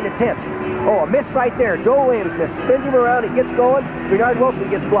 1,613 attempts. Oh, a miss right there. Joe Williams missed. Spins him around. He gets going. Bernard Wilson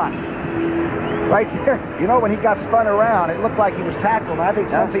gets blocked. Right there. You know, when he got spun around, it looked like he was tackled. I think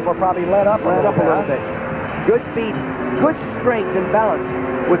some people probably let up a little bit. Good speed, good strength and balance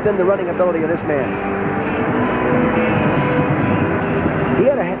within the running ability of this man. He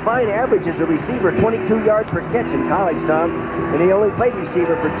had a fine average as a receiver, 22 yards per catch in college, Tom, and he only played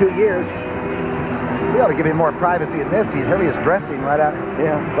receiver for 2 years. We ought to give him more privacy in this. Here he is dressing right out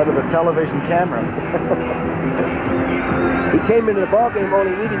in front of the television camera. He came into the ballgame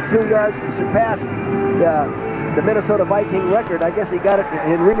only needing 2 yards to surpass the Minnesota Viking record. I guess he got it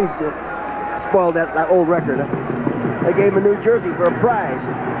and really spoiled that old record. They gave him a New Jersey for a prize.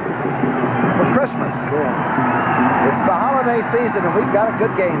 For Christmas. Yeah. It's the holiday season, and we've got a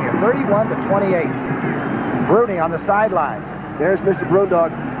good game here. 31-28. Bruni on the sidelines. There's Mr.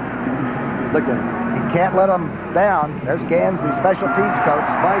 Brundog. Look at him. He can't let him down. There's Gans, the special teams coach.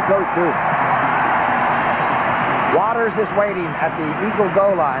 Fine coach, too. Waters is waiting at the Eagle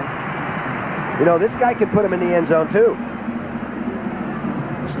goal line. You know, this guy can put him in the end zone, too.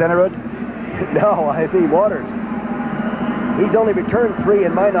 Stenerud? No, I mean Waters. He's only returned 3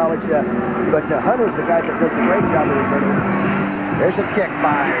 in my knowledge, but Hunter's the guy that does the great job of returning. There's a kick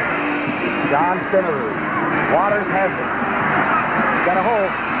by John Stenerud. Waters has it. Got a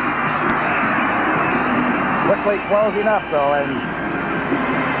hold. Quickly closing up, though, and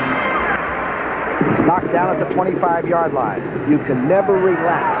he's knocked down at the 25-yard line. You can never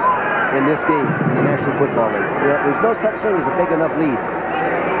relax in this game in the National Football League. There's no such thing as a big enough lead.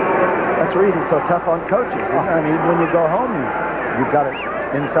 That's the reason it's so tough on coaches. I mean, when you go home, you've got it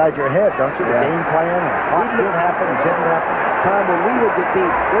inside your head, don't you? The game plan and what did happen and didn't happen. Tom, when we would get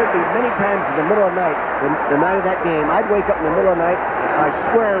beat, there'd be many times in the middle of the night, the night of that game, I'd wake up in the middle of the night, I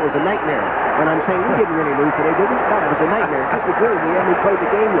swear it was a nightmare. And I'm saying, we didn't really lose today, did we? God, it was a nightmare. Just a dream. We haven't played the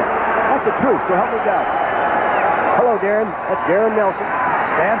game yet. That's the truth, so help me God. Hello, Darren. That's Darren Nelson.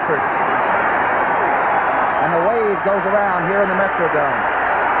 Stanford. And the wave goes around here in the Metrodome.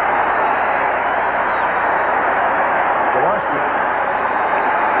 Jaworski.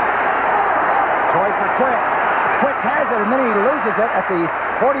 Going for Quick. Quick has it, and then he loses it at the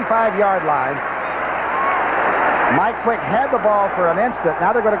 45-yard line. Mike Quick had the ball for an instant.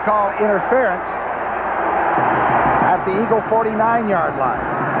 Now they're going to call interference at the Eagle 49-yard line.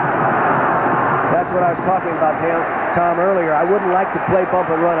 That's what I was talking about, Tom, earlier. I wouldn't like to play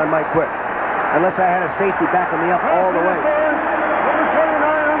bump and run on Mike Quick unless I had a safety backing me up all the way. Number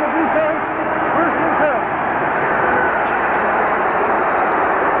 29 on the defense, first and 10.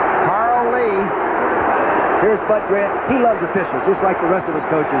 Carl Lee. Here's Bud Grant. He loves officials, just like the rest of his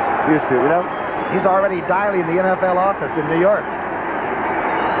coaches used to, you know? He's already dialing the NFL office in New York.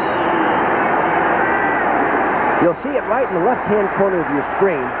 You'll see it right in the left-hand corner of your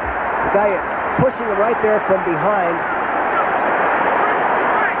screen. The guy pushing him right there from behind.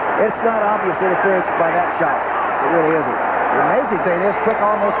 It's not obvious interference by that shot. It really isn't. The amazing thing is Quick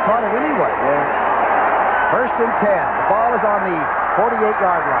almost caught it anyway. Yeah. First and 10. The ball is on the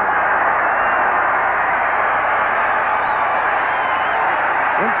 48-yard line.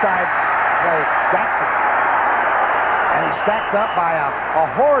 Inside Jackson. And he's stacked up by a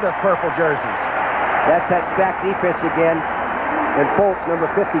horde of purple jerseys. That's that stacked defense again. And Foltz, number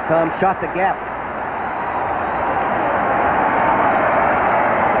 50, Tom, shot the gap.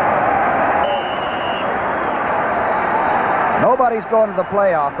 Nobody's going to the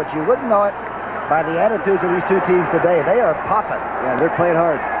playoff, but you wouldn't know it by the attitudes of these two teams today. They are popping. Yeah, they're playing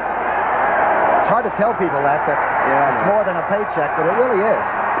hard. It's hard to tell people that it's more than a paycheck, but it really is.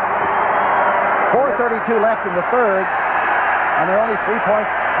 4:32 left in the third, and they're only 3 points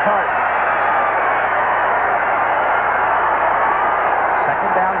apart.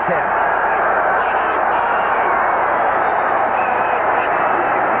 Second down 10.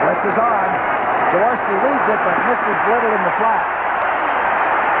 blitz is on. Jaworski reads it, but misses Little in the flat.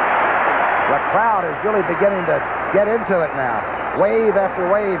 The crowd is really beginning to get into it now. Wave after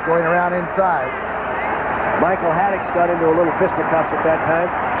wave going around inside. Michael Haddock's got into a little fisticuffs at that time.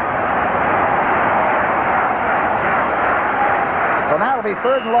 So now it'll be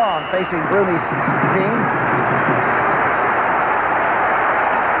 3rd and long facing Bruni's team.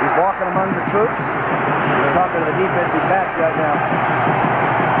 He's walking among the troops. He's talking to the defensive backs right now.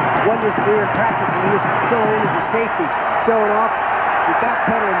 One year in practicing, he was thrown in as a safety, showing off. He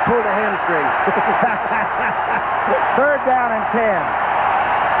backpedaled and pulled a hamstring. 3rd down and 10.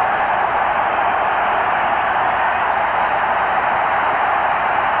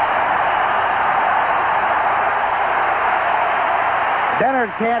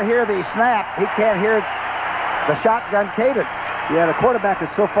 Dennard can't hear the snap. He can't hear the shotgun cadence. Yeah, the quarterback is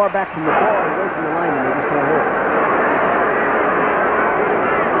so far back from the ball and away from the lineman, they just can't hear it.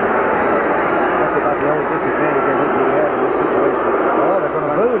 That's about the only disadvantage I think he had in this situation. Oh, they're going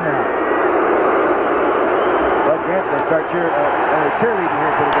to boo now. Bud Grant's going to start cheerleading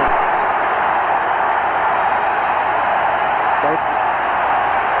here pretty good. Starts.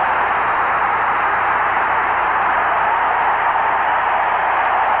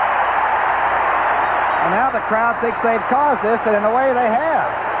 And now the crowd thinks they've caused this, and in a way they have.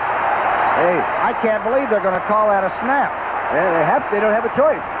 Hey, I can't believe they're going to call that a snap. yeah, they don't have a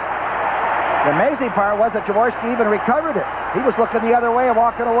choice. The amazing part was that Jaworski even recovered it. He was looking the other way and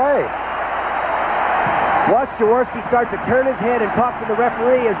walking away. Watch Jaworski start to turn his head and talk to the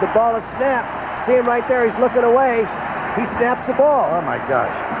referee as the ball is snapped. See him right there, he's looking away. He snaps the ball. Oh my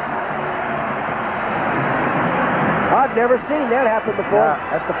gosh. I've never seen that happen before. Yeah,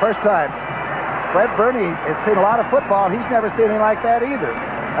 that's the first time. Fred Burney has seen a lot of football, and he's never seen anything like that either.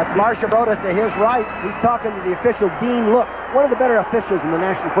 That's Marcia Broda to his right. He's talking to the official, Dean Look, one of the better officials in the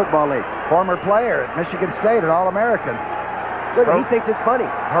National Football League. Former player at Michigan State, an All-American. Look, he thinks it's funny.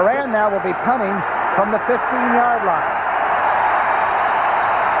 Horan now will be punting from the 15-yard line.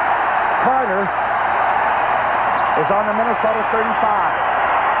 Carter is on the Minnesota 35.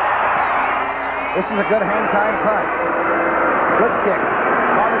 This is a good hang time punt. Good kick.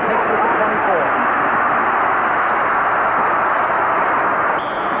 Carter takes it to 24.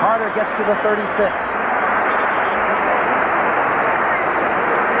 Carter gets to the 36.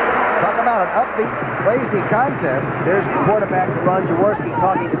 Talk about an upbeat, crazy contest. There's quarterback Ron Jaworski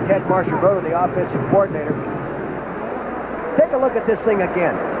talking to Ted Marshall-Broda, the offensive coordinator. Take a look at this thing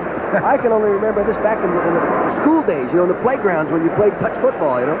again. I can only remember this back in the school days, in the playgrounds when you played touch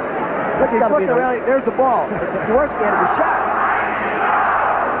football, Look, he's looking around. There's the ball. Jaworski had a shot.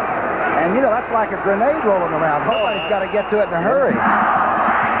 And, that's like a grenade rolling around. Somebody's got to get to it in a hurry.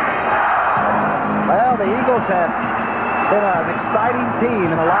 Well, the Eagles have been an exciting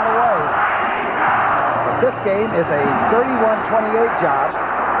team in a lot of ways. But this game is a 31-28 job.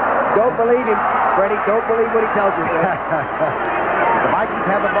 Don't believe him, Freddie. Don't believe what he tells you, Fred. The Vikings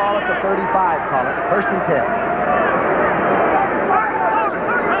have the ball at the 35, call it. 1st and 10.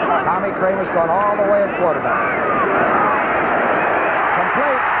 Tommy Kramer's gone all the way at quarterback.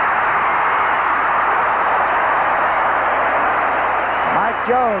 Complete. Mike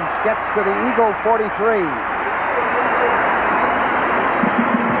Jones gets to the Eagle 43.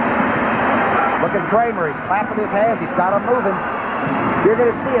 Look at Kramer. He's clapping his hands. He's got him moving. You're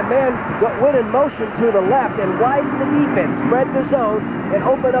going to see a man win in motion to the left and widen the defense, spread the zone, and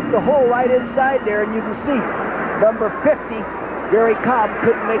open up the hole right inside there, and you can see number 50, Gary Cobb,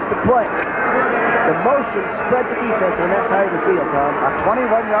 couldn't make the play. The motion spread the defense on that side of the field, Tom. A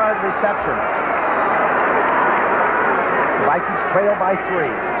 21-yard reception. The Vikings trail by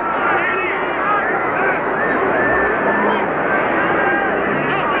 3.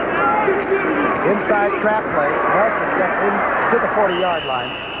 Inside trap play. Nelson gets into the 40-yard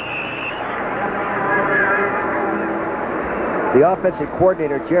line. The offensive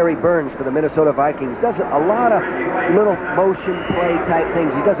coordinator, Jerry Burns, for the Minnesota Vikings, does a lot of little motion play type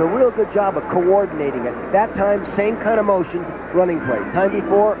things. He does a real good job of coordinating it. That time, same kind of motion, running play. Time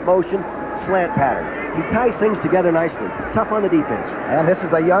before, motion, slant pattern. He ties things together nicely. Tough on the defense. And this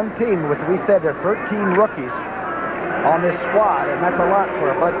is a young team with, we said, there are 13 rookies on this squad, and that's a lot for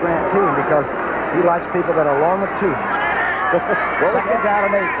a Bud Grant team because he likes people that are long of tooth. Second down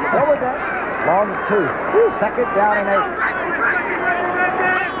and 8. What was that? Long of tooth. Second down and 8.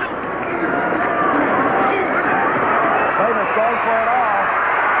 Kramer's going for it all.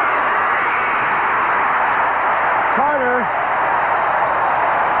 Carter.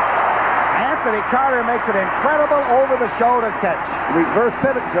 Anthony Carter makes an incredible over-the-shoulder catch. Reverse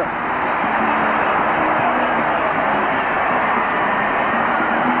pivot, sir.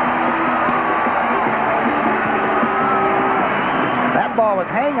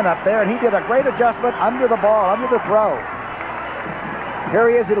 hanging up there, and he did a great adjustment under the ball, under the throw. Here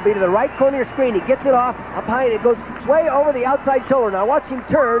he is. It'll be to the right corner of your screen. He gets it off up high, and it goes way over the outside shoulder. Now watch him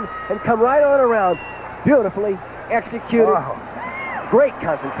turn and come right on around. Beautifully executed. Wow. Great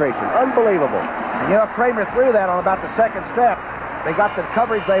concentration. Unbelievable. And you know, Kramer threw that on about the second step. They got the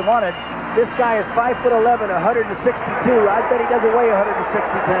coverage they wanted. This guy is 5'11", 162. I bet he doesn't weigh 160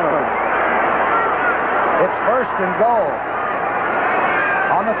 pounds. It's first and goal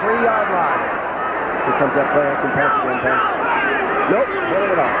on the 3-yard line. Here comes that play action pass again, Tom. Nope, hit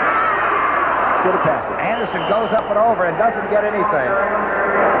it off. Should have passed it. Anderson goes up and over and doesn't get anything.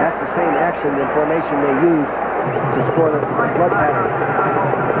 That's the same action and formation they used to score the flood pattern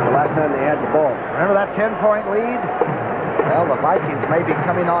the last time they had the ball. Remember that 10-point lead? Well, the Vikings may be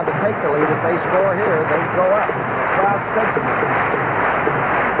coming on to take the lead. If they score here, they go up. The crowd senses it.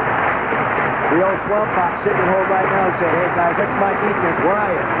 The old Swamp Fox sitting at home right now and saying, hey, guys, that's my defense. Where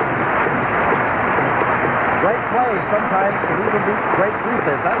are you? Great plays sometimes can even be great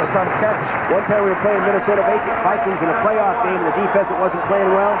defense. That was some catch. One time we were playing Minnesota Vikings in a playoff game, and the defense wasn't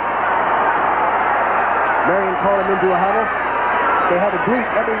playing well. Marion called him into a huddle. They had to bleep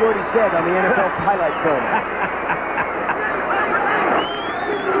every word he said on the NFL highlight film.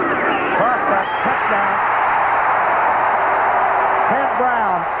 Crossback, touchdown. Ted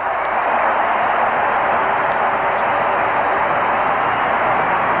Brown.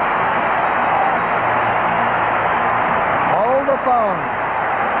 Hold the phone.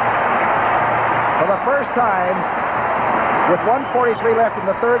 For the first time, with 1:43 left in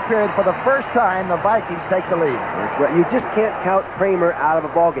the third period, for the first time, the Vikings take the lead. That's right. You just can't count Kramer out of a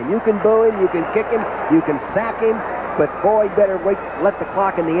ballgame. You can boo him, you can kick him, you can sack him, but boy, you better wait, let the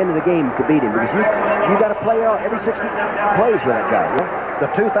clock in the end of the game to beat him, because you got to play out every 60 plays with that guy. You know? The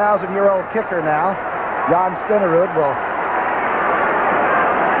 2,000-year-old kicker now, Jan Stenerud, will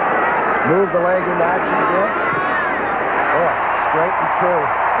move the leg into action again. Oh, straight and true.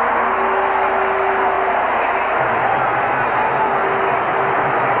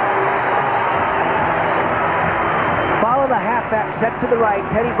 Follow the halfback set to the right,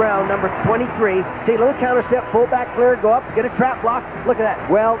 Teddy Brown, number 23. See, a little counter step, fullback clear, go up, get a trap block. Look at that,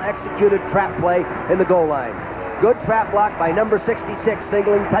 well-executed trap play in the goal line. Good trap block by number 66,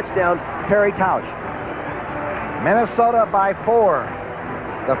 singling touchdown, Terry Tausch. Minnesota by 4.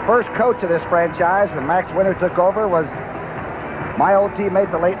 The first coach of this franchise, when Max Winter took over, was my old teammate,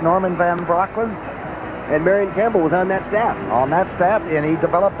 the late Norman Van Brocklin. And Marion Campbell was on that staff. On that staff, and he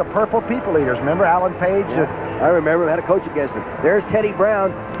developed the Purple People Eaters. Remember Alan Page? Yeah. I remember him, had a coach against him. There's Teddy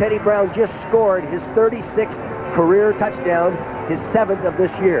Brown. Teddy Brown just scored his 36th career touchdown, his 7th of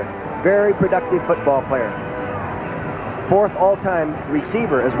this year. Very productive football player. 4th all-time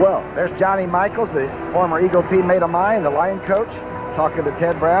receiver as well. There's Johnny Michaels, the former Eagle teammate of mine, the line coach, talking to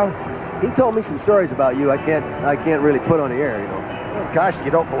Ted Brown. He told me some stories about you I can't really put on the air, you know. Well, gosh,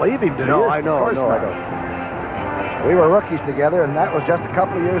 you don't believe him, do you? No, I know, Of course not. I don't. We were rookies together, and that was just a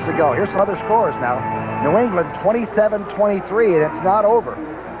couple of years ago. Here's some other scores now. New England 27-23, and it's not over.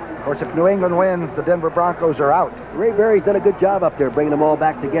 Of course, if New England wins, the Denver Broncos are out. Ray Berry's done a good job up there bringing them all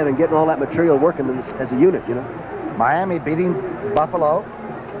back together and getting all that material working as a unit, you know. Miami beating Buffalo.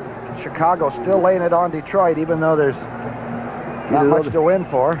 Chicago still laying it on Detroit, even though there's not much to win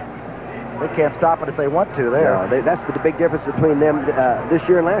for. They can't stop it if they want to there. No, that's the big difference between them this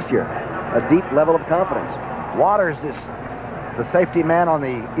year and last year. A deep level of confidence. Waters is the safety man on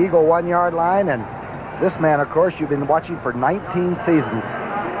the Eagle 1-yard line, and this man, of course, you've been watching for 19 seasons.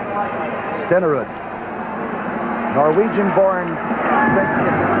 Stenerud, Norwegian-born great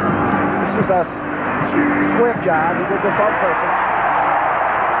kicker. This is a squib job. He did this on purpose.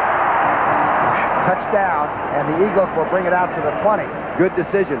 Touchdown, and the Eagles will bring it out to the 20. Good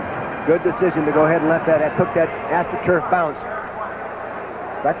decision. Good decision to go ahead and let that, took that AstroTurf bounce.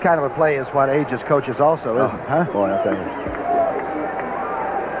 That kind of a play is what ages coaches also, isn't it? Huh? Boy, I'll tell you.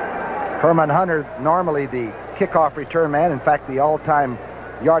 Herman Hunter, normally the kickoff return man, in fact, the all-time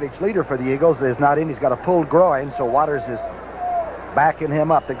yardage leader for the Eagles, is not in. He's got a pulled groin, so Waters is backing him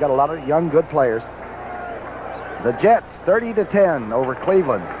up. They've got a lot of young, good players. The Jets, 30-10 over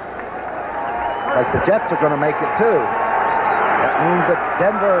Cleveland. Like the Jets are going to make it, too. That means that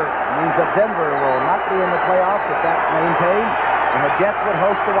Denver will not be in the playoffs if that maintains, and the Jets would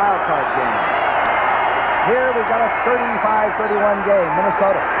host the wild card game. Here we've got a 35-31 game,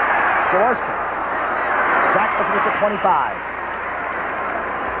 Minnesota. Jaworski. Jackson with the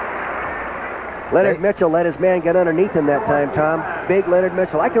 25. Leonard Mitchell let his man get underneath him that time, Tom. Big Leonard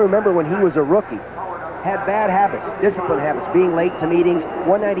Mitchell. I can remember when he was a rookie. Had bad habits, discipline habits, being late to meetings.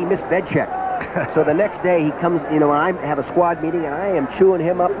 One night he missed bed check. So the next day he comes, you know, I have a squad meeting, and I am chewing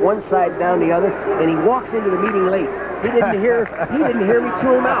him up one side down the other, and he walks into the meeting late. He didn't hear me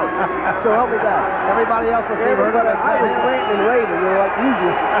chew him out. So help me God. Everybody else was I was ranting and raving, you know, like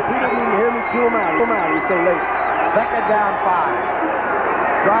usual. He didn't even hear me chew him out. He was so late. Second down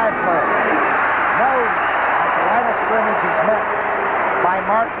 5. Drive play. No. At the line of scrimmage is met by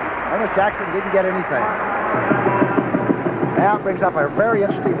Martin. Ernest Jackson didn't get anything. Now it brings up a very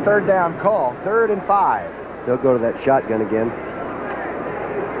interesting third down call. 3rd and 5. They'll go to that shotgun again.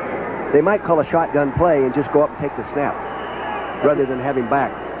 They might call a shotgun play and just go up and take the snap rather than have him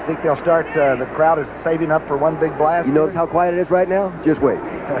back. Think they'll start, the crowd is saving up for one big blast? You notice how quiet it is right now? Just wait.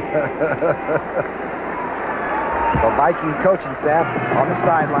 The Viking coaching staff on the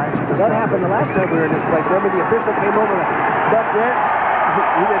sidelines. That happened the last time we were in this place. Remember the official came over and Buck Grant?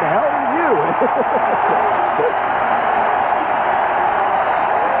 He did hell with you.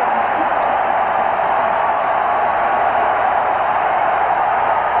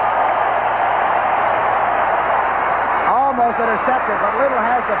 Almost intercepted, but Little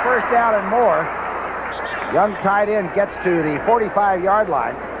has the first down and more. Young tight end gets to the 45-yard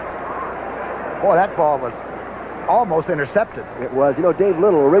line. Boy, that ball was almost intercepted. It was. You know, Dave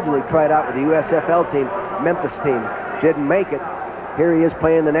Little originally tried out with the USFL team, Memphis team. Didn't make it. Here he is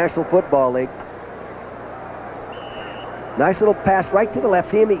playing the National Football League. Nice little pass right to the left.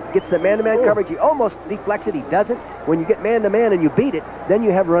 See him? He gets the man-to-man coverage. He almost deflects it. He doesn't. When you get man-to-man and you beat it, then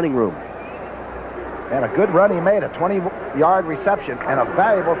you have running room. And a good run he made, a 20-yard reception and a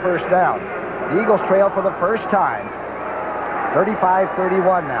valuable first down. The Eagles trail for the first time.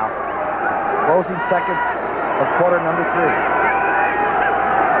 35-31 now. Closing seconds of quarter number 3.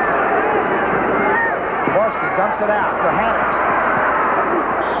 Jaworski dumps it out to Haddix.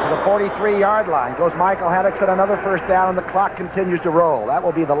 To the 43-yard line goes Michael Haddix at another first down, and the clock continues to roll. That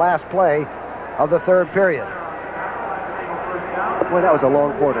will be the last play of the third period. Boy, that was a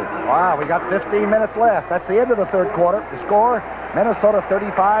long quarter. Wow, we got 15 minutes left. That's the end of the third quarter. The score, Minnesota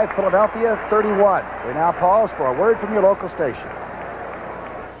 35, Philadelphia 31. We now pause for a word from your local station.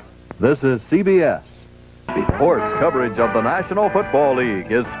 This is CBS. Sports coverage of the National Football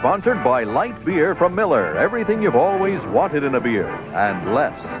League is sponsored by light beer from Miller. Everything you've always wanted in a beer, and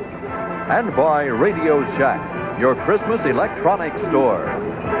less. And by Radio Shack, your Christmas electronics store.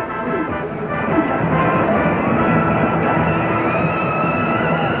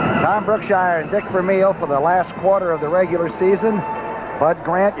 Tom Brookshier and Dick Vermeil for the last quarter of the regular season. Bud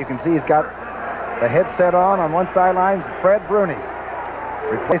Grant, you can see he's got the headset on one sideline. Fred Bruni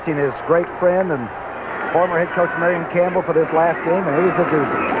replacing his great friend and former head coach Marion Campbell for this last game, and here's the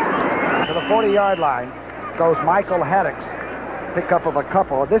doozy. To the 40-yard line goes Michael Haddix. Pickup of a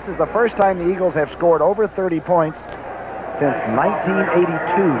couple. This is the first time the Eagles have scored over 30 points since 1982.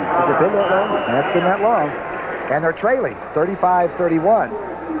 Has it been that long? That's been that long. And they're trailing 35-31.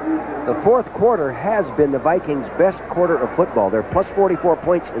 The fourth quarter has been the Vikings' best quarter of football. They're plus 44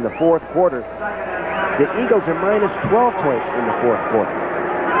 points in the fourth quarter. The Eagles are minus 12 points in the fourth quarter.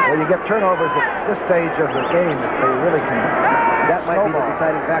 Well, you get turnovers at this stage of the game that they really can. That might be the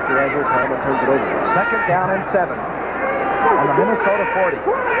deciding factor right here, Tom. It turns it over. Second down and 7 on the Minnesota 40.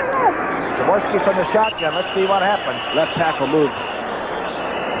 Jaworski from the shotgun. Let's see what happened. Left tackle moved.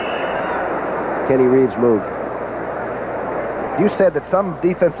 Kenny Reeves moved. You said that some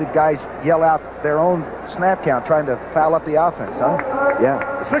defensive guys yell out their own snap count trying to foul up the offense, huh? Yeah.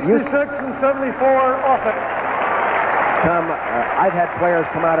 66 and 74 offense. Tom, I've had players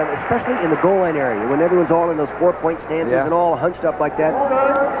come out, especially in the goal line area, when everyone's all in those 4-point stances and all hunched up like that.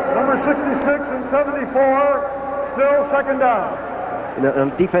 Number 66 and 74, still second down. And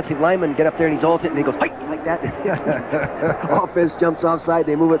the defensive lineman get up there and he's all sitting and he goes, fight, like that. Offense jumps offside,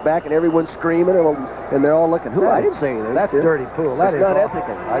 they move it back, and everyone's screaming, and they're all looking. Who? I didn't say anything. That's dirty pool. That's not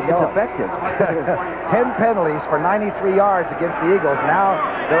ethical. It's effective. 10 penalties for 93 yards against the Eagles. Now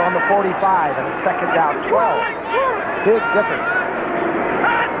they're on the 45, and it's second down 12. Big difference.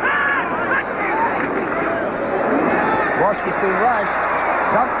 Jaworski's being rushed.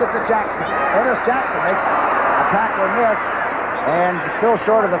 Dumps it to Jackson. Ernest Jackson makes a tackle and miss. And still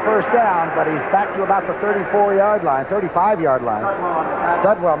short of the first down, but he's back to about the 34-yard line, 35-yard line.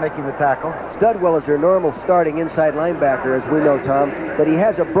 Studwell making the tackle. Studwell is their normal starting inside linebacker, as we know, Tom, but he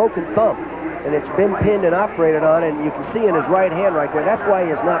has a broken thumb, and it's been pinned and operated on, and you can see in his right hand right there. That's why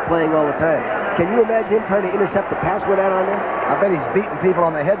he is not playing all the time. Can you imagine him trying to intercept the pass with that on there? I bet he's beating people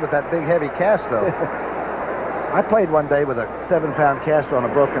on the head with that big, heavy cast, though. I played one day with a 7-pound cast on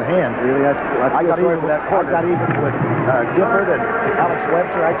a broken hand. Really? I got even with that corner. I got even with Gifford and Alex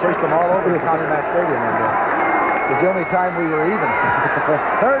Webster. I chased them all over the County Match Stadium one day. was the only time we were even.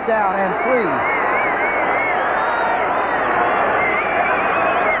 Third down and 3.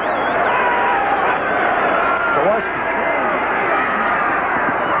 Jaworski.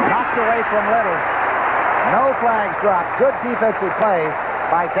 Knocked away from Little. No flags dropped. Good defensive play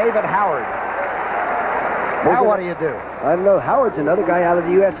by David Howard. Now what do you do? I don't know. Howard's another guy out of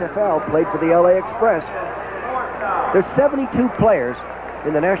the USFL, played for the LA Express. There's 72 players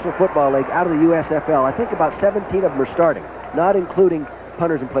in the National Football League out of the USFL. I think about 17 of them are starting, not including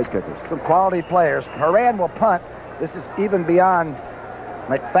punters and place kickers. Some quality players. Horan will punt. This is even beyond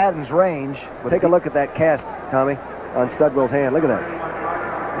McFadden's range. Take a look at that cast, Tommy, on Studwell's hand. Look at that.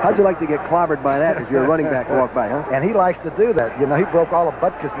 How'd you like to get clobbered by that as your running back walk by, huh? And he likes to do that. You know, he broke all of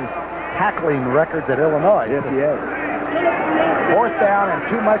Butkus's tackling records at Illinois. Yes, he has. Fourth down and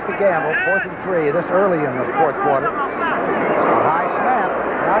too much to gamble. 4th and 3. This early in the fourth quarter. A high snap.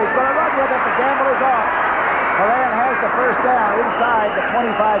 Now he's going to run with it. The gamble is off. Horan has the first down inside the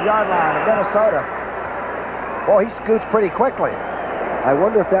 25-yard line of Minnesota. Boy, he scoots pretty quickly. I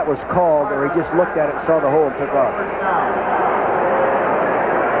wonder if that was called or he just looked at it, saw the hole, and took off.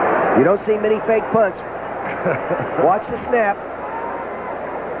 You don't see many fake punts. Watch the snap.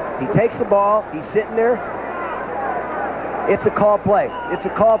 He takes the ball. He's sitting there. It's a call play. It's a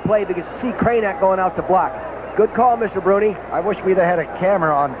call play because you see Cranack going out to block. Good call, Mr. Bruni. I wish we'd have had a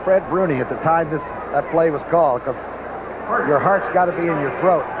camera on Fred Bruni at the time that play was called, because your heart's got to be in your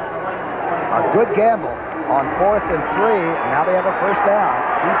throat. A good gamble on 4th and 3. And now they have a first down,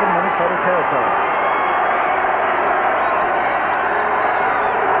 deep in Minnesota territory.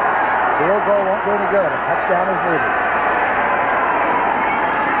 Field goal won't do any good. A touchdown is needed.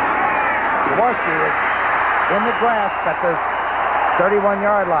 Jaworski is in the grasp at the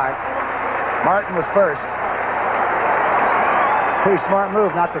 31-yard line. Martin was first. Pretty smart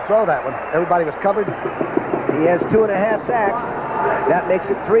move not to throw that one. Everybody was covered. He has 2.5 sacks. That makes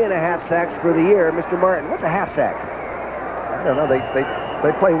it 3.5 sacks for the year. Mr. Martin, what's a half sack? I don't know.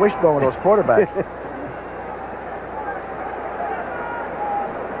 They play wishbone with those quarterbacks.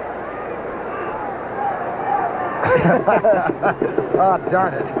 Oh,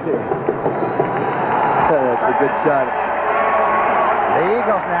 darn it. That's a good shot. The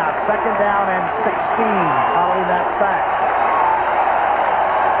Eagles now, 2nd down and 16 following that sack.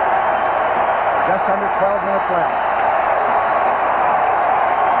 Just under 12 minutes left.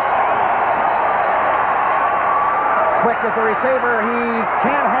 Quick as the receiver. He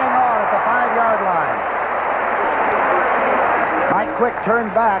can't hang on at the 5-yard line. Mike Quick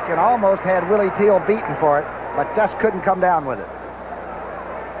turned back and almost had Willie Teal beaten for it, but just couldn't come down with it.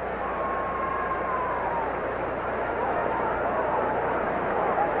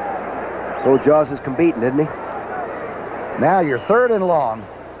 Old Jaws is competing, isn't he? Now you're 3rd and long.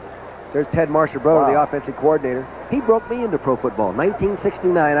 There's Ted Marshall-Broder, Wow. the offensive coordinator. He broke me into pro football.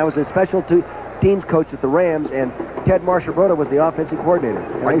 1969, I was a special teams coach at the Rams, and Ted Marshall-Broder was the offensive coordinator.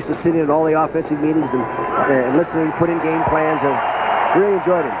 And I used to sit in all the offensive meetings and listen and put in game plans. And really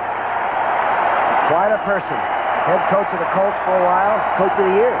enjoyed him. Quite a person. Head coach of the Colts for a while. Coach of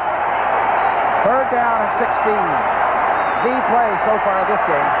the year. 3rd down and 16. The play so far this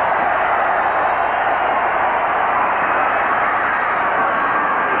game.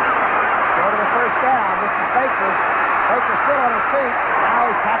 Short of the first down. This is Baker. Baker still on his feet. Now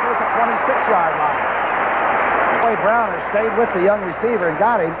he's tackled at the 26-yard line. Boy, Browner stayed with the young receiver and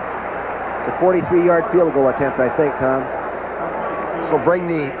got him. It's a 43-yard field goal attempt, I think, Tom. This will bring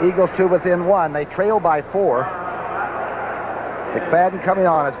the Eagles to within 1. They trail by 4. McFadden coming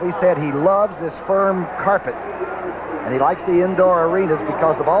on. As we said, he loves this firm carpet. And he likes the indoor arenas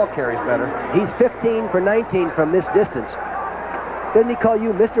because the ball carries better. He's 15 for 19 from this distance. Didn't he call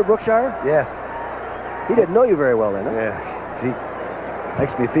you Mr. Brookshier? Yes. He didn't know you very well then, huh? Yeah. He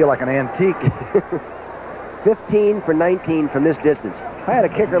makes me feel like an antique. 15 for 19 from this distance. If I had a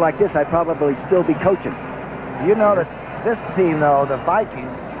kicker like this, I'd probably still be coaching. You know that this team, though, the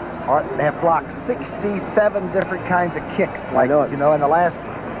Vikings, they have blocked 67 different kinds of kicks. I know it. You know, in the last,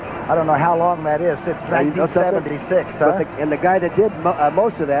 I don't know how long that is, since 1976. Huh? And the guy that did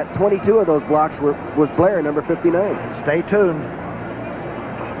most of that, 22 of those blocks, was Blair, number 59. Stay tuned.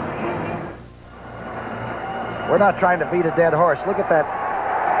 We're not trying to beat a dead horse. Look at that.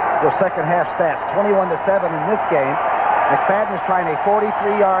 The second half stats, 21-7 in this game. McFadden is trying a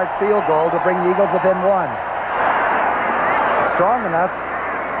 43-yard field goal to bring the Eagles within 1. It's strong enough.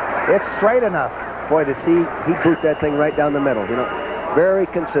 It's straight enough. Boy, to see he boot that thing right down the middle. You know, very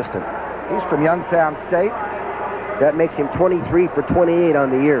consistent. He's from Youngstown State. That makes him 23 for 28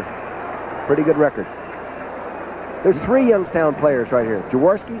 on the year. Pretty good record. There's 3 Youngstown players right here.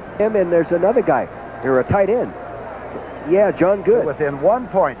 Jaworski, him, and there's another guy. They're a tight end. Yeah, John Good. Within 1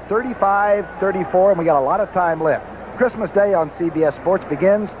 point, 35-34, and we got a lot of time left. Christmas Day on CBS Sports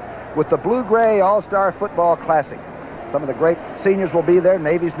begins with the Blue-Gray All-Star Football Classic. Some of the great seniors will be there.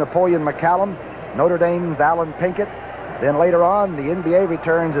 Navy's Napoleon McCallum, Notre Dame's Alan Pinkett. Then later on, the NBA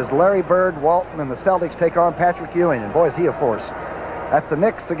returns as Larry Bird, Walton, and the Celtics take on Patrick Ewing. And boy, is he a force. That's the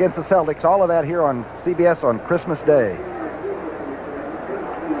Knicks against the Celtics. All of that here on CBS on Christmas Day.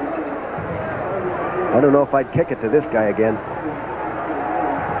 I don't know if I'd kick it to this guy again.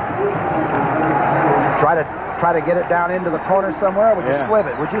 Try to get it down into the corner somewhere. Would you squib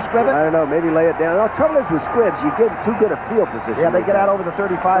it? Would you squib it? I don't know. Maybe lay it down. The trouble is with squibs, you get too good a field position. Yeah, they get out over the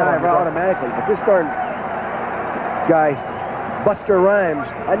 35 automatically. But this darn guy, Buster Rhymes,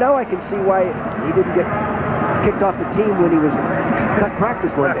 now I can see why he didn't get kicked off the team when he was cut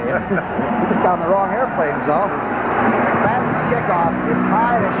practice one day. He just got on the wrong airplane is all. Madden's kickoff is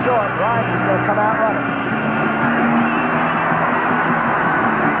high and short. Rhymes is going to come out running.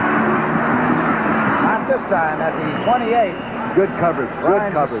 Not this time at the 28. Good coverage.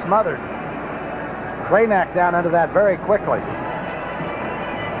 Rhymes Good coverage. Smothered. Cranack down under that very quickly.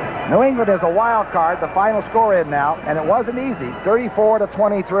 New England is a wild card. The final score in now, and it wasn't easy.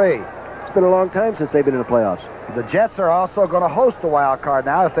 34-23. It's been a long time since they've been in the playoffs. The Jets are also going to host the wild card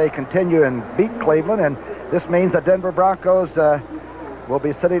now if they continue and beat Cleveland, and this means the Denver Broncos will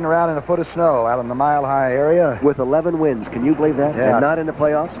be sitting around in a foot of snow out in the Mile High area. With 11 wins. Can you believe that? Yeah. And not in the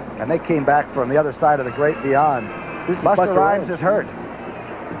playoffs? And they came back from the other side of the great beyond. This is Buster Rhymes is hurt.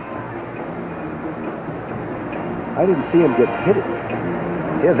 I didn't see him get hit.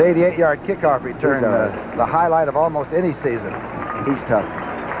 His 88-yard kickoff return, the highlight of almost any season. He's tough.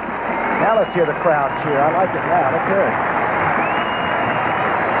 Now let's hear the crowd cheer. I like it now. Let's hear it.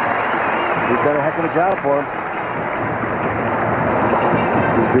 He's done a heck of a job for him.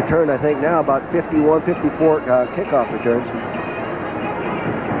 He's returned, I think, now about 51, 54 kickoff returns.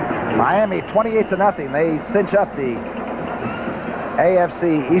 Miami 28-0. They cinch up the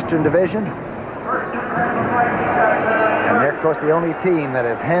AFC Eastern Division. And they're, of course, the only team that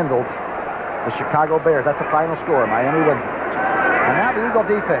has handled the Chicago Bears. That's the final score. Miami wins it. And now the Eagle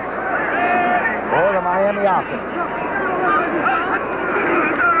defense. Or the Miami offense.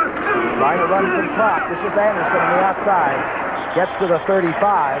 Trying to run some clock. This is Anderson on the outside. Gets to the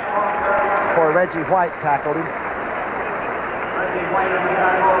 35 before Reggie White tackled him.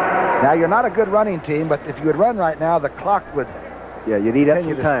 Now, you're not a good running team, but if you would run right now, the clock would... Yeah, you need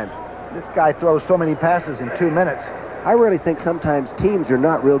extra time. This guy throws so many passes in 2 minutes. I really think sometimes teams are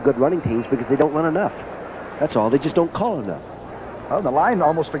not real good running teams because they don't run enough. That's all. They just don't call enough. Well, the line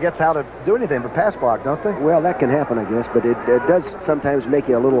almost forgets how to do anything but pass block, don't they? Well, that can happen, I guess, but it does sometimes make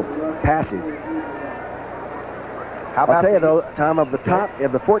you a little passive. How about I'll tell you, though, Tom, of the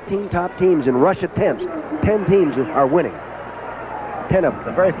 14 top teams in rush attempts, 10 teams are winning. 10 of them.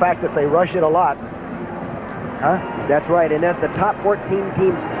 The very fact that they rush it a lot. Huh? That's right. And at the top 14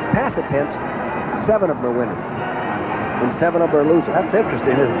 teams' pass attempts, 7 of them are winning. And 7 of them are losing. That's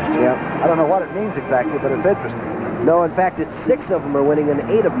interesting, isn't it? Yeah. I don't know what it means exactly, but it's interesting. No, in fact, it's 6 of them are winning and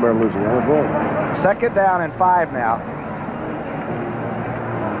 8 of them are losing. I was wrong. Second down and 5 now.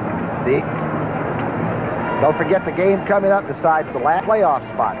 Don't forget the game coming up decides the last playoff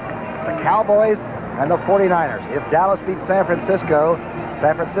spot. The Cowboys and the 49ers. If Dallas beats San Francisco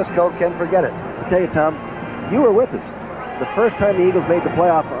can forget it. I'll tell you, Tom, you were with us. The first time the Eagles made the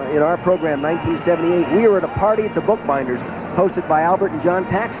playoff in our program, 1978, we were at a party at the Bookbinders hosted by Albert and John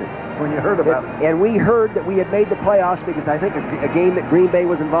Taxon. When you heard about it. And we heard that we had made the playoffs because I think a game that Green Bay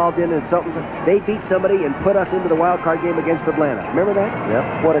was involved in and something, they beat somebody and put us into the wild card game against Atlanta. Remember that?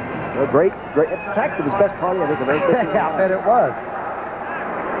 Yep. What a great, in fact, it was the best party I think of ever been. Yeah, I bet it was.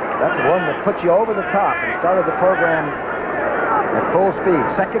 That's the one that put you over the top and started the program at full speed.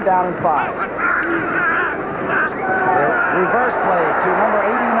 Second down and 5. Reverse play to number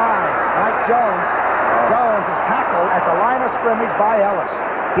 89, Mike Jones. Jones is tackled at the line of scrimmage by Ellis.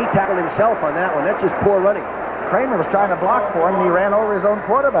 He tackled himself on that one. That's just poor running. Kramer was trying to block for him, and he ran over his own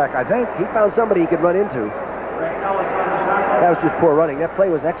quarterback, I think. He found somebody he could run into. That was just poor running. That play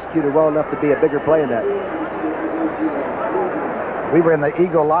was executed well enough to be a bigger play in that. We were in the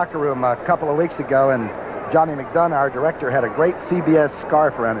Eagle locker room a couple of weeks ago, and Johnny McDonough, our director, had a great CBS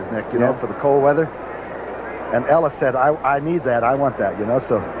scarf around his neck, you know, for the cold weather. And Ellis said, I need that. I want that, you know.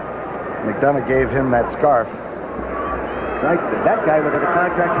 So McDonough gave him that scarf. Right, but that guy with the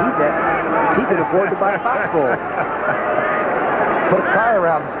contract he's at, he can afford to buy a box full. Put a car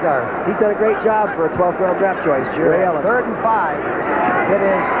around the scarf. He's done a great job for a 12th round draft choice, Jerry Ellis. Third and 5. It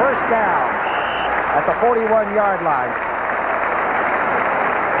is first down at the 41-yard line.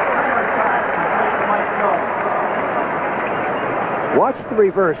 Watch the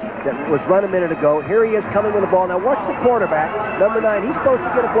reverse that was run a minute ago. Here he is coming with the ball. Now watch the quarterback, number 9. He's supposed to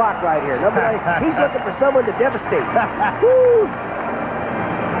get a block right here. Number 9, he's looking for someone to devastate. Woo!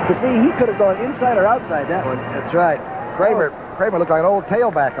 You see, he could have gone inside or outside that one. That's right. Kramer looked like an old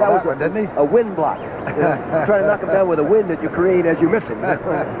tailback on that one, didn't he? A wind block. You know, trying to knock him down with a wind that you create as you miss him. Well,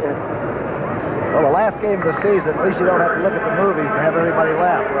 the last game of the season, at least you don't have to look at the movies and have everybody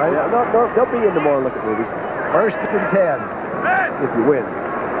laugh, right? Yeah, no, they'll be into more look at movies. 1st and 10. If you win.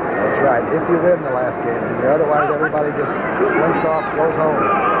 That's right, if you win the last game. Otherwise, everybody just slinks off, goes home.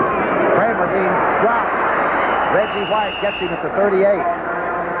 Kramer being dropped. Reggie White gets him at the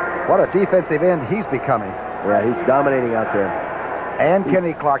 38. What a defensive end he's becoming. Yeah, he's dominating out there. And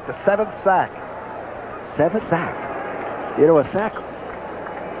Kenny Clark, the 7th sack. 7th sack. You know, a sack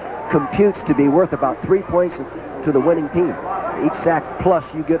computes to be worth about 3 points to the winning team. Each sack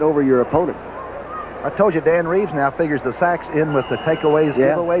plus you get over your opponent. I told you Dan Reeves now figures the sacks in with the takeaways,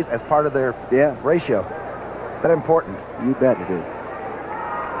 giveaways as part of their ratio. Is that important? You bet it is.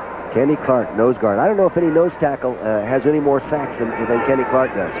 Kenny Clark, nose guard. I don't know if any nose tackle has any more sacks than Kenny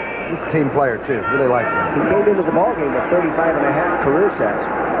Clark does. He's a team player, too. Really like him. He came into the ballgame with 35.5 career sacks.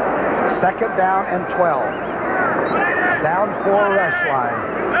 2nd down and 12. Down 4 rush line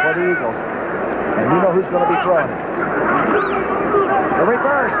for the Eagles. And you know who's going to be throwing it. The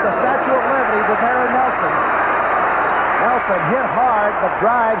reverse, the Statue of Liberty to Barry Nelson. Nelson hit hard, but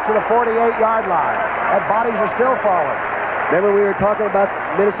drives to the 48-yard line. And bodies are still falling. Remember we were talking about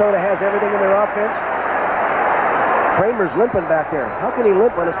Minnesota has everything in their offense? Kramer's limping back there. How can he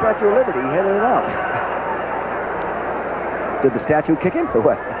limp on a Statue of Liberty? He handed it off. Did the statue kick him or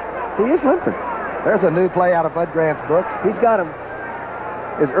what? He is limping. There's a new play out of Bud Grant's books. He's got him.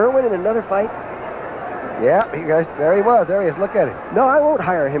 Is Irwin in another fight? Yeah, there he was. There he is. Look at him. No, I won't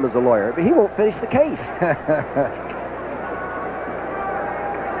hire him as a lawyer, but he won't finish the case.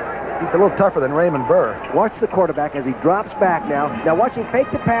 He's a little tougher than Raymond Burr. Watch the quarterback as he drops back now. Now watch him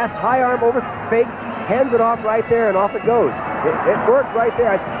fake the pass, high arm over fake, hands it off right there, and off it goes. It worked right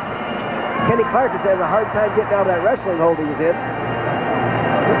there. Kenny Clark is having a hard time getting out of that wrestling hold he was in.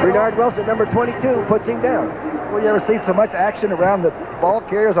 Bernard Wilson, number 22, puts him down. Well, you ever seen so much action around the ball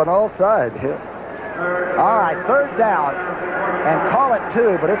carriers on all sides? Yeah. All right, 3rd down, and call it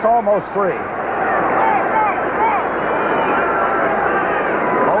 2, but it's almost 3.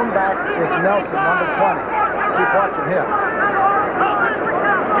 Lone back is Nelson, number 20. Keep watching him.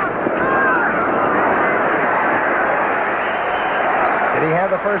 Did he have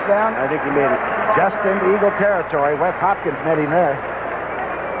the 1st down? I think he made it. Just into Eagle territory. Wes Hopkins met him there.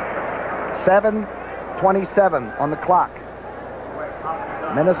 7:27 on the clock.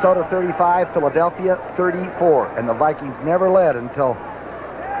 Minnesota 35, Philadelphia 34, and the Vikings never led until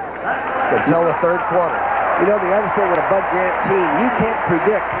the 3rd quarter. You know, the other thing with a Bud Grant team, you can't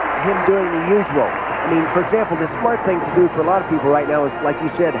predict him doing the usual. I mean, for example, the smart thing to do for a lot of people right now is, like you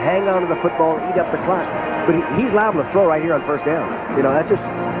said, hang on to the football, eat up the clock. But he's liable to throw right here on 1st down. You know, that's just,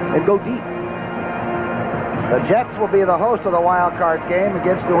 and go deep. The Jets will be the host of the wild card game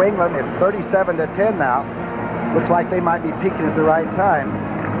against New England. It's 37-10 now. Looks like they might be peaking at the right time.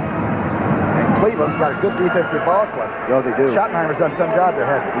 And Cleveland's got a good defensive ball club. No, they do. Schottenheimer's done some job there,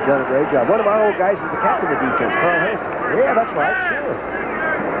 hasn't he? He's done a great job. One of our old guys is the captain of the defense, Carl Hairston. Yeah, that's right, sure.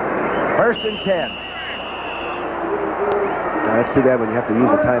 1st and 10. Now, that's too bad when you have to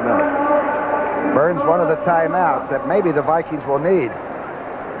use a timeout. Burns one of the timeouts that maybe the Vikings will need.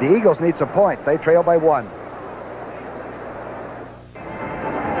 The Eagles need some points. They trail by 1.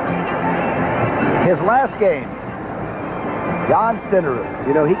 His last game, Jan Stenerud.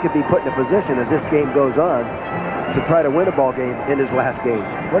 You know, he could be put in a position as this game goes on to try to win a ball game in his last game.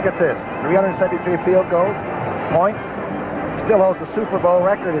 Look at this, 373 field goals, points. Still holds the Super Bowl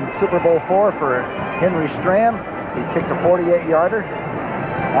record in Super Bowl IV for Henry Stram. He kicked a 48-yarder.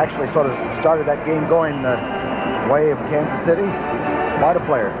 Actually sort of started that game going the way of Kansas City. Quite a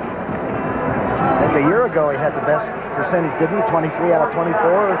player. I think a year ago he had the best percentage, didn't he? 23 out of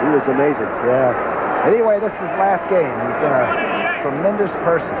 24. He was amazing. Yeah. Anyway, this is his last game. He's been a tremendous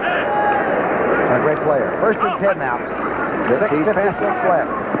person and a great player. 1st and 10 now. 6:56 left.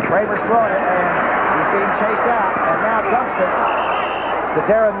 Kramer's throwing it, and he's being chased out, and now dumps it to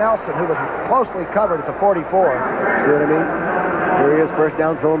Darren Nelson, who was closely covered at the 44. See what I mean? Here he is, 1st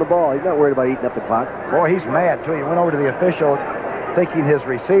down, throwing the ball. He's not worried about eating up the clock. Boy, he's mad, too. He went over to the official thinking his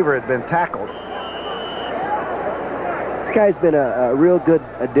receiver had been tackled. This guy's been a real good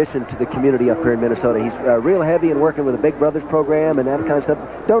addition to the community up here in Minnesota. He's real heavy in working with the Big Brothers program and that kind of stuff.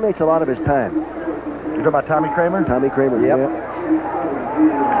 Donates a lot of his time. You talking about Tommy Kramer? Tommy Kramer, yep. Yeah.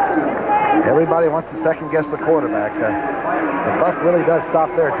 Everybody wants to second-guess the quarterback. The Buck really does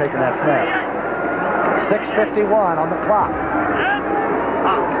stop there taking that snap. 6:51 on the clock.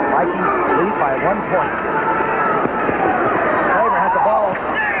 Vikings lead by 1 point. Kramer has the ball.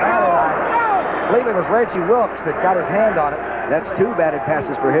 I believe it was Reggie Wilkes that got his hand on it. That's 2 batted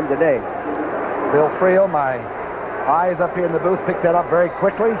passes for him today. Bill Friel, my eyes up here in the booth, picked that up very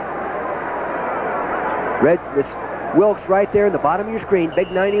quickly. This Wilkes right there in the bottom of your screen,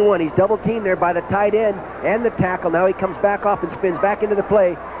 big 91. He's double teamed there by the tight end and the tackle. Now he comes back off and spins back into the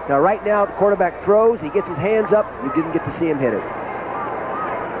play. Now right now the quarterback throws. He gets his hands up. You didn't get to see him hit it.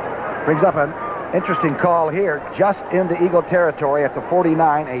 Brings up an interesting call here, just into Eagle territory at the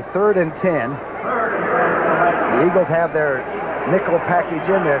 49, a 3rd and 10. The Eagles have their nickel package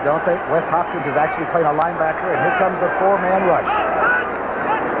in there, don't they? Wes Hopkins is actually playing a linebacker, and here comes the 4-man rush.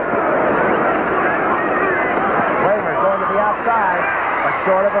 Kramer going to the outside, but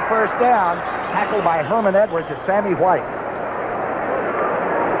short of a first down. Tackled by Herman Edwards is Sammy White.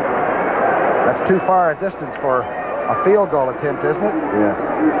 That's too far a distance for a field goal attempt, isn't it? Yes.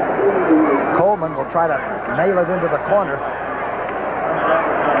 Coleman will try to nail it into the corner.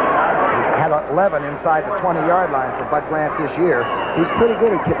 He's had 11 inside the 20-yard line for Bud Grant this year. He's pretty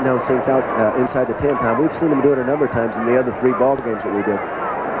good at getting those things out inside the 10, Tom. We've seen him do it a number of times in the other 3 ball games that we did.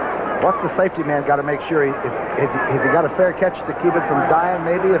 What's the safety man got to make sure? Has he got a fair catch to keep it from dying,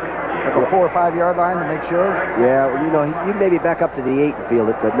 maybe, at the 4 or 5 yard line to make sure? Yeah, well, you know, you maybe back up to the 8 and field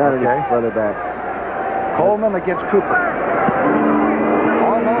it, but not any further back. Coleman against Cooper.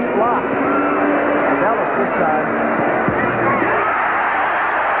 Almost blocked. Ellis this time.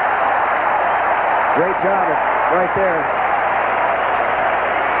 Great job right there.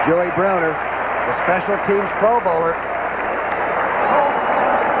 Joey Browner, the special teams Pro Bowler.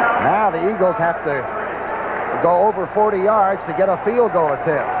 Now the Eagles have to go over 40 yards to get a field goal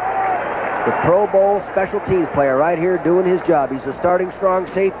attempt. The Pro Bowl special teams player right here doing his job. He's a starting strong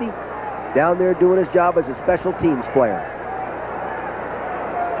safety, down there doing his job as a special teams player.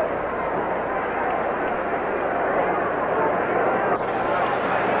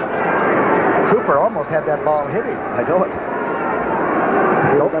 Cooper almost had that ball hit him. I know it.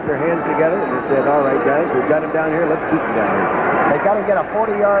 They all got their hands together and they said, all right, guys, we've got him down here. Let's keep him down here. They got to get a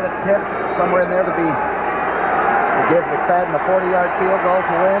 40-yard attempt somewhere in there to give McFadden a 40-yard field goal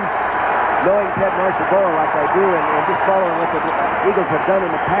to win. Knowing Ted Marshall-Burrow like I do and just following what the Eagles have done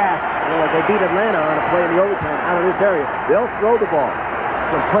in the past, you know, like they beat Atlanta on a play in the overtime out of this area, they'll throw the ball.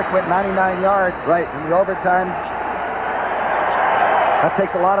 When Quick went 99 yards in the overtime, that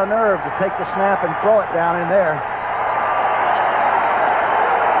takes a lot of nerve to take the snap and throw it down in there.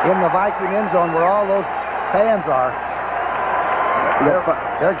 In the Viking end zone where all those fans are.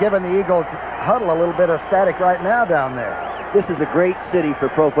 They're giving the Eagles huddle a little bit of static right now down there. This is a great city for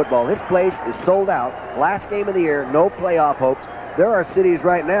pro football. This place is sold out. Last game of the year, no playoff hopes. There are cities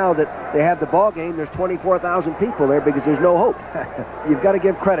right now that they have the ball game. There's 24,000 people there because there's no hope. You've got to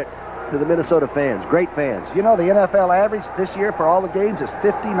give credit to the Minnesota fans. Great fans. You know, the NFL average this year for all the games is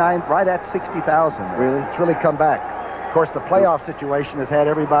 59, right at 60,000. Really? It's really come back. Of course, the playoff situation has had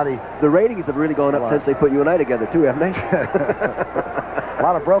everybody... The ratings have really gone up since they put you and I together, too, haven't they? A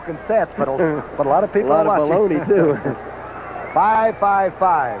lot of broken sets, but a lot of people are watching. A lot of baloney, too.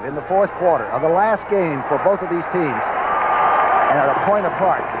 5-5-5 in the 4th quarter of the last game for both of these teams. And at a point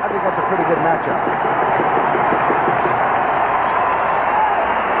apart. I think that's a pretty good matchup.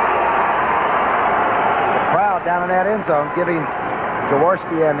 The crowd down in that end zone giving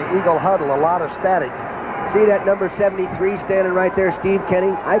Jaworski and the Eagle huddle a lot of static. See that number 73 standing right there, Steve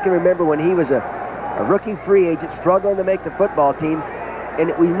Kenny? I can remember when he was a rookie free agent struggling to make the football team.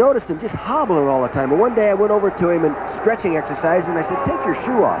 And we noticed him just hobbling all the time. And one day I went over to him in stretching exercise and I said, take your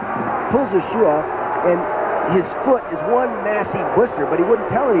shoe off. Pulls his shoe off and his foot is one massive blister, but he wouldn't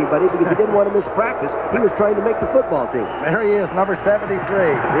tell anybody because he didn't want to miss practice. He was trying to make the football team. There he is, number 73.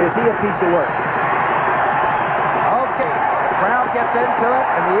 Is he a piece of work? Okay, the crowd gets into it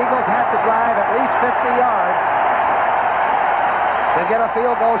and the Eagles have to drive at least 50 yards to get a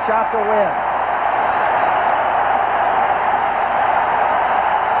field goal shot to win.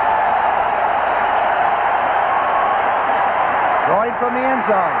 Throwing from the end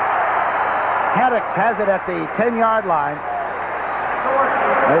zone. Haddix has it at the 10-yard line.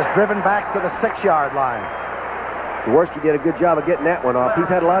 And is driven back to the 6-yard line. Jaworski did a good job of getting that one off. He's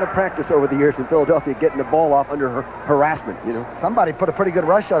had a lot of practice over the years in Philadelphia getting the ball off under harassment, you know. Somebody put a pretty good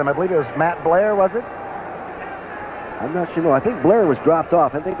rush on him. I believe it was Matt Blair, was it? I'm not sure. No, I think Blair was dropped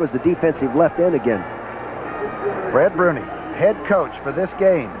off. I think it was the defensive left end again. Fred Bruni, head coach for this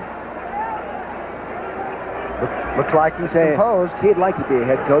game. Looks like he's composed. He'd like to be a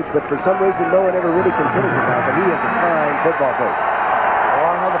head coach, but for some reason, no one ever really considers him now. But he is a fine football coach.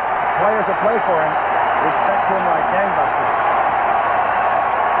 Along with the players that play for him, respect him like gangbusters.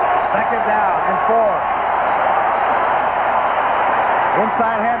 Second down and 4.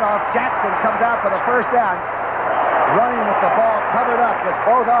 Inside handoff. Jackson comes out for the first down, running with the ball covered up with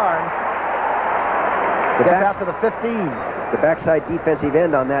both arms. Gets out to the 15. The backside defensive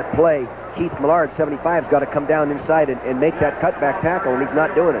end on that play, Keith Millard, 75, has got to come down inside and make that cutback tackle, and he's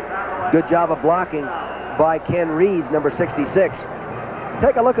not doing it. Good job of blocking by Ken Reeves, number 66.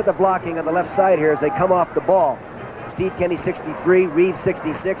 Take a look at the blocking on the left side here as they come off the ball. Steve Kenny, 63, Reeves,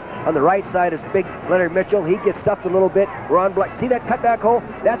 66. On the right side is big Leonard Mitchell. He gets stuffed a little bit. Ron Black. See that cutback hole?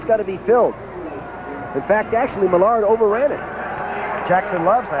 That's got to be filled. In fact, actually, Millard overran it. Jackson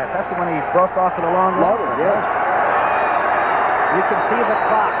loves that. That's when he broke off in a long run. Yeah. You can see the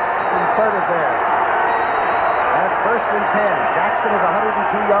clock. It's inserted there. And it's 1st and 10. Jackson is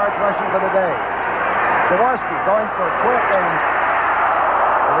 102 yards rushing for the day. Jaworski going for a quick, and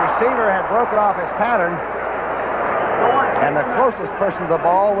the receiver had broken off his pattern. And the closest person to the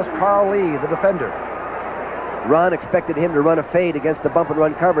ball was Carl Lee, the defender. Ron expected him to run a fade against the bump and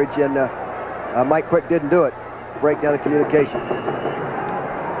run coverage, and Mike Quick didn't do it. Breakdown of communication.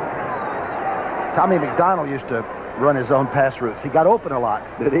 Tommy McDonald used to run his own pass routes. He got open a lot.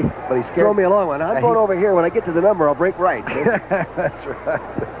 Did he? But he scared. Throw me a long one. I'm going over here. When I get to the number, I'll break right. That's right.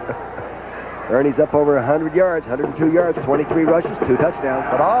 Ernie's up over 100 yards, 102 yards, 23 rushes, 2 touchdowns.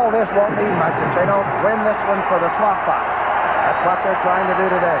 But all this won't mean much if they don't win this one for the swamp box. That's what they're trying to do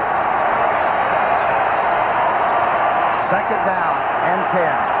today. Second down and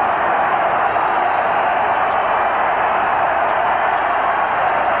 10.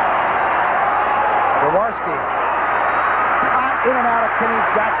 Jaworski. In and out of Kenny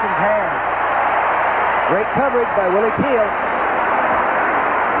Jackson's hands. Great coverage by Willie Teal.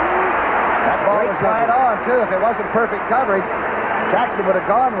 That ball was right on, too. If it wasn't perfect coverage, Jackson would have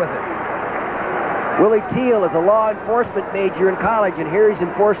gone with it. Willie Teal is a law enforcement major in college, and here he's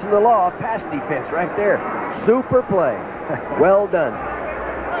enforcing the law of pass defense right there. Super play. Well done.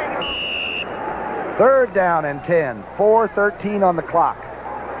 Third down and 10. 4:13 on the clock.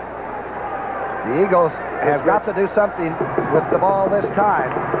 The Eagles have got to do something with the ball this time.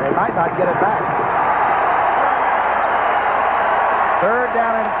 They might not get it back. Third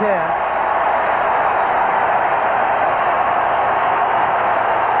down and 10.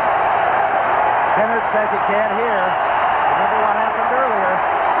 Kennard says he can't hear. Remember what happened earlier.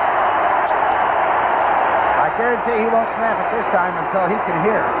 I guarantee he won't snap it this time until he can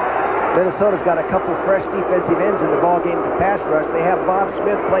hear. Minnesota's got a couple fresh defensive ends in the ball game to pass rush. They have Bob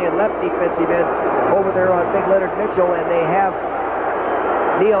Smith playing left defensive end over there on Big Leonard Mitchell, and they have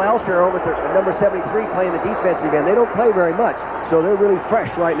Neil Elsher over at number 73 playing the defensive end. They don't play very much, so they're really fresh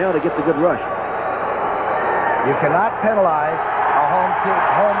right now to get the good rush. You cannot penalize a home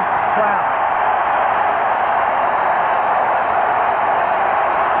crowd.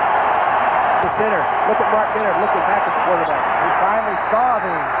 The center. Look at Mark Bennett looking back at the quarterback. He finally saw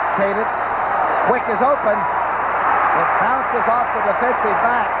the cadence. Quick is open. It bounces off the defensive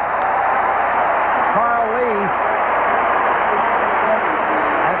back. Carl Lee.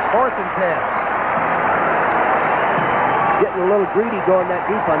 And it's 4th and 10. Getting a little greedy going that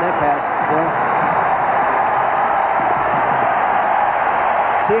deep on that pass. Yeah.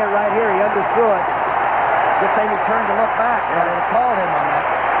 See it right here. He underthrew it. Good thing he turned to look back. Yeah, they called him on that.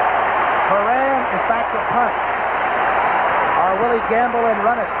 Moran is back to punt. Or will he gamble and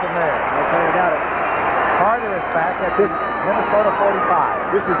run it from there? I kind of doubt it. Carter is back at this Minnesota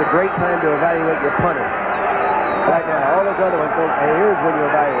 45. This is a great time to evaluate your punter. Right now, all those other ones don't. And here's when you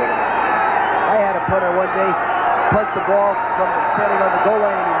evaluate it. I had a punter one day punt the ball from standing on the goal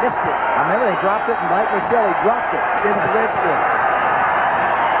line, and he missed it. I remember they dropped it, and Mike Michelle, he dropped it against the Redskins.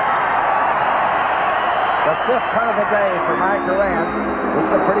 The 5th punt of the day for Mike Moran. This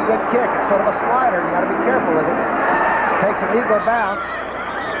is a pretty good kick. It's sort of a slider. You got to be careful with it. Takes an eagle bounce.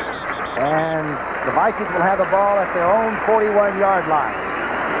 And the Vikings will have the ball at their own 41-yard line.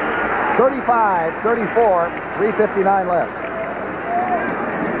 35-34, 3:59 left.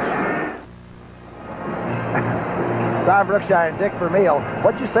 Tom Brookshier and Dick Vermeil.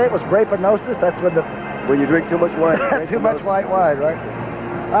 What'd you say it was grapenosis? That's when you drink too much wine. Too much white wine, right?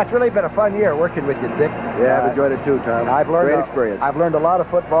 It's really been a fun year working with you, Dick. Yeah, I've enjoyed it too, Tom. Great experience. I've learned a lot of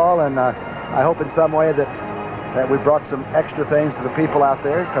football, and I hope in some way that we brought some extra things to the people out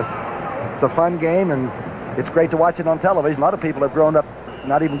there, because it's a fun game, and it's great to watch it on television. A lot of people have grown up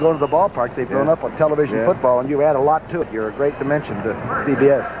not even going to the ballpark. They've grown up on television football, and you add a lot to it. You're a great dimension to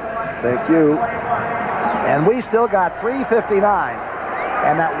CBS. Thank you. And we still got 3:59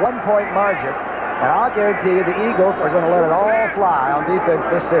 and that one-point margin. And I'll guarantee you the Eagles are going to let it all fly on defense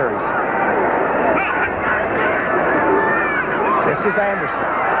this series. This is Anderson.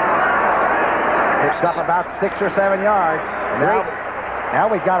 Picks up about 6 or 7 yards. Now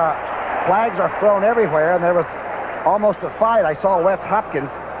we got flags are thrown everywhere, and there was almost a fight. I saw Wes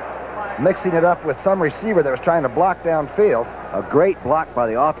Hopkins mixing it up with some receiver that was trying to block downfield. A great block by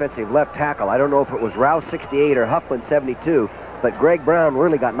the offensive left tackle. I don't know if it was Rouse 68 or Huffman 72, but Greg Brown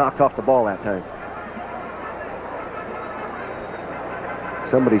really got knocked off the ball that time.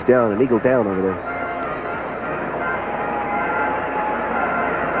 Somebody's down, an Eagle down over there.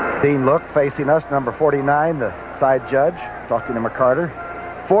 Dean Look facing us, number 49, the side judge, talking to McCarter.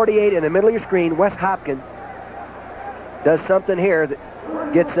 48 in the middle of your screen, Wes Hopkins does something here that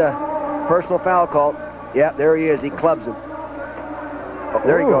gets a personal foul call. Yeah, there he is. He clubs him. Oh,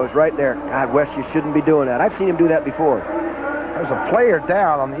 there he goes, right there. God, Wes, you shouldn't be doing that. I've seen him do that before. There's a player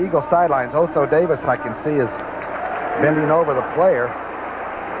down on the Eagle sidelines. Otho Davis, I can see, is bending over the player.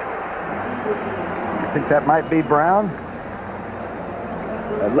 I think that might be Brown.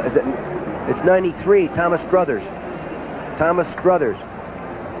 It's 93, Thomas Struthers. Thomas Struthers.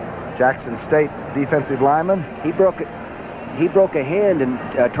 Jackson State defensive lineman. He broke a hand in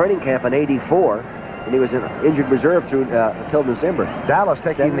training camp in '84, and he was in injured reserve through until December. Dallas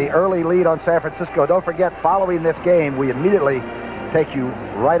taking the early lead on San Francisco. Don't forget, following this game, we immediately take you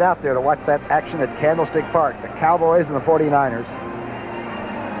right out there to watch that action at Candlestick Park. The Cowboys and the 49ers.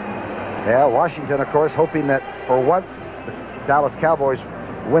 Yeah, Washington, of course, hoping that for once the Dallas Cowboys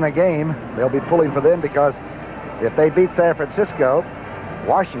win a game. They'll be pulling for them because if they beat San Francisco,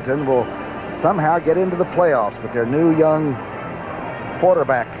 Washington will somehow get into the playoffs with their new young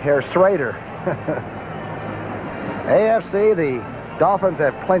quarterback, Herr Schrader. AFC, the Dolphins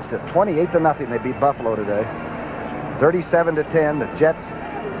have clinched it 28-0. They beat Buffalo today. 37-10. The Jets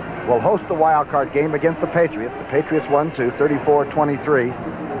will host the wild card game against the Patriots. The Patriots won to 34-23.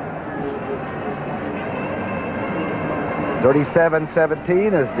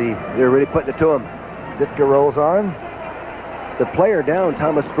 37-17 as they're really putting it to him. Ditka rolls on. The player down,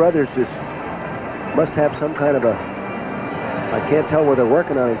 Thomas Struthers, must have some kind of I can't tell where they're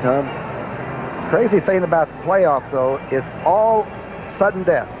working on him, Tom. Crazy thing about the playoff, though, it's all sudden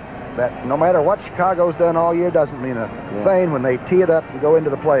death. That no matter what Chicago's done all year doesn't mean a thing when they tee it up and go into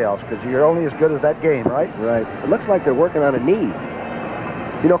the playoffs, because you're only as good as that game, right? Right. It looks like they're working on a knee.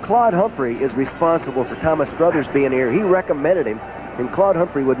 You know, Claude Humphrey is responsible for Thomas Struthers being here. He recommended him, and Claude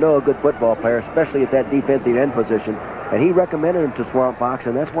Humphrey would know a good football player, especially at that defensive end position, and he recommended him to Swamp Fox,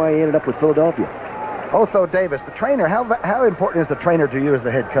 and that's why he ended up with Philadelphia. Otho Davis, the trainer, how important is the trainer to you as the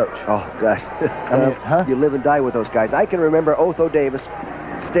head coach? Oh, gosh. You live and die with those guys. I can remember Otho Davis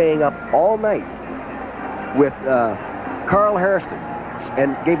staying up all night with Carl Hairston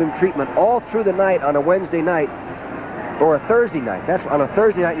and gave him treatment all through the night on a Wednesday night or a Thursday night. That's on a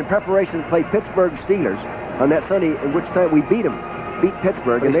Thursday night in preparation to play Pittsburgh Steelers on that Sunday, in which time we beat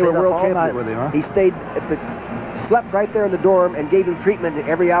Pittsburgh, and they were world champions. With him, huh? He stayed slept right there in the dorm and gave him treatment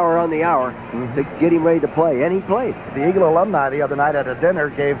every hour on the hour to get him ready to play, and he played. The Eagle alumni the other night at a dinner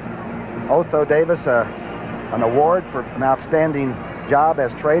gave Otho Davis an award for an outstanding job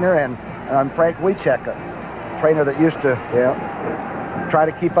as trainer, and Frank Wiechek, a trainer that used to try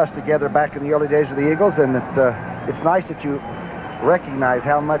to keep us together back in the early days of the Eagles, and it's nice that you recognize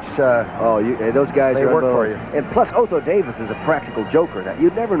how much those guys they work for you. And plus, Otho Davis is a practical joker. That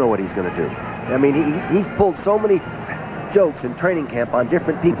you'd never know what he's going to do. I mean, he's pulled so many jokes in training camp on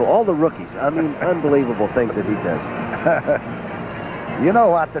different people, all the rookies. I mean, unbelievable things that he does. You know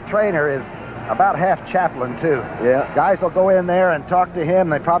what? The trainer is about half chaplain, too. Yeah. Guys will go in there and talk to him.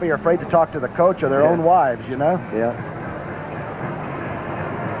 They probably are afraid to talk to the coach or their own wives, you know? Yeah.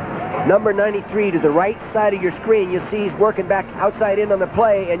 Number 93 to the right side of your screen. You see he's working back outside in on the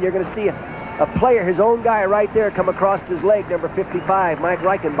play, and you're going to see a player, his own guy right there, come across his leg, number 55, Mike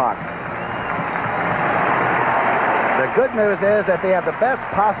Reichenbach. The good news is that they have the best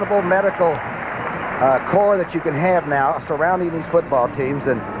possible medical corps that you can have now surrounding these football teams,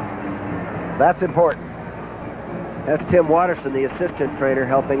 and that's important. That's Tim Watterson, the assistant trainer,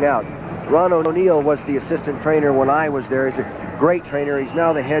 helping out. Ron O'Neill was the assistant trainer when I was there. He's a great trainer. He's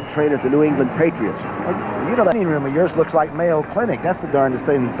now the head trainer at the New England Patriots. You know, that training room of yours looks like Mayo Clinic. That's the darndest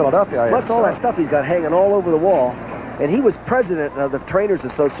thing in Philadelphia. Plus all that stuff he's got hanging all over the wall. And he was president of the Trainers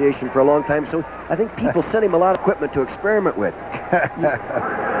Association for a long time, so I think people sent him a lot of equipment to experiment with.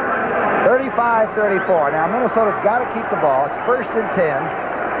 35-34. Now, Minnesota's got to keep the ball. It's 1st and 10.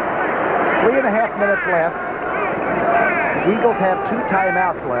 3.5 minutes left. The Eagles have 2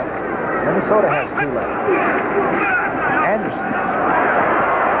 timeouts left. Minnesota has 2 left. Anderson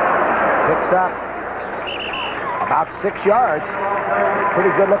picks up about 6 yards.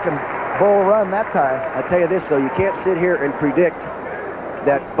 Pretty good-looking bull run that time. I'll tell you this, though. You can't sit here and predict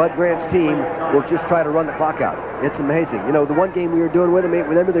that Bud Grant's team will just try to run the clock out. It's amazing. You know, the one game we were doing with them,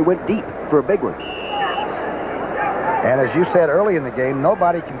 remember they went deep for a big one. And as you said early in the game,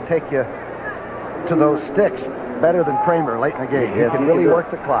 nobody can take you to those sticks better than Kramer late in the game. Yes, he can really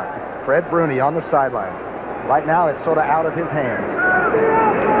work the clock. Fred Bruni on the sidelines. Right now, it's sort of out of his hands.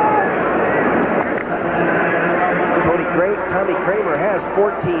 Tommy Kramer has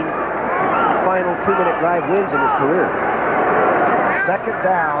 14 final 2-minute drive wins in his career. Second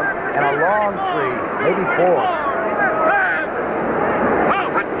down and a long 3, maybe 4.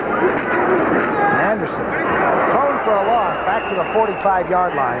 Anderson thrown for a loss back to the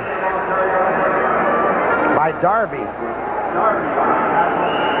 45-yard line by Darby.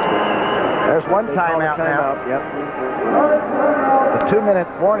 There's one timeout now. Yep. The 2-minute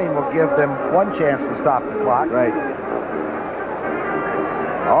warning will give them one chance to stop the clock. Right.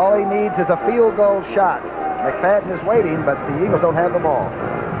 All he needs is a field goal shot. McFadden is waiting, but the Eagles don't have the ball.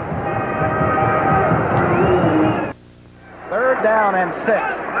 3rd down and 6.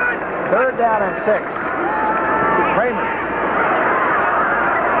 3rd down and 6. Kramer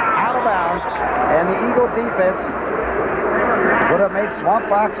out of bounds, and the Eagle defense would have made Swamp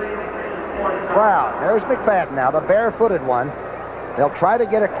Fox proud. There's McFadden now, the barefooted one. They'll try to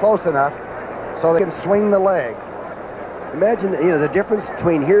get it close enough so they can swing the leg. Imagine, the difference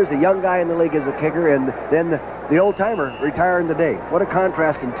between here's a young guy in the league as a kicker and then the old-timer retiring today. What a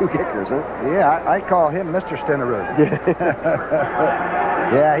contrast in 2 kickers, huh? Yeah, I call him Mr. Stenerud.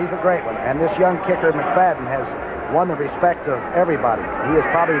 Yeah, he's a great one. And this young kicker, McFadden, has won the respect of everybody. He is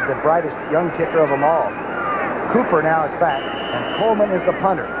probably the brightest young kicker of them all. Cooper now is back, and Coleman is the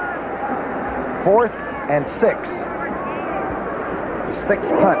punter. 4th and 6. The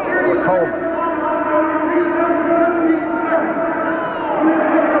 6th punt for Coleman.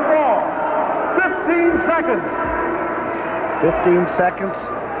 The ball. 15 seconds. 15 seconds.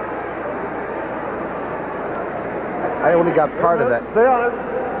 I only got part of that. Stay on it.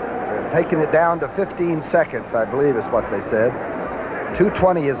 Taking it down to 15 seconds, I believe is what they said.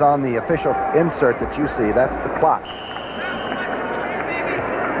 2:20 is on the official insert that you see. That's the clock.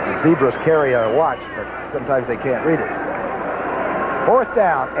 The zebras carry a watch, but sometimes they can't read it. 4th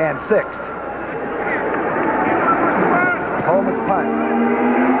down and 6. Coleman's punt.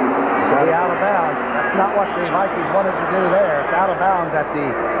 So out of bounds. That's not what the Vikings wanted to do there. It's out of bounds at the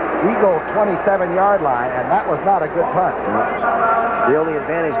Eagle 27-yard line, and that was not a good punt. The only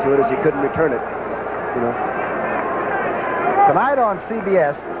advantage to it is he couldn't return it. Tonight on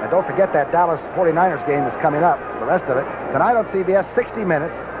CBS, and don't forget that Dallas 49ers game is coming up, the rest of it. Tonight on CBS, 60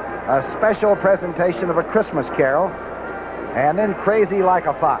 Minutes, a special presentation of A Christmas Carol, and then Crazy Like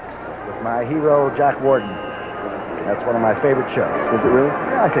a Fox with my hero, Jack Warden. That's one of my favorite shows. Is it really?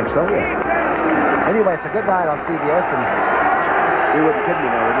 Yeah, I think so, yeah. Anyway, it's a good night on CBS, and You wouldn't kid me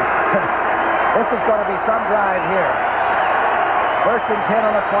now, would you? this is going to be some drive here. 1st and 10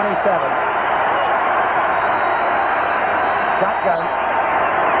 on the 27. Shotgun.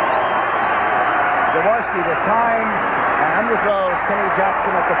 Jaworski with time and underthrows Kenny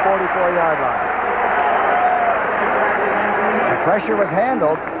Jackson at the 44-yard line. The pressure was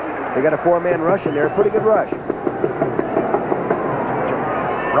handled. They got a 4-man rush in there. Pretty good rush.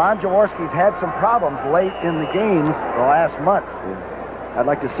 Ron Jaworski's had some problems late in the games the last month. I'd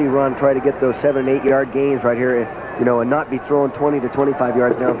like to see Ron try to get those 7- and 8-yard gains right here, and not be throwing 20 to 25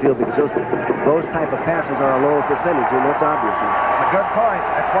 yards downfield, because those type of passes are a lower percentage, and that's obvious. It's a good point.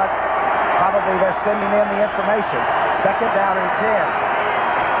 That's what probably they're sending in the information. 2nd down and 10.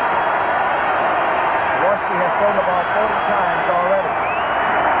 Jaworski has thrown the ball 40 times already.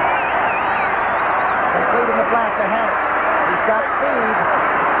 Completing the flat to Hannix. He's got speed.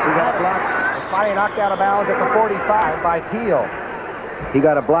 So he got a block. It's finally knocked out of bounds at the 45 by Teal. He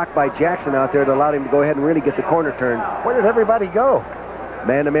got a block by Jackson out there that allowed him to go ahead and really get the corner turn. Where did everybody go?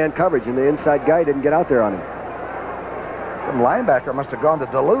 Man-to-man coverage, and the inside guy didn't get out there on him. Some linebacker must have gone to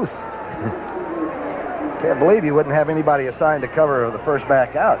Duluth. Can't believe you wouldn't have anybody assigned to cover the first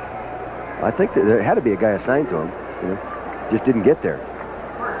back out. I think there had to be a guy assigned to him. Just didn't get there.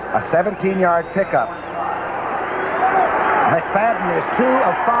 A 17-yard pickup. McFadden is 2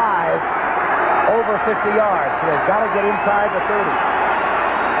 of 5 over 50 yards, so they've got to get inside the 30.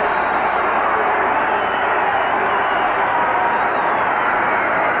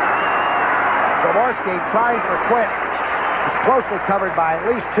 Jaworski trying for quick. He's closely covered by at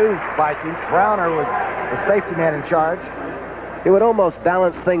least 2 Vikings. Browner was the safety man in charge. It would almost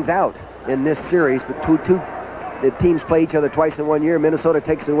balance things out. in this series. But the teams play each other twice in 1 year. Minnesota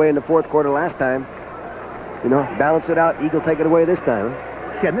takes it away in the fourth quarter last time. You know, balance it out. Eagle take it away this time.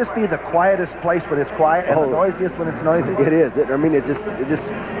 Can this be the quietest place when it's quiet and the noisiest when it's noisy? It is. I mean,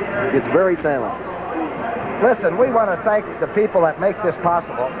 it's very silent. Listen, we want to thank the people that make this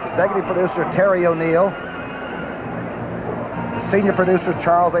possible. Executive producer Terry O'Neill, the senior producer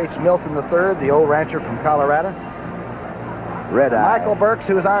Charles H. Milton III, the old rancher from Colorado. Red Eye. Michael Burks,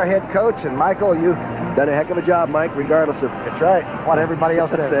 who is our head coach. And Michael, you've done a heck of a job, Mike, regardless of... That's right. What everybody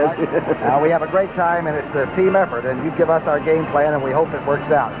else says. Right? We have a great time, and it's a team effort. And you give us our game plan, and we hope it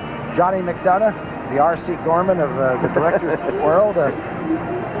works out. Johnny McDonough, the R.C. Gorman of the director's world,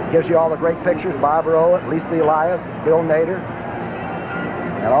 gives you all the great pictures. Bob Rowett, Lisa Elias, Bill Nader,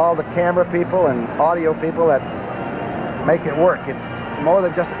 and all the camera people and audio people that make it work. It's more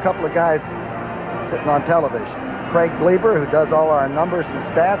than just a couple of guys sitting on television. Craig Gleber, who does all our numbers and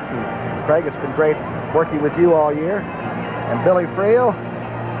stats, and Craig, it's been great working with you all year. And Billy Friel,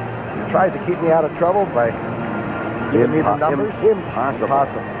 who tries to keep me out of trouble by giving me the numbers. Impossible.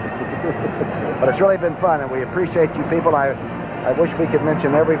 But it's really been fun, and we appreciate you people. I wish we could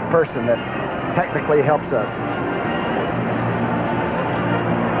mention every person that technically helps us.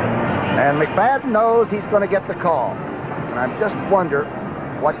 And McFadden knows he's going to get the call. And I just wonder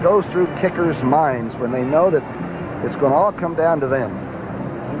what goes through kickers' minds when they know that it's going to all come down to them.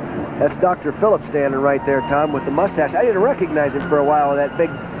 That's Dr. Phillips standing right there, Tom, with the mustache. I didn't recognize him for a while with that big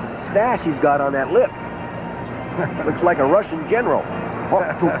stash he's got on that lip. Looks like a Russian general.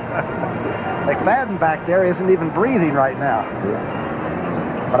 McFadden back there isn't even breathing right now.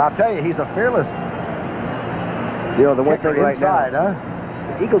 But I'll tell you, he's a fearless the one thing right inside, now,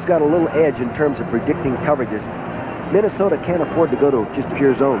 the Eagles got a little edge in terms of predicting coverages. Minnesota can't afford to go to just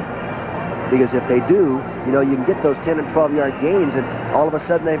pure zone. Because if they do, you can get those 10 and 12-yard gains, and all of a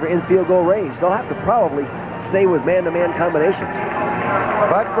sudden they're in field goal range. They'll have to probably stay with man-to-man combinations.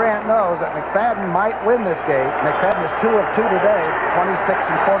 But Grant knows that McFadden might win this game. McFadden is 2 of 2 today, 26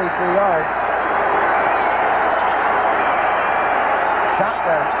 and 43 yards.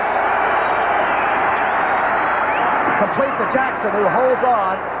 Shotgun. Complete to Jackson, who holds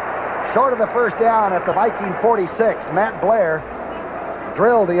on. Short of the first down at the Viking 46. Matt Blair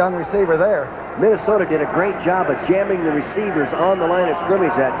drilled the young receiver there. Minnesota did a great job of jamming the receivers on the line of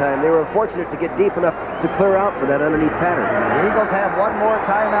scrimmage that time. They were fortunate to get deep enough to clear out for that underneath pattern. The Eagles have one more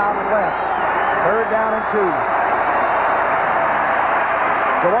timeout left. 3rd down and 2.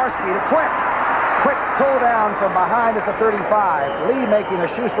 Jaworski to quick pull down from behind at the 35. Lee making a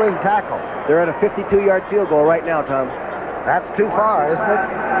shoestring tackle. They're at a 52-yard field goal right now, Tom. That's too far, isn't it?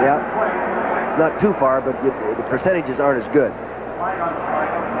 Yeah. It's not too far, but the percentages aren't as good.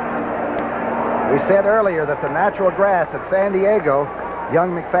 We said earlier that the natural grass at San Diego,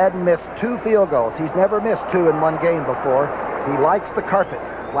 young McFadden missed 2 field goals. He's never missed 2 in one game before. He likes the carpet.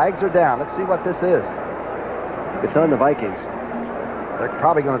 Flags are down. Let's see what this is. It's on the Vikings. They're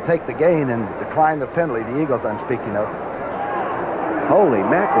probably going to take the gain and decline the penalty, the Eagles I'm speaking of. Holy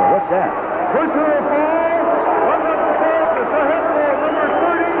mackerel, what's that? Personal foul. One up the ball. It's ahead for number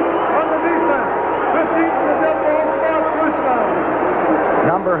 30 on the defense. 15 to the dead ball spot. First down.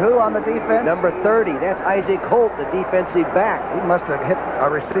 Number who on the defense? Number 30. That's Isaac Holt, the defensive back. He must have hit a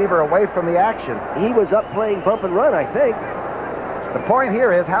receiver away from the action. He was up playing bump and run, I think. The point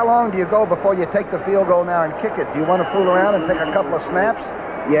here is, how long do you go before you take the field goal now and kick it? Do you want to fool around and take a couple of snaps?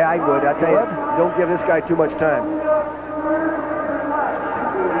 Yeah, I would. I'll tell you, don't give this guy too much time.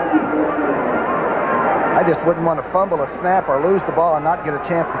 I just wouldn't want to fumble a snap or lose the ball and not get a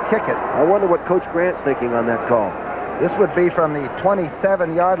chance to kick it. I wonder what Coach Grant's thinking on that call. This would be from the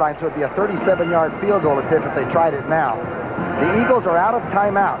 27-yard line, so it would be a 37-yard field goal attempt if they tried it now. The Eagles are out of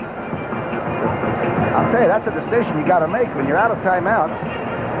timeouts. I'll tell you, that's a decision you got to make when you're out of timeouts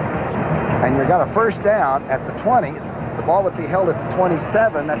and you've got a first down at the 20. The ball would be held at the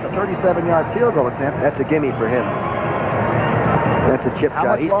 27. That's a 37-yard field goal attempt. That's a gimme for him. That's a chip shot.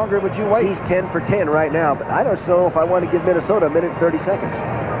 How much longer would you wait? He's 10 for 10 right now, but I don't know if I want to give Minnesota a minute and 30 seconds.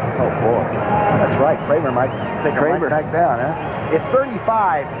 Oh, boy. That's right. Kramer might take a right back down, huh? It's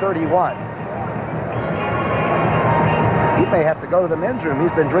 35-31. He may have to go to the men's room.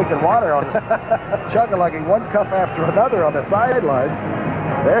 He's been drinking water on the chug-a-lugging one cup after another on the sidelines.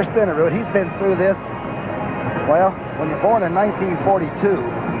 There's Stenerud. He's been through this. Well, when you're born in 1942,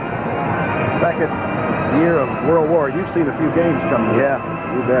 second year of World War, you've seen a few games come through. Yeah,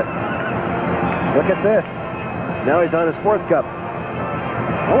 you bet. Look at this. Now he's on his 4th cup.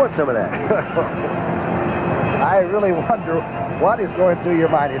 I want some of that. I really wonder what is going through your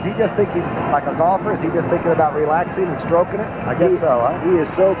mind. Is he just thinking like a golfer? Is he just thinking about relaxing and stroking it? I guess so, huh? He is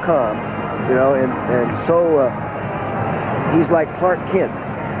so calm. You know, and so he's like Clark Kent,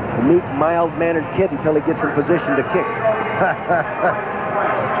 a meek, mild-mannered kid until he gets in position to kick.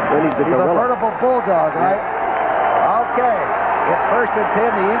 Then he's a veritable bulldog, right? Okay, it's 1st and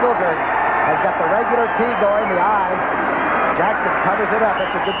 10. The Eagles have got the regular tee going, the I. Jackson covers it up.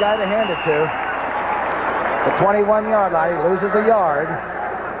 That's a good guy to hand it to. The 21-yard line, he loses a yard.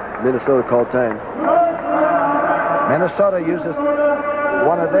 Minnesota called time. Minnesota uses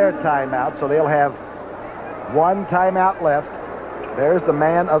one of their timeouts, so they'll have one timeout left. There's the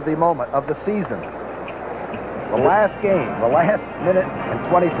man of the moment, of the season. The last game, the last minute and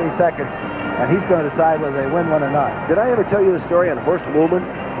 23 seconds, and he's going to decide whether they win one or not. Did I ever tell you the story on Horst Woolman?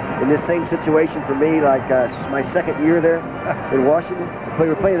 In this same situation for me, like my second year there in Washington. We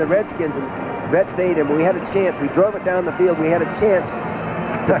were playing the Redskins in Vet Stadium, and we had a chance. We drove it down the field. We had a chance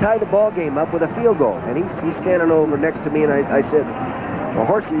to tie the ball game up with a field goal. And he's standing over next to me, and I said, well,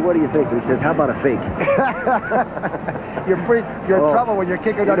 Horsey, what do you think? And he says, how about a fake? You're in trouble when your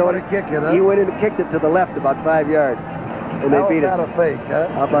kicker doesn't want to kick you, though. He went in and kicked it to the left about 5 yards, and they beat us. How about a fake, huh?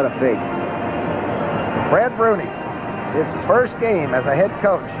 How about a fake? Brad Bruni, his first game as a head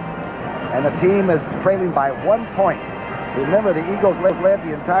coach, and the team is trailing by 1 point. Remember, the Eagles led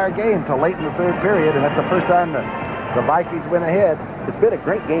the entire game till late in the third period, and that's the first time the Vikings went ahead. It's been a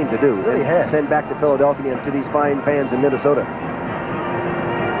great game to do. It really has. Send back to Philadelphia and to these fine fans in Minnesota.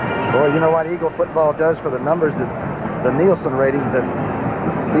 Boy, you know what Eagle football does for the numbers, the Nielsen ratings at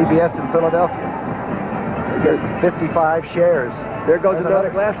CBS in Philadelphia. They get 55 shares. There goes another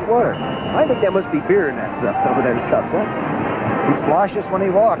glass of water. I think that must be beer in that stuff over there in his cups, huh? He sloshes when he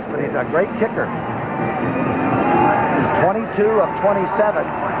walks, but he's a great kicker. He's 22 of 27.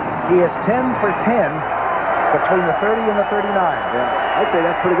 He is 10 for 10 between the 30 and the 39. Yeah, I'd say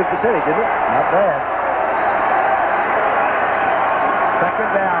that's a pretty good percentage, isn't it? Not bad.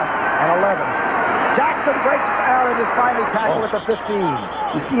 Second down and 11. Jackson breaks out and is finally tackled at the 15.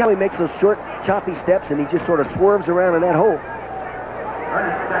 You see how he makes those short, choppy steps, and he just sort of swerves around in that hole.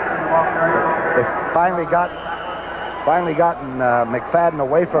 They finally gotten McFadden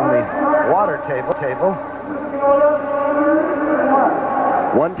away from the water table.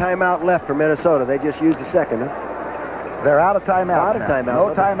 One timeout left for Minnesota. They just used the second. Huh? They're out of timeouts. Out of timeouts.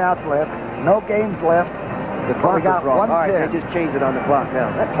 No timeouts left. No games left. The clock got is wrong. All right, 1:10. they just changed it on the clock now.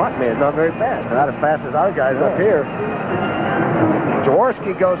 That clock man is not very fast. Not as fast as our guys up here.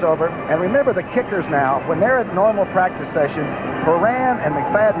 Jaworski goes over, and remember the kickers now, when they're at normal practice sessions, Horan and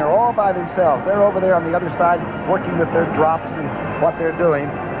McFadden are all by themselves. They're over there on the other side working with their drops and what they're doing.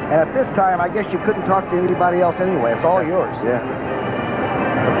 And at this time, I guess you couldn't talk to anybody else anyway. It's all yours. Yeah.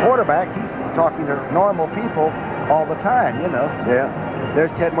 The quarterback, he's talking to normal people all the time, you know. Yeah.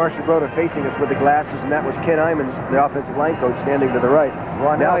 There's Ted Marshall-Broder facing us with the glasses, and that was Ken Imons, the offensive line coach, standing to the right.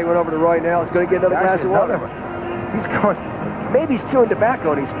 Now he went over to Roy Nell. He's going to get another glass of water. He's going. Maybe he's chewing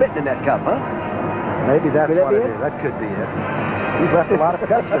tobacco and he's spitting in that cup, huh? Maybe that's what it is. That could be it. He's left a lot of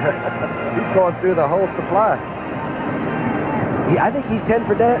cups there. He's going through the whole supply. I think he's 10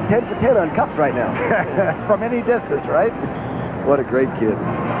 for 10 on cups right now. From any distance, right? What a great kid.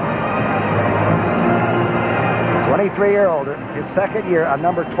 23-year-old, his second year, a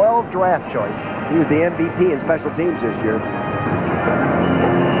number 12 draft choice. He was the MVP in special teams this year.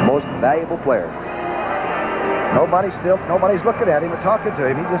 Most valuable player. Nobody's looking at him or talking to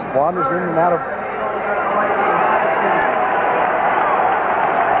him. He just wanders in and out of.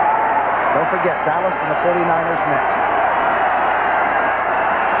 Don't forget, Dallas and the 49ers next.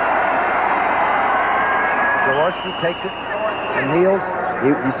 Jaworski takes it and kneels.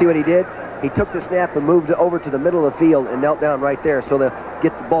 You see what he did? He took the snap and moved over to the middle of the field and knelt down right there, so they'll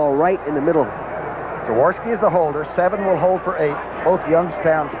get the ball right in the middle. Jaworski is the holder. 7 will hold for 8. Both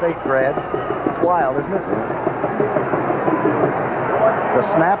Youngstown State grads. It's wild, isn't it? The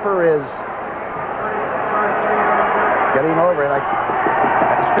snapper is getting over it.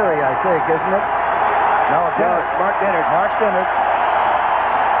 That's Fury, I think, isn't it? No, it's Mark Dennard. Mark Dennard.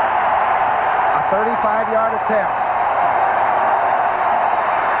 A 35-yard attempt.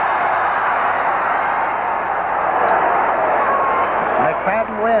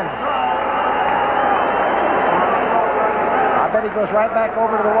 McFadden wins. I bet he goes right back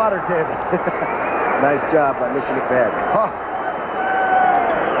over to the water table. Nice job by Mr. McFadden. Huh.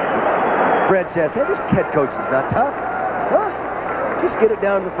 Fred says, hey, this head coach is not tough. Huh? Just get it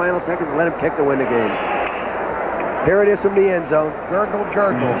down to the final seconds and let him kick to win the game. Here it is from the end zone. Gurgle,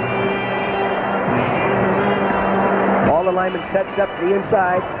 gurgle. All the linemen set step to the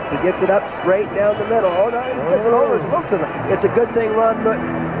inside. He gets it up straight down the middle. Oh, no, he gets it over. It's a good thing Ron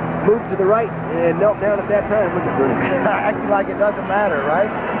moved to the right and knelt down at that time. Look at Bruni. Acting like it doesn't matter, right?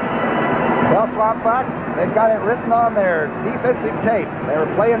 Well, Swamp Fox, they've got it written on their defensive tape. They were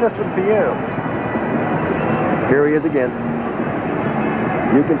playing this one for you. Here he is again.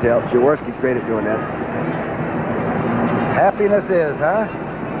 You can tell. Jaworski's great at doing that. Happiness is, huh?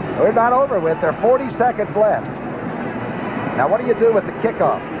 We're not over with. There are 40 seconds left. Now, what do you do with the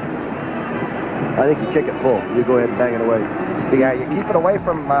kickoff? I think you kick it full. You go ahead and bang it away. Yeah, you keep it away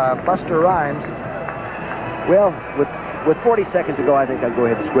from Buster Rhymes. Well, with 40 seconds to go, I think I'd go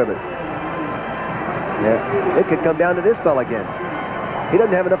ahead and squib it. Yeah, it could come down to this fella again. He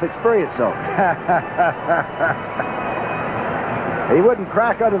doesn't have enough experience, so. He wouldn't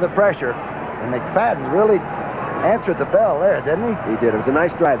crack under the pressure. And McFadden really answered the bell there, didn't he? He did. It was a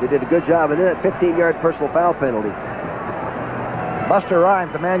nice drive. They did a good job. And then that 15-yard personal foul penalty. Buster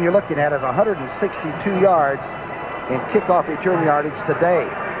Rhymes, the man you're looking at, has 162 yards in kickoff return yardage today.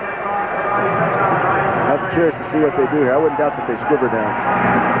 I'm curious to see what they do here. I wouldn't doubt that they squib her down.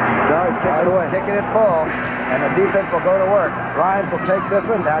 No, he's kicking it away. Kicking it full, and the defense will go to work. Rhymes will take this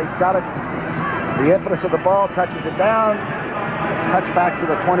one. Now he's got it. The impetus of the ball touches it down. Touch back to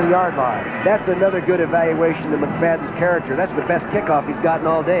the 20-yard line. That's another good evaluation of McFadden's character. That's the best kickoff he's gotten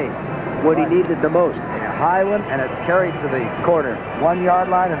all day. When he needed it the most. A high one, and it carried to the corner. 1-yard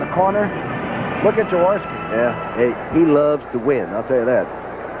line in the corner. Look at Jaworski. Yeah, hey, he loves to win, I'll tell you that.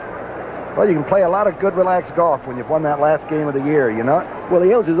 Well, you can play a lot of good, relaxed golf when you've won that last game of the year, you know? Well,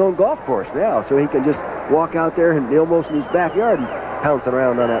 he owns his own golf course now, so he can just walk out there and almost in his backyard and pouncing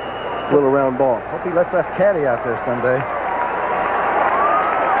around on that little round ball. Hope he lets us caddy out there someday.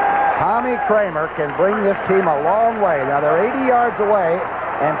 Tommy Kramer can bring this team a long way. Now, they're 80 yards away,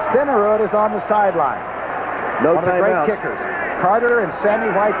 and Stenerud is on the sidelines. No One of the great kickers. Carter and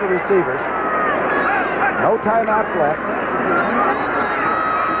Sammy White, the receivers. No timeouts left.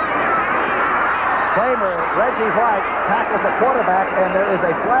 Kramer, Reggie White tackles the quarterback, and there is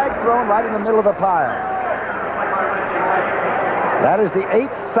a flag thrown right in the middle of the pile. That is the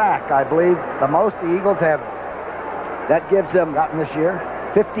 8th sack, I believe, the most the Eagles have. That gives them gotten this year.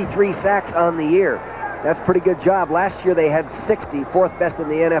 53 sacks on the year. That's a pretty good job. Last year they had 60, 4th best in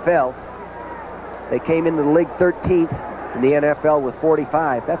the NFL. They came into the league 13th in the NFL with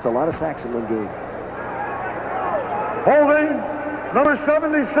 45. That's a lot of sacks in one game. Holding, number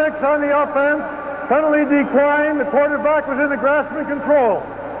 76 on the offense. Penalty declined. The quarterback was in the grasp and control.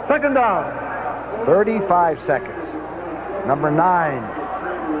 Second down. 35 seconds. Number 9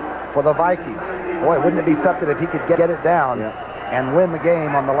 for the Vikings. Boy, wouldn't it be something if he could get it down and win the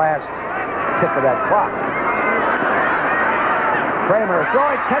game on the last tick of that clock. Kramer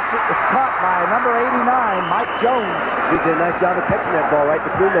throwing, catch it. It's caught by number 89, Mike Jones. She did a nice job of catching that ball right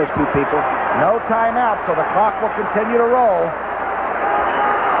between those two people. No timeout, so the clock will continue to roll.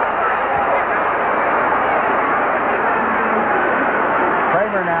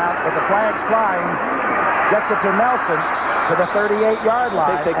 Kramer now, with the flags flying, gets it to Nelson to the 38-yard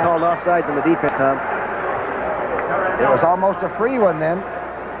line. I think they called offsides on the defense, Tom. It was almost a free one then.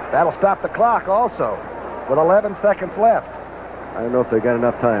 That'll stop the clock also with 11 seconds left. I don't know if they got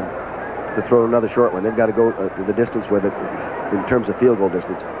enough time to throw another short one. They've got to go the distance with it in terms of field goal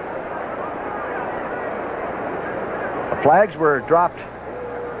distance. The flags were dropped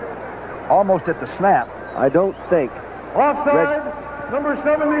almost at the snap. I don't think. Offside, number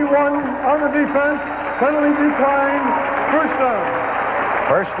 71 on the defense. Penalty declined. First down.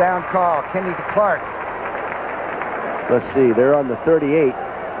 First down call, Kenny Clark. Let's see, they're on the 38.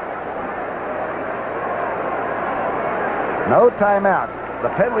 No timeouts. The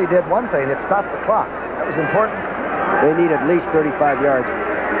penalty did one thing. It stopped the clock. That was important. They need at least 35 yards.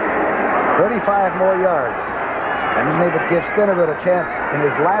 35 more yards. And then they would give Stenerud a chance in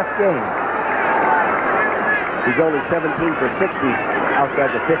his last game. He's only 17 for 60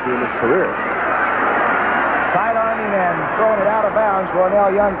 outside the 50 in his career. Sidearming and throwing it out of bounds.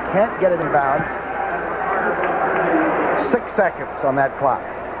 Ronell Young can't get it in bounds. 6 seconds on that clock.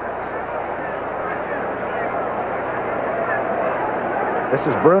 This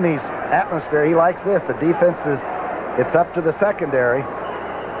is Bruni's atmosphere. He likes this. The defense is, it's up to the secondary.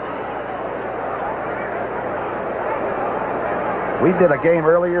 We did a game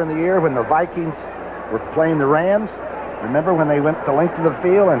earlier in the year when the Vikings were playing the Rams. Remember when they went the length of the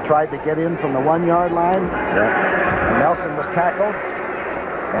field and tried to get in from the 1-yard line? Yeah. And Nelson was tackled,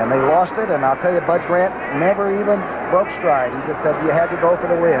 and they lost it. And I'll tell you, Bud Grant never even broke stride. He just said you had to go for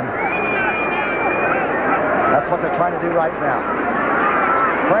the win. That's what they're trying to do right now.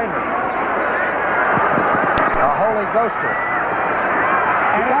 Kramer. A holy ghoster.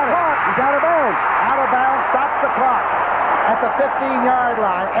 And he's caught. He's out of bounds. Out of bounds. Stops the clock. At the 15-yard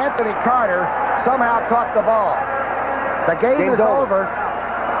line, Anthony Carter somehow caught the ball. The game is over.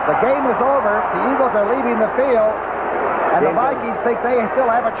 The game is over. The Eagles are leaving the field, and the Vikings think they still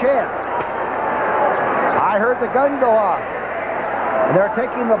have a chance. I heard the gun go off, and they're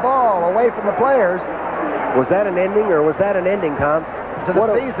taking the ball away from the players. Was that an ending, or was that an ending, Tom? To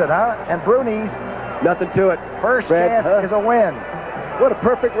the season, huh? And Bruni's nothing to it. First chance is a win. What a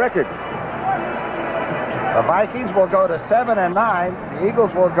perfect record. The Vikings will go to 7-9. The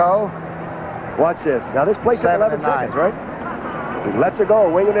Eagles will go. Watch this. Now this plays at 11 seconds, right? He lets her go,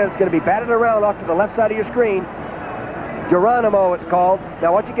 winging it. It's going to be batted around off to the left side of your screen. Geronimo, it's called.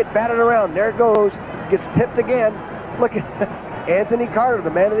 Now watch it get batted around. There it goes. Gets tipped again. Look at Anthony Carter,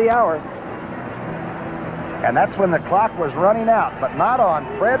 the man of the hour. And that's when the clock was running out, but not on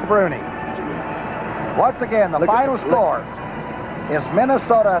Fred Bruni. Once again, the final score is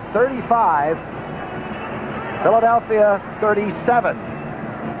Minnesota 35, Philadelphia 37.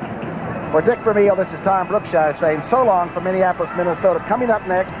 For Dick Vermeil, this is Tom Brookshier saying so long from Minneapolis, Minnesota. Coming up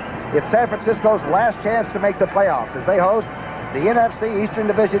next, it's San Francisco's last chance to make the playoffs as they host the NFC Eastern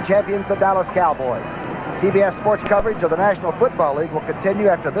Division champions, the Dallas Cowboys. CBS Sports coverage of the National Football League will continue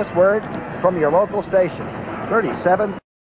after this word from your local station. 37